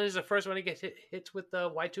Zealand is the first one to get hit with the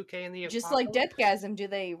Y2K and the just like Deathgasm. Do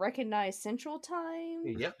they recognize Central Time?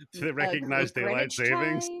 Yep. Do they recognize daylight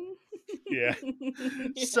savings? Yeah.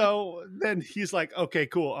 So then he's like, okay,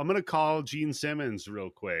 cool. I'm going to call Gene Simmons real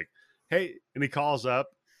quick. Hey, and he calls up,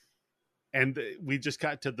 and we just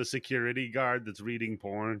cut to the security guard that's reading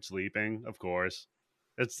porn, sleeping, of course.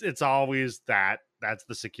 It's always that. That's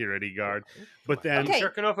the security guard. But then you're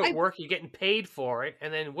jerking off at work, you're getting paid for it,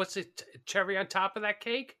 and then what's the cherry on top of that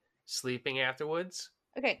cake? Sleeping afterwards.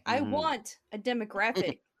 Okay, I want a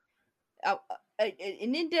demographic, an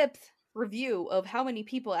in-depth review of how many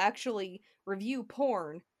people actually review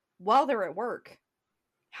porn while they're at work.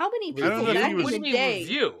 How many people back in the day?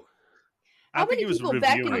 Review? How many people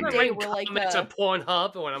back in the day were like on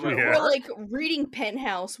Pornhub when I'm at were like reading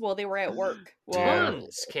Penthouse while they were at work?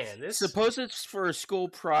 Tons, Candace. Suppose it's for a school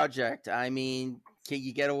project. I mean, can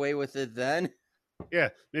you get away with it then? Yeah,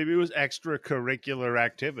 maybe it was extracurricular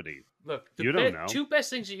activity. Look, you don't know. 2 best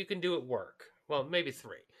things that you can do at work. Well, maybe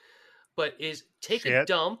 3. But is take a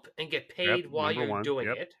dump and get paid while you're doing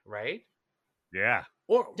it, right? Yeah.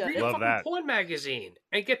 Or read a fucking porn magazine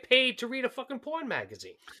and get paid to read a fucking porn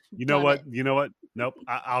magazine. You know what? You know what? Nope.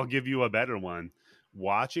 I'll give you a better one.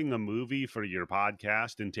 Watching a movie for your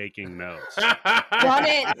podcast and taking notes. Done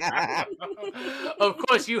it. Of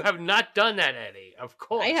course, you have not done that, Eddie. Of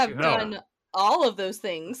course. I have done all of those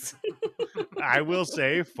things. I will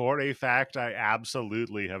say for a fact, I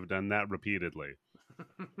absolutely have done that repeatedly.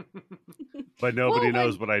 But nobody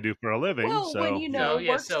knows what I do for a living. Well, so when you know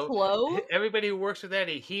work's slow. Everybody who works with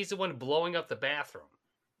Eddie, he's the one blowing up the bathroom.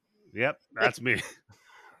 Yep, that's me.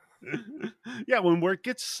 Yeah, when work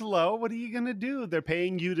gets slow, what are you going to do? They're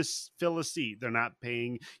paying you to fill a seat. They're not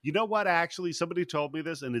paying. You know what? Actually, somebody told me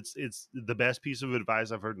this, and it's the best piece of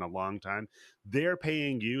advice I've heard in a long time. They're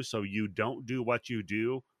paying you so you don't do what you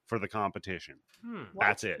do for the competition.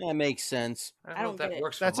 That's it. That makes sense. I don't know if that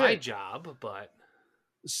works for my job, but...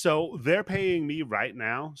 So they're paying me right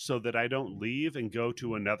now so that I don't leave and go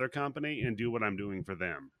to another company and do what I'm doing for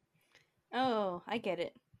them. Oh, I get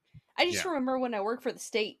it. I just remember when I worked for the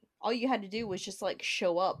state, all you had to do was just like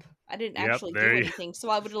show up. I didn't actually do anything.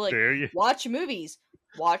 So I would like watch movies,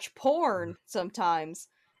 watch porn sometimes.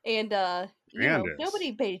 And you know,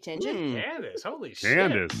 nobody paid attention. Candace, holy shit.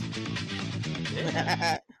 Candace.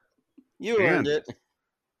 Yeah. You earned it.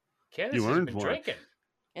 Candace has been drinking.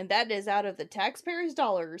 And that is out of the taxpayers'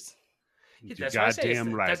 dollars. Yeah, that's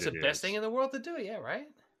goddamn right. That's the best thing in the world to do, yeah, right?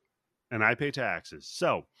 And I pay taxes.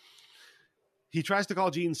 So he tries to call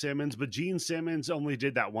Gene Simmons, but Gene Simmons only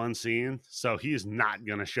did that one scene, so he's not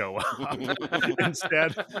going to show up.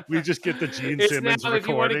 Instead, we just get the Gene Simmons recording. If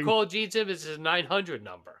you want to call Gene Simmons, it's a 900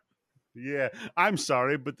 number. Yeah, I'm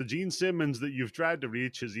sorry, but the Gene Simmons that you've tried to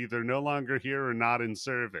reach is either no longer here or not in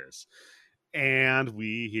service. And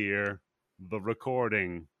we hear the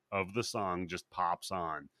recording of the song just pops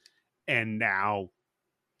on. And now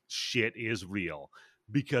shit is real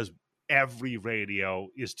because every radio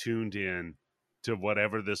is tuned in to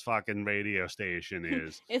whatever this fucking radio station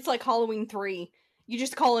is. It's like Halloween 3. You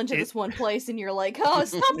just call into this one place and you're like, oh,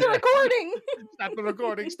 stop the recording. Stop the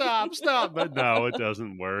recording. Stop. But no, it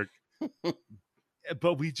doesn't work.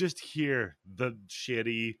 But we just hear the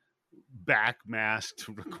shitty backmasked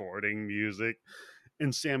recording music.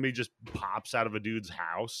 And Sammy just pops out of a dude's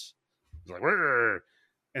house. He's like, "Rrr."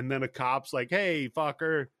 And then a cop's like, hey,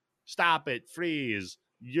 fucker, stop it, freeze.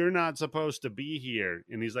 You're not supposed to be here.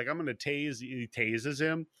 And he's like, I'm going to tase. He tases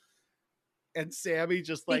him. And Sammy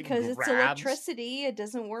just like because it's electricity, it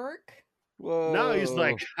doesn't work. Whoa. No, he's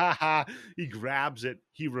like, haha. He grabs it.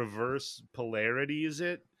 He reverse polarities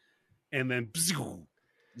it. And then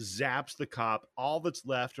zaps the cop. All that's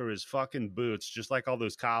left are his fucking boots, just like all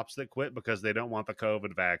those cops that quit because they don't want the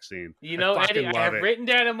COVID vaccine. You know, Eddie, I have written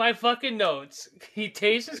down in my fucking notes, he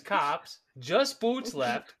tases cops, just boots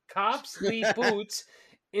left. Cops leave boots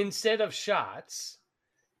instead of shots.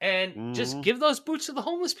 And just give those boots to the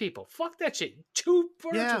homeless people. Fuck that shit. 2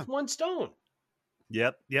 birds with 1 stone.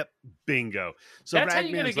 Yep. Bingo. So that's how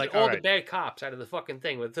you're going to get all the bad cops out of the fucking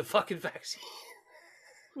thing with the fucking vaccine.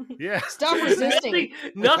 Yeah. Stop resisting.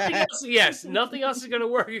 Nothing else. Yes, nothing else is going to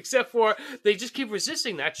work except for they just keep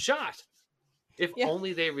resisting that shot. If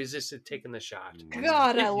only they resisted taking the shot.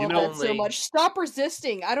 God, I love that so much. Stop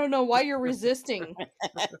resisting. I don't know why you're resisting.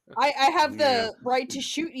 I have the right to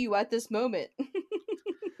shoot you at this moment.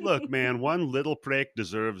 Look, man, one little prick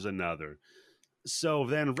deserves another. So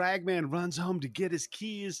then Ragman runs home to get his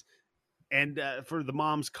keys and for the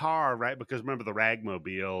mom's car, right? Because remember, the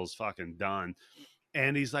Ragmobile's fucking done.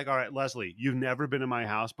 And he's like, all right, Leslie, you've never been in my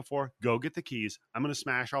house before. Go get the keys. I'm going to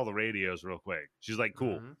smash all the radios real quick. She's like,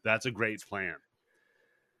 cool. That's a great plan.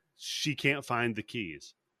 She can't find the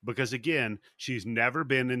keys because, again, she's never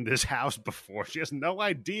been in this house before. She has no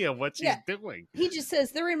idea what she's doing. He just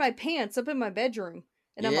says, they're in my pants up in my bedroom.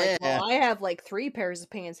 And I'm like, well, I have like 3 pairs of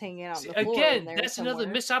pants hanging out on the floor. Again, that's another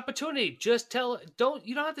missed opportunity. Just tell,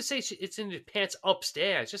 you don't have to say it's in the pants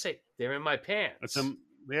upstairs. Just say, they're in my pants.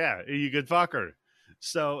 You good fucker.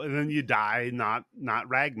 So and then you die, not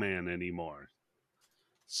Ragman anymore.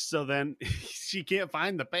 So then she can't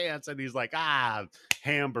find the pants, and he's like,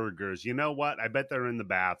 hamburgers. You know what? I bet they're in the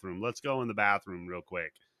bathroom. Let's go in the bathroom real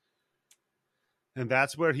quick. And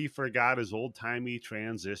that's where he forgot his old-timey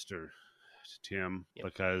transistor, Tim,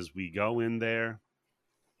 because we go in there,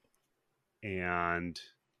 and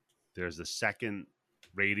there's a second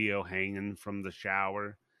radio hanging from the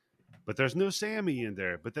shower, but there's no Sammy in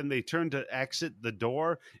there. But then they turn to exit the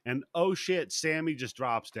door, and oh shit, Sammy just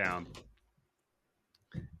drops down.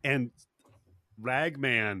 And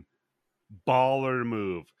Ragman, baller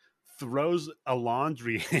move, throws a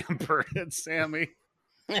laundry hamper at Sammy.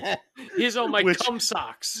 He's on my cum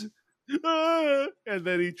socks. And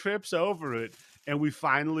then he trips over it, and we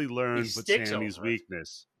finally learn what Sammy's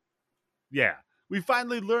weakness. Yeah, we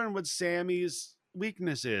finally learn what Sammy's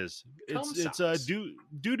weakness is. It's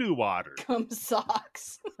doo-doo water. Cum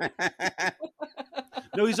socks.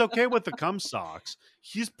 No, he's okay with the cum socks.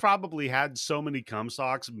 He's probably had so many cum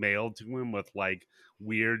socks mailed to him with like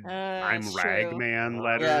weird "I'm Ragman"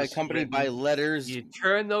 letters. Yeah, accompanied by letters. You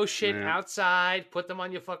turn those shit outside, put them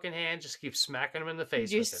on your fucking hand, just keep smacking them in the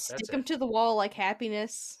face. You stick them to the wall like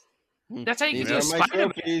happiness. That's how you do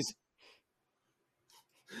Spider-Man.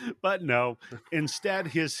 But no, instead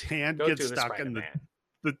his hand gets stuck in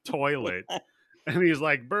the toilet, and he's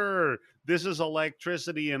like, "Brr, this is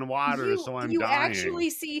electricity and water, so I'm dying." You actually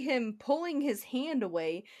see him pulling his hand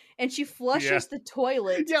away, and she flushes the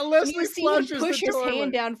toilet. Yeah, Leslie flushes him push the his toilet.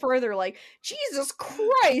 hand down further, like, Jesus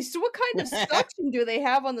Christ, what kind of suction do they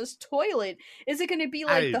have on this toilet? Is it going to be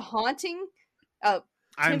like The Haunting? Tim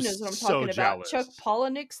knows what I'm talking about. Chuck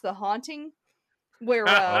Palahniuk's The Haunting. Where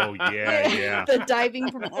the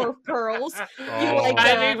diving for pearls. All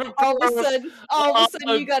of a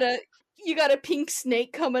sudden you got a pink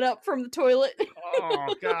snake coming up from the toilet.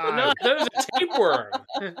 Oh god. No, there's a tapeworm.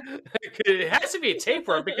 It has to be a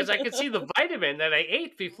tapeworm because I can see the vitamin that I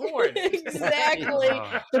ate before. Exactly.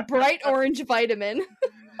 The bright orange vitamin.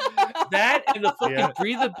 That and the fucking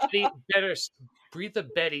Breathe the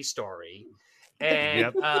Betty story.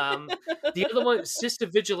 And the other one, Sister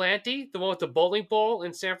Vigilante, the one with the bowling ball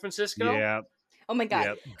in San Francisco. Yeah. Oh my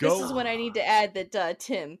god. This is when I need to add that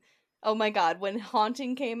Tim. Oh my god, when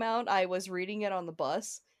Haunting came out, I was reading it on the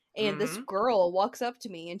bus, and this girl walks up to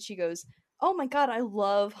me and she goes, "Oh my god, I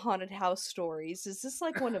love haunted house stories. Is this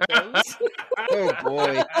like one of those?" Oh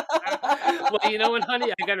boy. Well, you know what,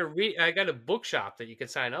 honey? I got a bookshop that you can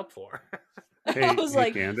sign up for. I was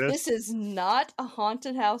like, Candace? "This is not a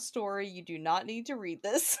haunted house story. You do not need to read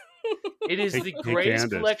this." It is the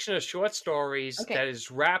greatest collection of short stories that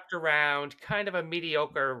is wrapped around kind of a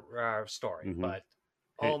mediocre story, but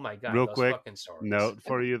oh my god, real those quick fucking stories. Note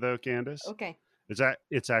for you though, Candace. Okay.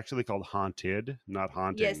 It's actually called Haunted, not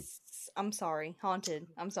Haunting. Yes, I'm sorry, Haunted.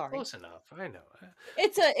 I'm sorry. Close enough. I know.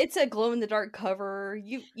 It's a glow in the dark cover.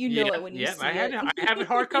 You know it when you see it. I have it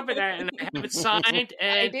hardcover and I have it signed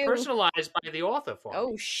and personalized by the author for me.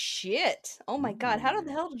 Oh shit! Oh my god! How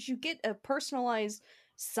the hell did you get a personalized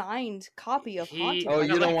signed copy of Haunted? Oh,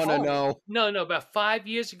 you don't want to know. No. About 5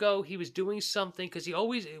 years ago, he was doing something because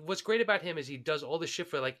what's great about him is he does all the shit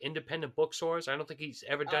for like independent bookstores. I don't think he's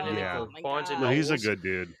ever done anything for Barnes and Noble. No, he's a good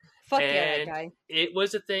dude. Fuck yeah, that guy. It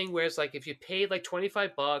was a thing where it's like if you paid like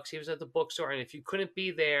 $25, he was at the bookstore, and if you couldn't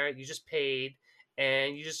be there, you just paid,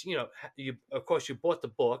 and you just you of course you bought the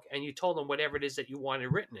book and you told him whatever it is that you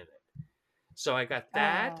wanted written in it. So I got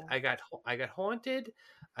that. I got Haunted.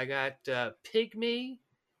 I got Pygmy.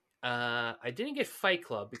 I didn't get Fight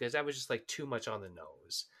Club because that was just like too much on the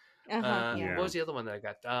nose. What was the other one that I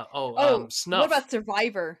got? Snuff. What about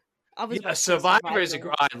Survivor? Survivor is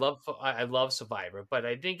I love Survivor, but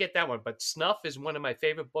I didn't get that one. But Snuff is one of my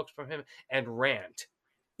favorite books from him, and Rant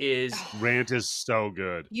is so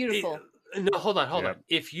good. Beautiful. No, hold on.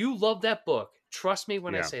 If you love that book, trust me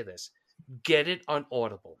when I say this, get it on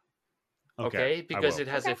Audible. Okay? Because it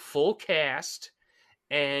has a full cast,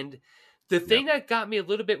 and the thing that got me a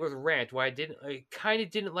little bit with Rant, why I kind of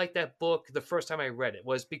didn't like that book the first time I read it,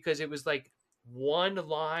 was because it was like one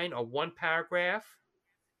line or one paragraph,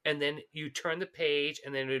 and then you turn the page,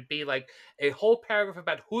 and then it would be like a whole paragraph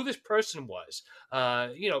about who this person was.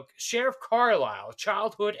 Sheriff Carlisle,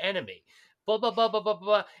 childhood enemy, blah, blah, blah, blah, blah,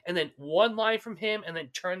 blah, and then one line from him, and then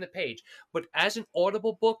turn the page. But as an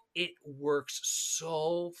Audible book, it works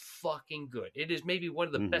so fucking good. It is maybe one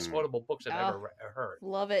of the best Audible books I've ever heard.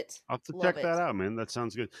 Love it. I'll have to check that out, man. That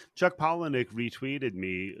sounds good. Chuck Palahniuk retweeted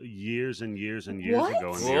me years and years and years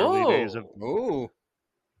ago in the early days of...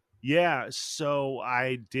 Yeah, so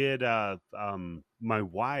I did, my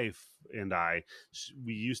wife and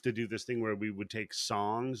we used to do this thing where we would take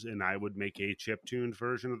songs and I would make a chip-tuned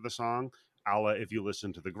version of the song. If you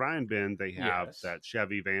listen to the Grind Bin, they have that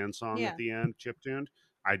Chevy Van song at the end, chip-tuned.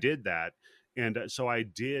 I did that. And so I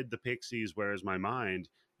did the Pixies, Where's My Mind?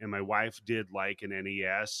 And my wife did like an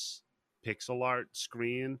NES pixel art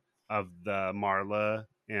screen of the Marla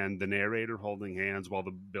and the narrator holding hands while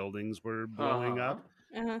the buildings were blowing up.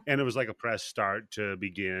 and it was like a press start to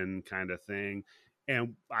begin kind of thing.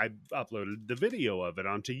 And I uploaded the video of it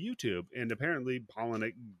onto YouTube, and apparently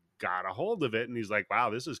Polinick got a hold of it, and he's like, "Wow,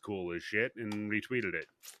 this is cool as shit," and retweeted it.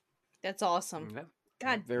 That's awesome.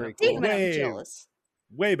 God, very damn cool. it, I'm jealous.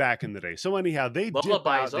 Way back in the day. So anyhow, they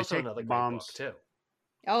Lullaby is they also take another great mom's book too.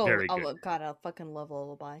 Oh, Very good. God, I fucking love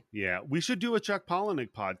Lullaby. Yeah, we should do a Chuck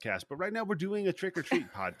Palahniuk podcast, but right now we're doing a trick or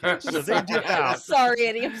treat podcast. So they dip out. Sorry,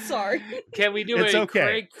 Eddie. I'm sorry. Can we do It's a okay.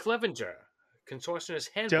 Craig Clevenger Contortionist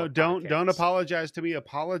Handbook? Don't apologize to me.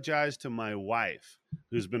 Apologize to my wife,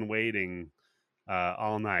 who's been waiting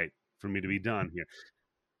all night for me to be done here.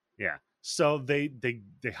 Yeah. So they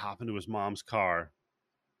hop into his mom's car,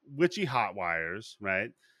 which he hotwires,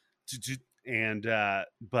 right? And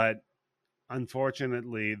but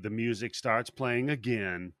unfortunately, the music starts playing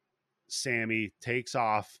again. Sammy takes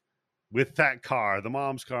off with that car, the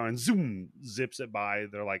mom's car, and zoom, zips it by.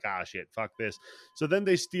 They're like, ah, shit, fuck this. So then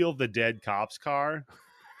they steal the dead cop's car,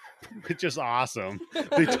 which is awesome.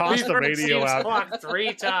 They toss the radio out. Clock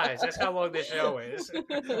 3 times. That's how long the show is.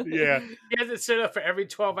 Yeah. He has it set up for every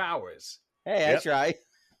 12 hours. Hey, that's right.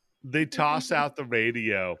 They toss out the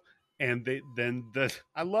radio. And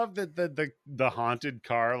I love that the haunted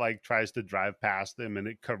car like tries to drive past them, and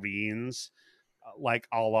it careens like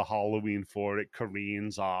a la Halloween 4. It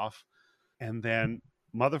careens off, and then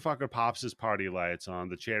motherfucker pops his party lights on,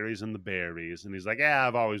 the cherries and the berries, and he's like, "Yeah,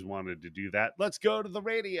 I've always wanted to do that. Let's go to the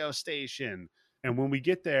radio station." And when we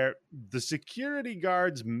get there, the security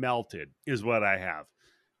guards melted, is what I have.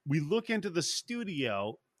 We look into the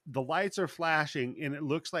studio. The lights are flashing, and it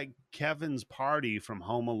looks like Kevin's party from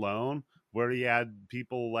Home Alone, where he had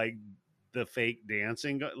people like the fake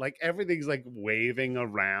dancing, like everything's like waving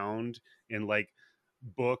around, and like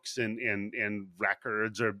books and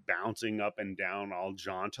records are bouncing up and down all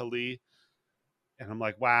jauntily. And I'm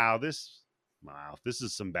like, wow, this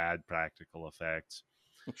is some bad practical effects.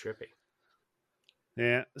 Trippy.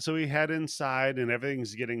 Yeah. So we head inside, and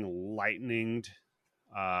everything's getting lightninged.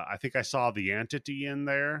 I think I saw the entity in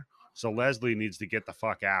there, so Leslie needs to get the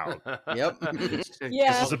fuck out. Yep.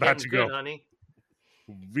 Yeah. This is about to go honey.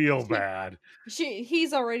 real bad.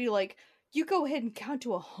 He's already like, you go ahead and count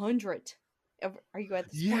to 100. Are you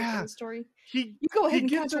at this point in the story? You go ahead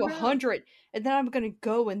and count to 100, and then I'm gonna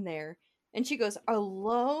go in there. And she goes,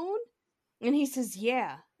 alone? And he says,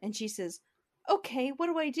 yeah. And she says, okay, what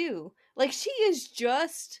do I do? Like, she is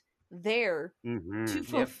just there to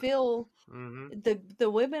fulfill the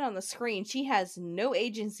women on the screen. She has no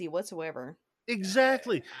agency whatsoever.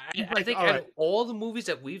 Exactly. I think out of all the movies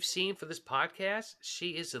that we've seen for this podcast,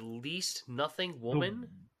 she is the least nothing woman.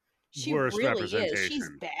 She really is. She's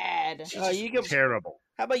bad. She's terrible.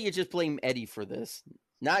 How about you just blame Eddie for this?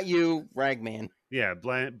 Not you, Ragman. Yeah,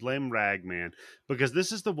 blame Ragman, because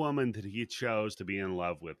this is the woman that he chose to be in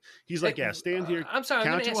love with. He's like, yeah, stand here. I'm sorry,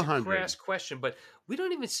 count I'm going to ask 100. a crass question, but we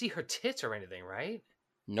don't even see her tits or anything, right?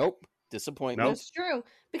 Nope. Disappointment. That's true,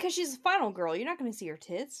 because she's a final girl. You're not going to see her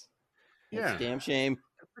tits. That's a damn shame.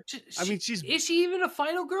 I mean, is she even a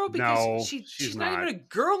final girl? Because she's not even a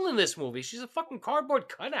girl in this movie. She's a fucking cardboard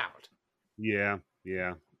cutout. Yeah.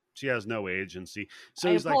 She has no agency. So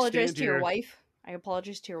I he's apologize like, to your wife. I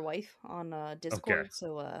apologize to your wife on Discord. Okay.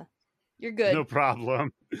 So you're good. No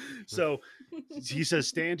problem. So he says,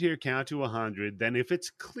 stand here, count to 100. Then if it's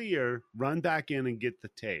clear, run back in and get the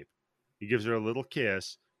tape. He gives her a little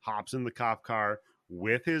kiss, hops in the cop car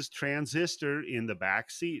with his transistor in the back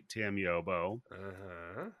seat, Tim Yobo.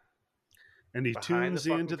 And he tunes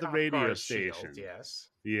into the radio station. Yes.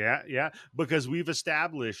 Yeah. Because we've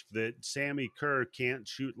established that Sammy Kerr can't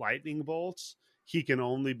shoot lightning bolts. He can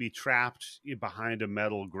only be trapped behind a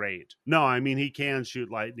metal grate. No, I mean, he can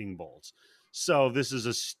shoot lightning bolts. So this is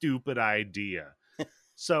a stupid idea.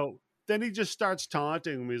 So then he just starts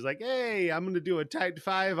taunting him. He's like, hey, I'm going to do a tight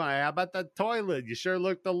 5 eye. How about that toilet? You sure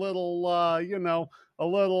looked a little,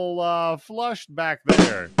 flushed back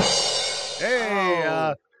there.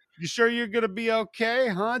 Hey, you sure you're going to be okay,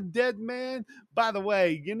 huh, dead man? By the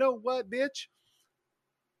way, you know what, bitch?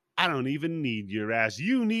 I don't even need your ass.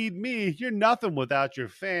 You need me. You're nothing without your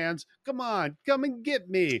fans. Come on, come and get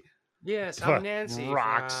me. Yes, I'm Nancy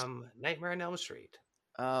from Nightmare on Elm Street.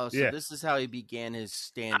 Oh, so this is how he began his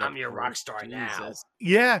stand-up. I'm your rock star now.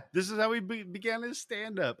 Yeah, this is how he began his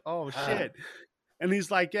stand-up. Oh, shit. And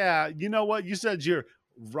he's like, yeah, you know what? You said you're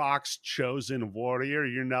rock's chosen warrior.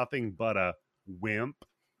 You're nothing but a wimp.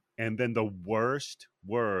 And then the worst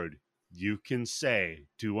word you can say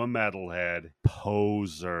to a metalhead,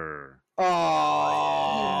 poser.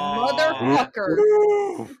 Oh,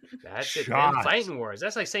 motherfucker. That's it. Them fighting words.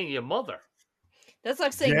 That's like saying your mother. That's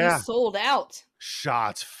like saying you sold out.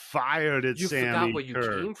 Shots fired at Sammy Kerr. You forgot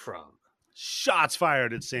where you came from. Shots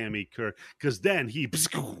fired at Sammy Kerr, because then he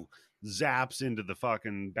zaps into the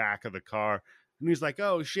fucking back of the car, and he's like,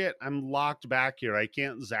 "Oh shit, I'm locked back here. I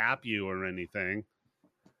can't zap you or anything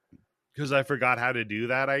because I forgot how to do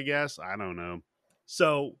that. I guess I don't know."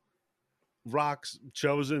 So Rock's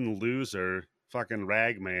chosen loser, fucking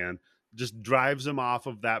Ragman, just drives him off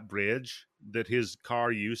of that bridge that his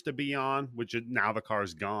car used to be on, which now the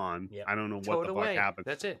car's gone. Yep. I don't know what the fuck happened.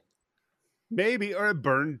 That's it. Maybe, or it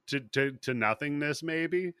burned to nothingness,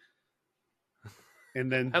 maybe.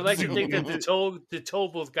 And then I like to think that the toll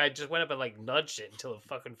booth guy just went up and like nudged it until it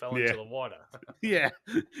fucking fell into the water. Yeah,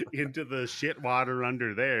 into the shit water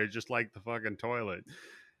under there, just like the fucking toilet.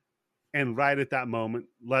 And right at that moment,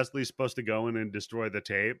 Leslie's supposed to go in and destroy the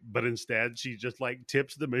tape, but instead she just like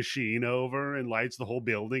tips the machine over and lights the whole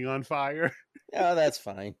building on fire. Oh, that's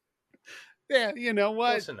fine. Yeah, you know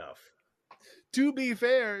what? Close enough. To be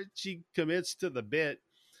fair, she commits to the bit,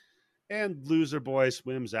 and Loser Boy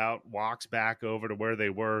swims out, walks back over to where they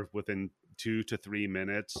were within 2 to 3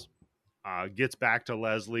 minutes, gets back to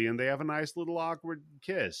Leslie, and they have a nice little awkward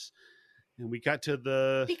kiss. And we got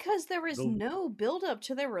to because there is no build up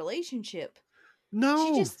to their relationship.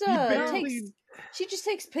 No, she just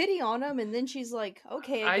takes pity on him, and then she's like,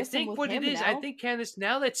 "Okay, I guess I'm with him now." I think, Candace,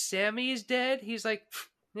 now that Sammy is dead, he's like,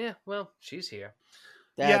 "Yeah, well, she's here."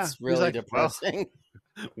 That's really depressing.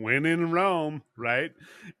 Well, when in Rome, right?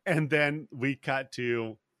 And then we cut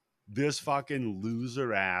to this fucking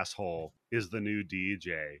loser asshole is the new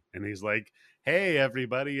DJ, and he's like, "Hey,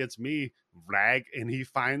 everybody, it's me, Rag," and he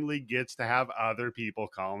finally gets to have other people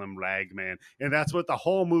call him Ragman, and that's what the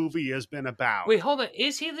whole movie has been about. Wait, hold on.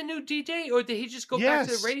 Is he the new DJ, or did he just go back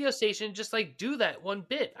to the radio station and just like do that one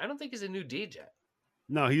bit? I don't think he's a new DJ.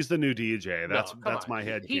 No, he's the new DJ. That's my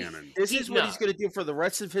headcanon. This is what he's going to do for the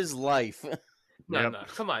rest of his life. No,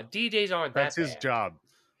 come on. DJs aren't that That's his job.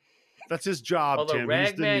 That's his job, Although Tim.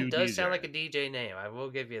 Ragman does sound like a DJ name. I will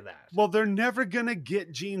give you that. Well, they're never going to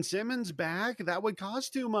get Gene Simmons back. That would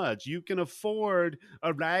cost too much. You can afford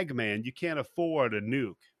a Ragman. You can't afford a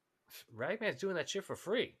nuke. Ragman's doing that shit for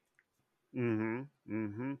free. Mm-hmm.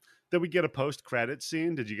 Mm-hmm. Did we get a post-credit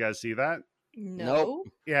scene? Did you guys see that? No.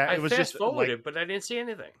 Yeah, it was just forwarded, but I didn't see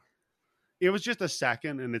anything. It was just a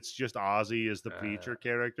second, and it's just Ozzy as the preacher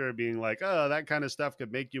character being like, "Oh, that kind of stuff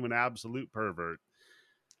could make you an absolute pervert."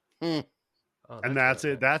 Oh, and that's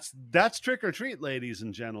it. That's Trick or Treat, ladies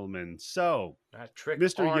and gentlemen. So, not trick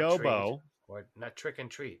Mr. or Yobo, treat, or not trick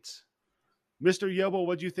and treats. Mr. Yobo,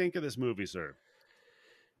 what do you think of this movie, sir?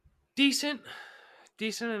 Decent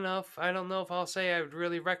enough. I don't know if I'll say I would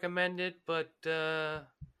really recommend it, but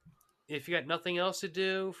if you got nothing else to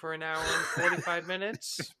do for an hour and 45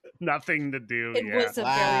 minutes, nothing to do. It was a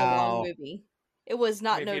very long movie. It was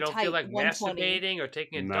not if you don't feel like masturbating or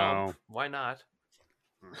taking a dump, why not?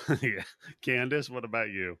 Yeah, Candace, what about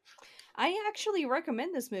you? I actually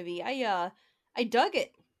recommend this movie. I dug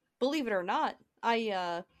it, believe it or not.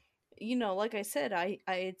 Like I said, I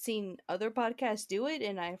had seen other podcasts do it,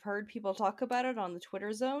 and I've heard people talk about it on the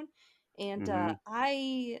Twitter zone, and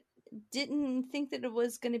I didn't think that it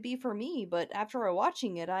was going to be for me, but after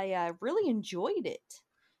watching it, I really enjoyed it.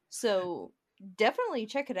 So definitely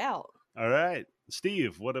check it out. All right,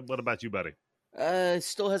 Steve, what about you, buddy?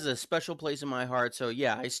 Still has a special place in my heart, so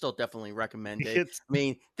yeah, I still definitely recommend it. I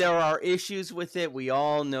mean, there are issues with it, we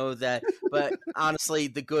all know that, but honestly,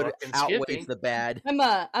 the good outweighs the bad. I'm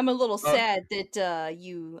a little sad that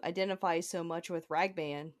you identify so much with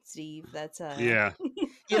Ragman, Steve. That's yeah.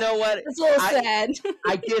 You know what? It's a little sad.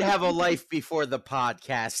 I did have a life before the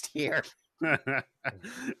podcast here.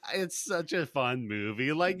 It's such a fun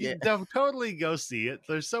movie. Like, you totally go see it.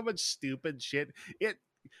 There's so much stupid shit.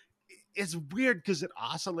 It's weird because it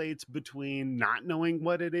oscillates between not knowing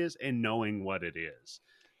what it is and knowing what it is.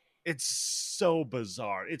 It's so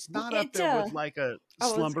bizarre. It's not up there with like a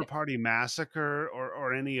Slumber Party Massacre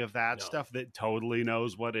or any of that stuff that totally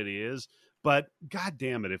knows what it is. But god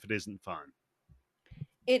damn it if it isn't fun.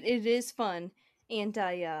 It is fun. And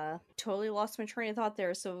I totally lost my train of thought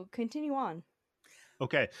there. So continue on.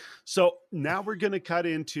 Okay, so now we're going to cut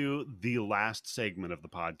into the last segment of the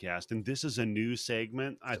podcast, and this is a new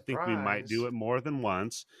segment. I think we might do it more than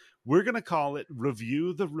once. We're going to call it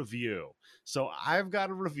Review the Review. So I've got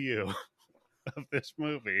a review of this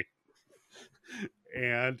movie,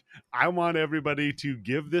 and I want everybody to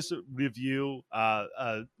give this review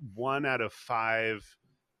 1 out of 5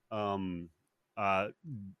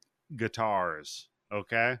 guitars,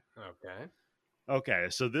 okay? Okay,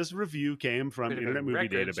 so this review came from Internet Movie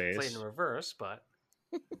Database. Played in reverse, but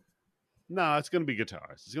No, it's going to be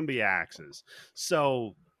guitars. It's going to be axes.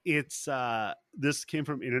 So it's this came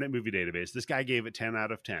from Internet Movie Database. This guy gave it 10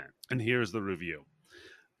 out of 10. And here's the review.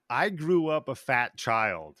 I grew up a fat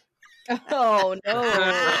child. Oh no.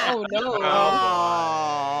 Oh no.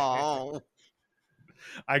 Oh.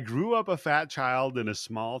 I grew up a fat child in a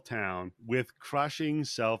small town with crushing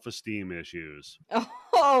self-esteem issues.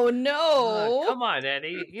 Oh no. Come on,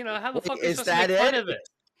 Eddie. You know, how the fuck is supposed that to make fun it? of it?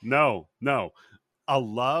 No. A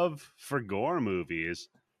love for gore movies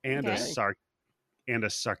and a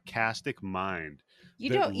sarcastic mind. You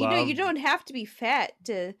don't have to be fat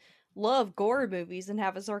to love gore movies and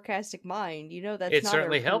have a sarcastic mind. You know that's It not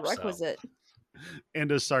certainly a helps, prerequisite. And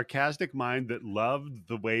a sarcastic mind that loved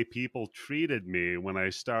the way people treated me when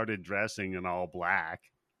I started dressing in all black.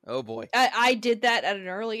 Oh boy. I did that at an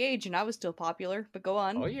early age and I was still popular, but go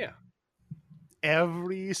on. Oh yeah.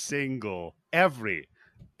 Every single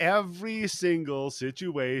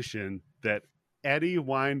situation that Eddie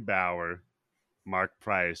Weinbauer, Mark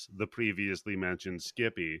Price, the previously mentioned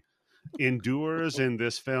Skippy, endures in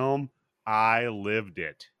this film, I lived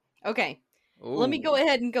it. Okay. Ooh. Let me go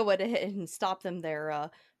ahead and stop them there.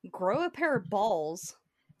 Grow a pair of balls,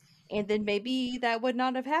 and then maybe that would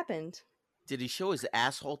not have happened. Did he show his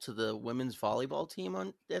asshole to the women's volleyball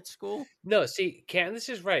team at school? No, see, Candace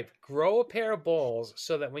is right. Grow a pair of balls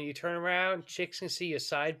so that when you turn around, chicks can see your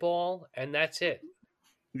side ball, and that's it.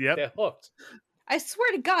 Yep. They're hooked. I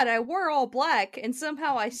swear to God, I wore all black, and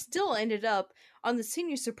somehow I still ended up on the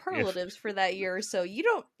senior superlatives for that year. So you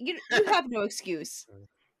have no excuse.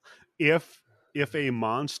 If a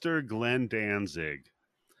monster Glenn Danzig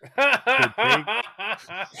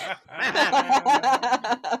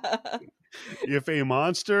if a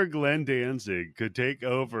monster Glenn Danzig could take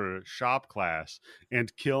over shop class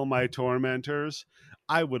and kill my tormentors,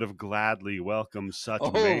 I would have gladly welcomed such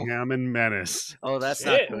mayhem and menace. Oh, that's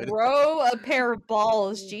not good. Grow a pair of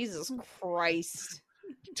balls, Jesus Christ.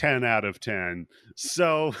 10 out of 10.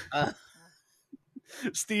 So,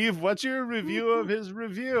 Steve, what's your review of his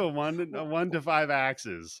review? 1 to 5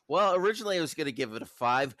 axes. Well, originally I was going to give it a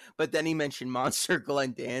 5, but then he mentioned Monster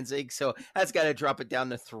Glenn Danzig, so that's got to drop it down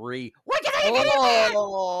to 3.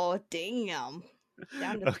 Oh, damn.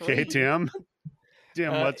 Down to 3. Okay, Tim.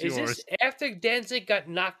 Tim, what's is yours? This after Danzig got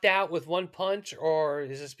knocked out with one punch, or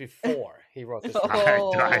is this before he wrote this? I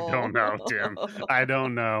don't know, Tim. I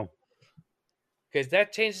don't know. Because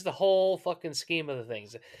that changes the whole fucking scheme of the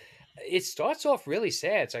things. It starts off really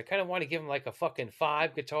sad, so I kind of want to give him like a fucking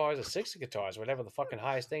 5 guitars or 6 guitars, whatever the fucking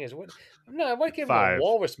highest thing is. No, I want to give him 5. a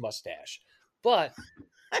walrus mustache. But,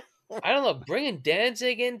 I don't know, bringing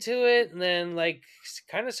Danzig into it, and then like,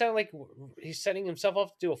 kind of sound like he's setting himself up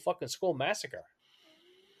to do a fucking school massacre.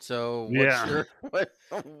 So, yeah. What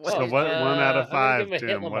 1 out of 5,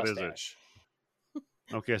 Tim? What mustache. is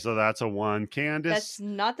it? Okay, so that's a 1. Candace? That's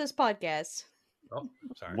not this podcast. Oh,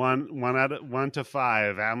 sorry. 1 to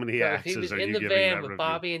 5. How many axes are you giving that review? If he was in the van with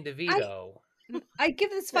Bobby and DeVito, I give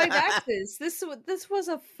this 5 axes. This was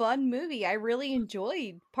a fun movie. I really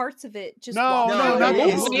enjoyed parts of it. Just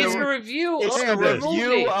it's a review. It's a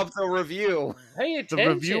review of the review. Pay attention.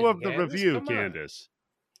 The review of the Candace, review, Candace.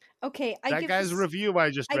 Okay, that guy's review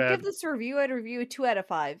I just read. I give this review. I'd review a 2 out of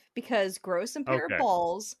 5 because grow some pair of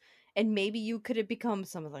balls, and maybe you could have become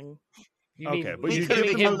something. But you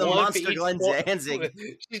giving him the Monster Glenn Danzig.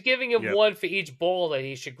 She's giving him 1 for each ball that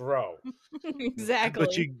he should grow.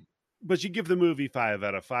 Exactly. But you give the movie 5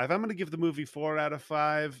 out of 5. I'm going to give the movie 4 out of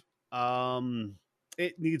 5.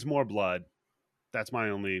 It needs more blood. That's my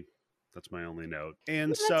only note.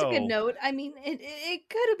 And that's a good note. I mean, it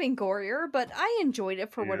could have been gorier, but I enjoyed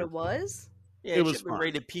it for what it was. Yeah, it was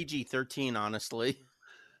rated PG-13, honestly.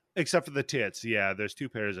 Except for the tits. Yeah, there's 2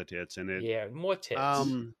 pairs of tits in it. Yeah, more tits.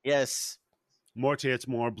 Yes. More tits,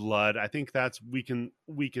 more blood. I think we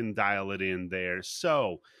can dial it in there.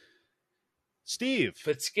 So, Steve.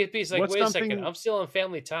 But Skippy's like, wait a second, I'm still on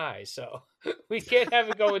Family Ties, so we can't have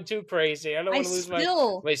it going too crazy. I don't want to lose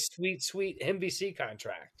my sweet, sweet NBC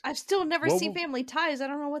contract. I've still never seen Family Ties. I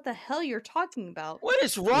don't know what the hell you're talking about. What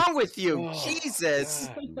is wrong with you? Jesus.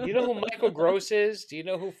 God. You know who Michael Gross is? Do you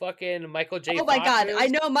know who fucking Michael J. Oh my Fox God, is? I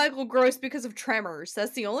know Michael Gross because of Tremors.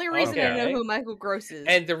 That's the only reason I know who Michael Gross is.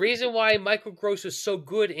 And the reason why Michael Gross was so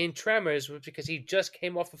good in Tremors was because he just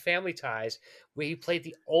came off of Family Ties, where he played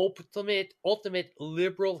the ultimate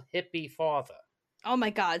liberal hippie father. Oh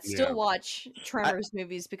my God! Still watch Tremors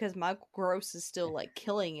movies because Michael Gross is still like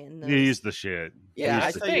killing in those. He's the shit. Yeah,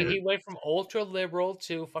 that's the thing. He went from ultra liberal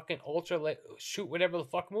to fucking ultra shoot whatever the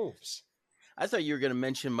fuck moves. I thought you were going to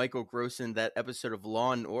mention Michael Gross in that episode of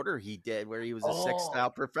Law and Order he did, where he was a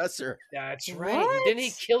sextile professor. That's right. What? Didn't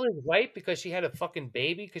he kill his wife because she had a fucking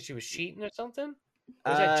baby because she was cheating or something?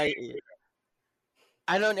 Or was that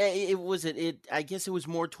I don't know. I guess it was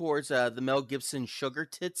more towards the Mel Gibson sugar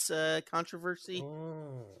tits controversy.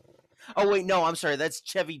 Oh wait, no, I'm sorry. That's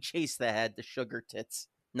Chevy Chase that had the sugar tits,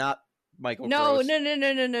 not Michael. No. Gross.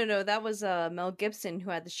 That was Mel Gibson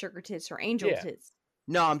who had the sugar tits or angel tits.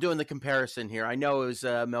 No, I'm doing the comparison here. I know it was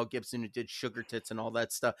Mel Gibson who did sugar tits and all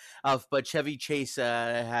that stuff. But Chevy Chase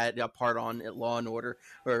had a part on Law and Order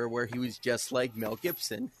where he was just like Mel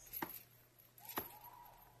Gibson.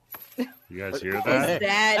 You guys hear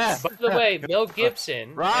that? By the way, Mel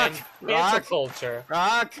Gibson and cancel culture.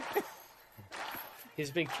 He's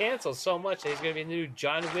been canceled so much that he's going to be in the new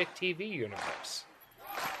John Wick TV universe.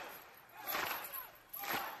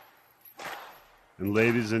 And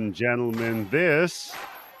ladies and gentlemen, this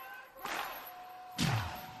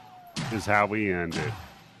is how we end it.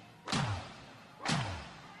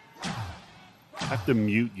 I have to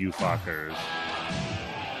mute you fuckers.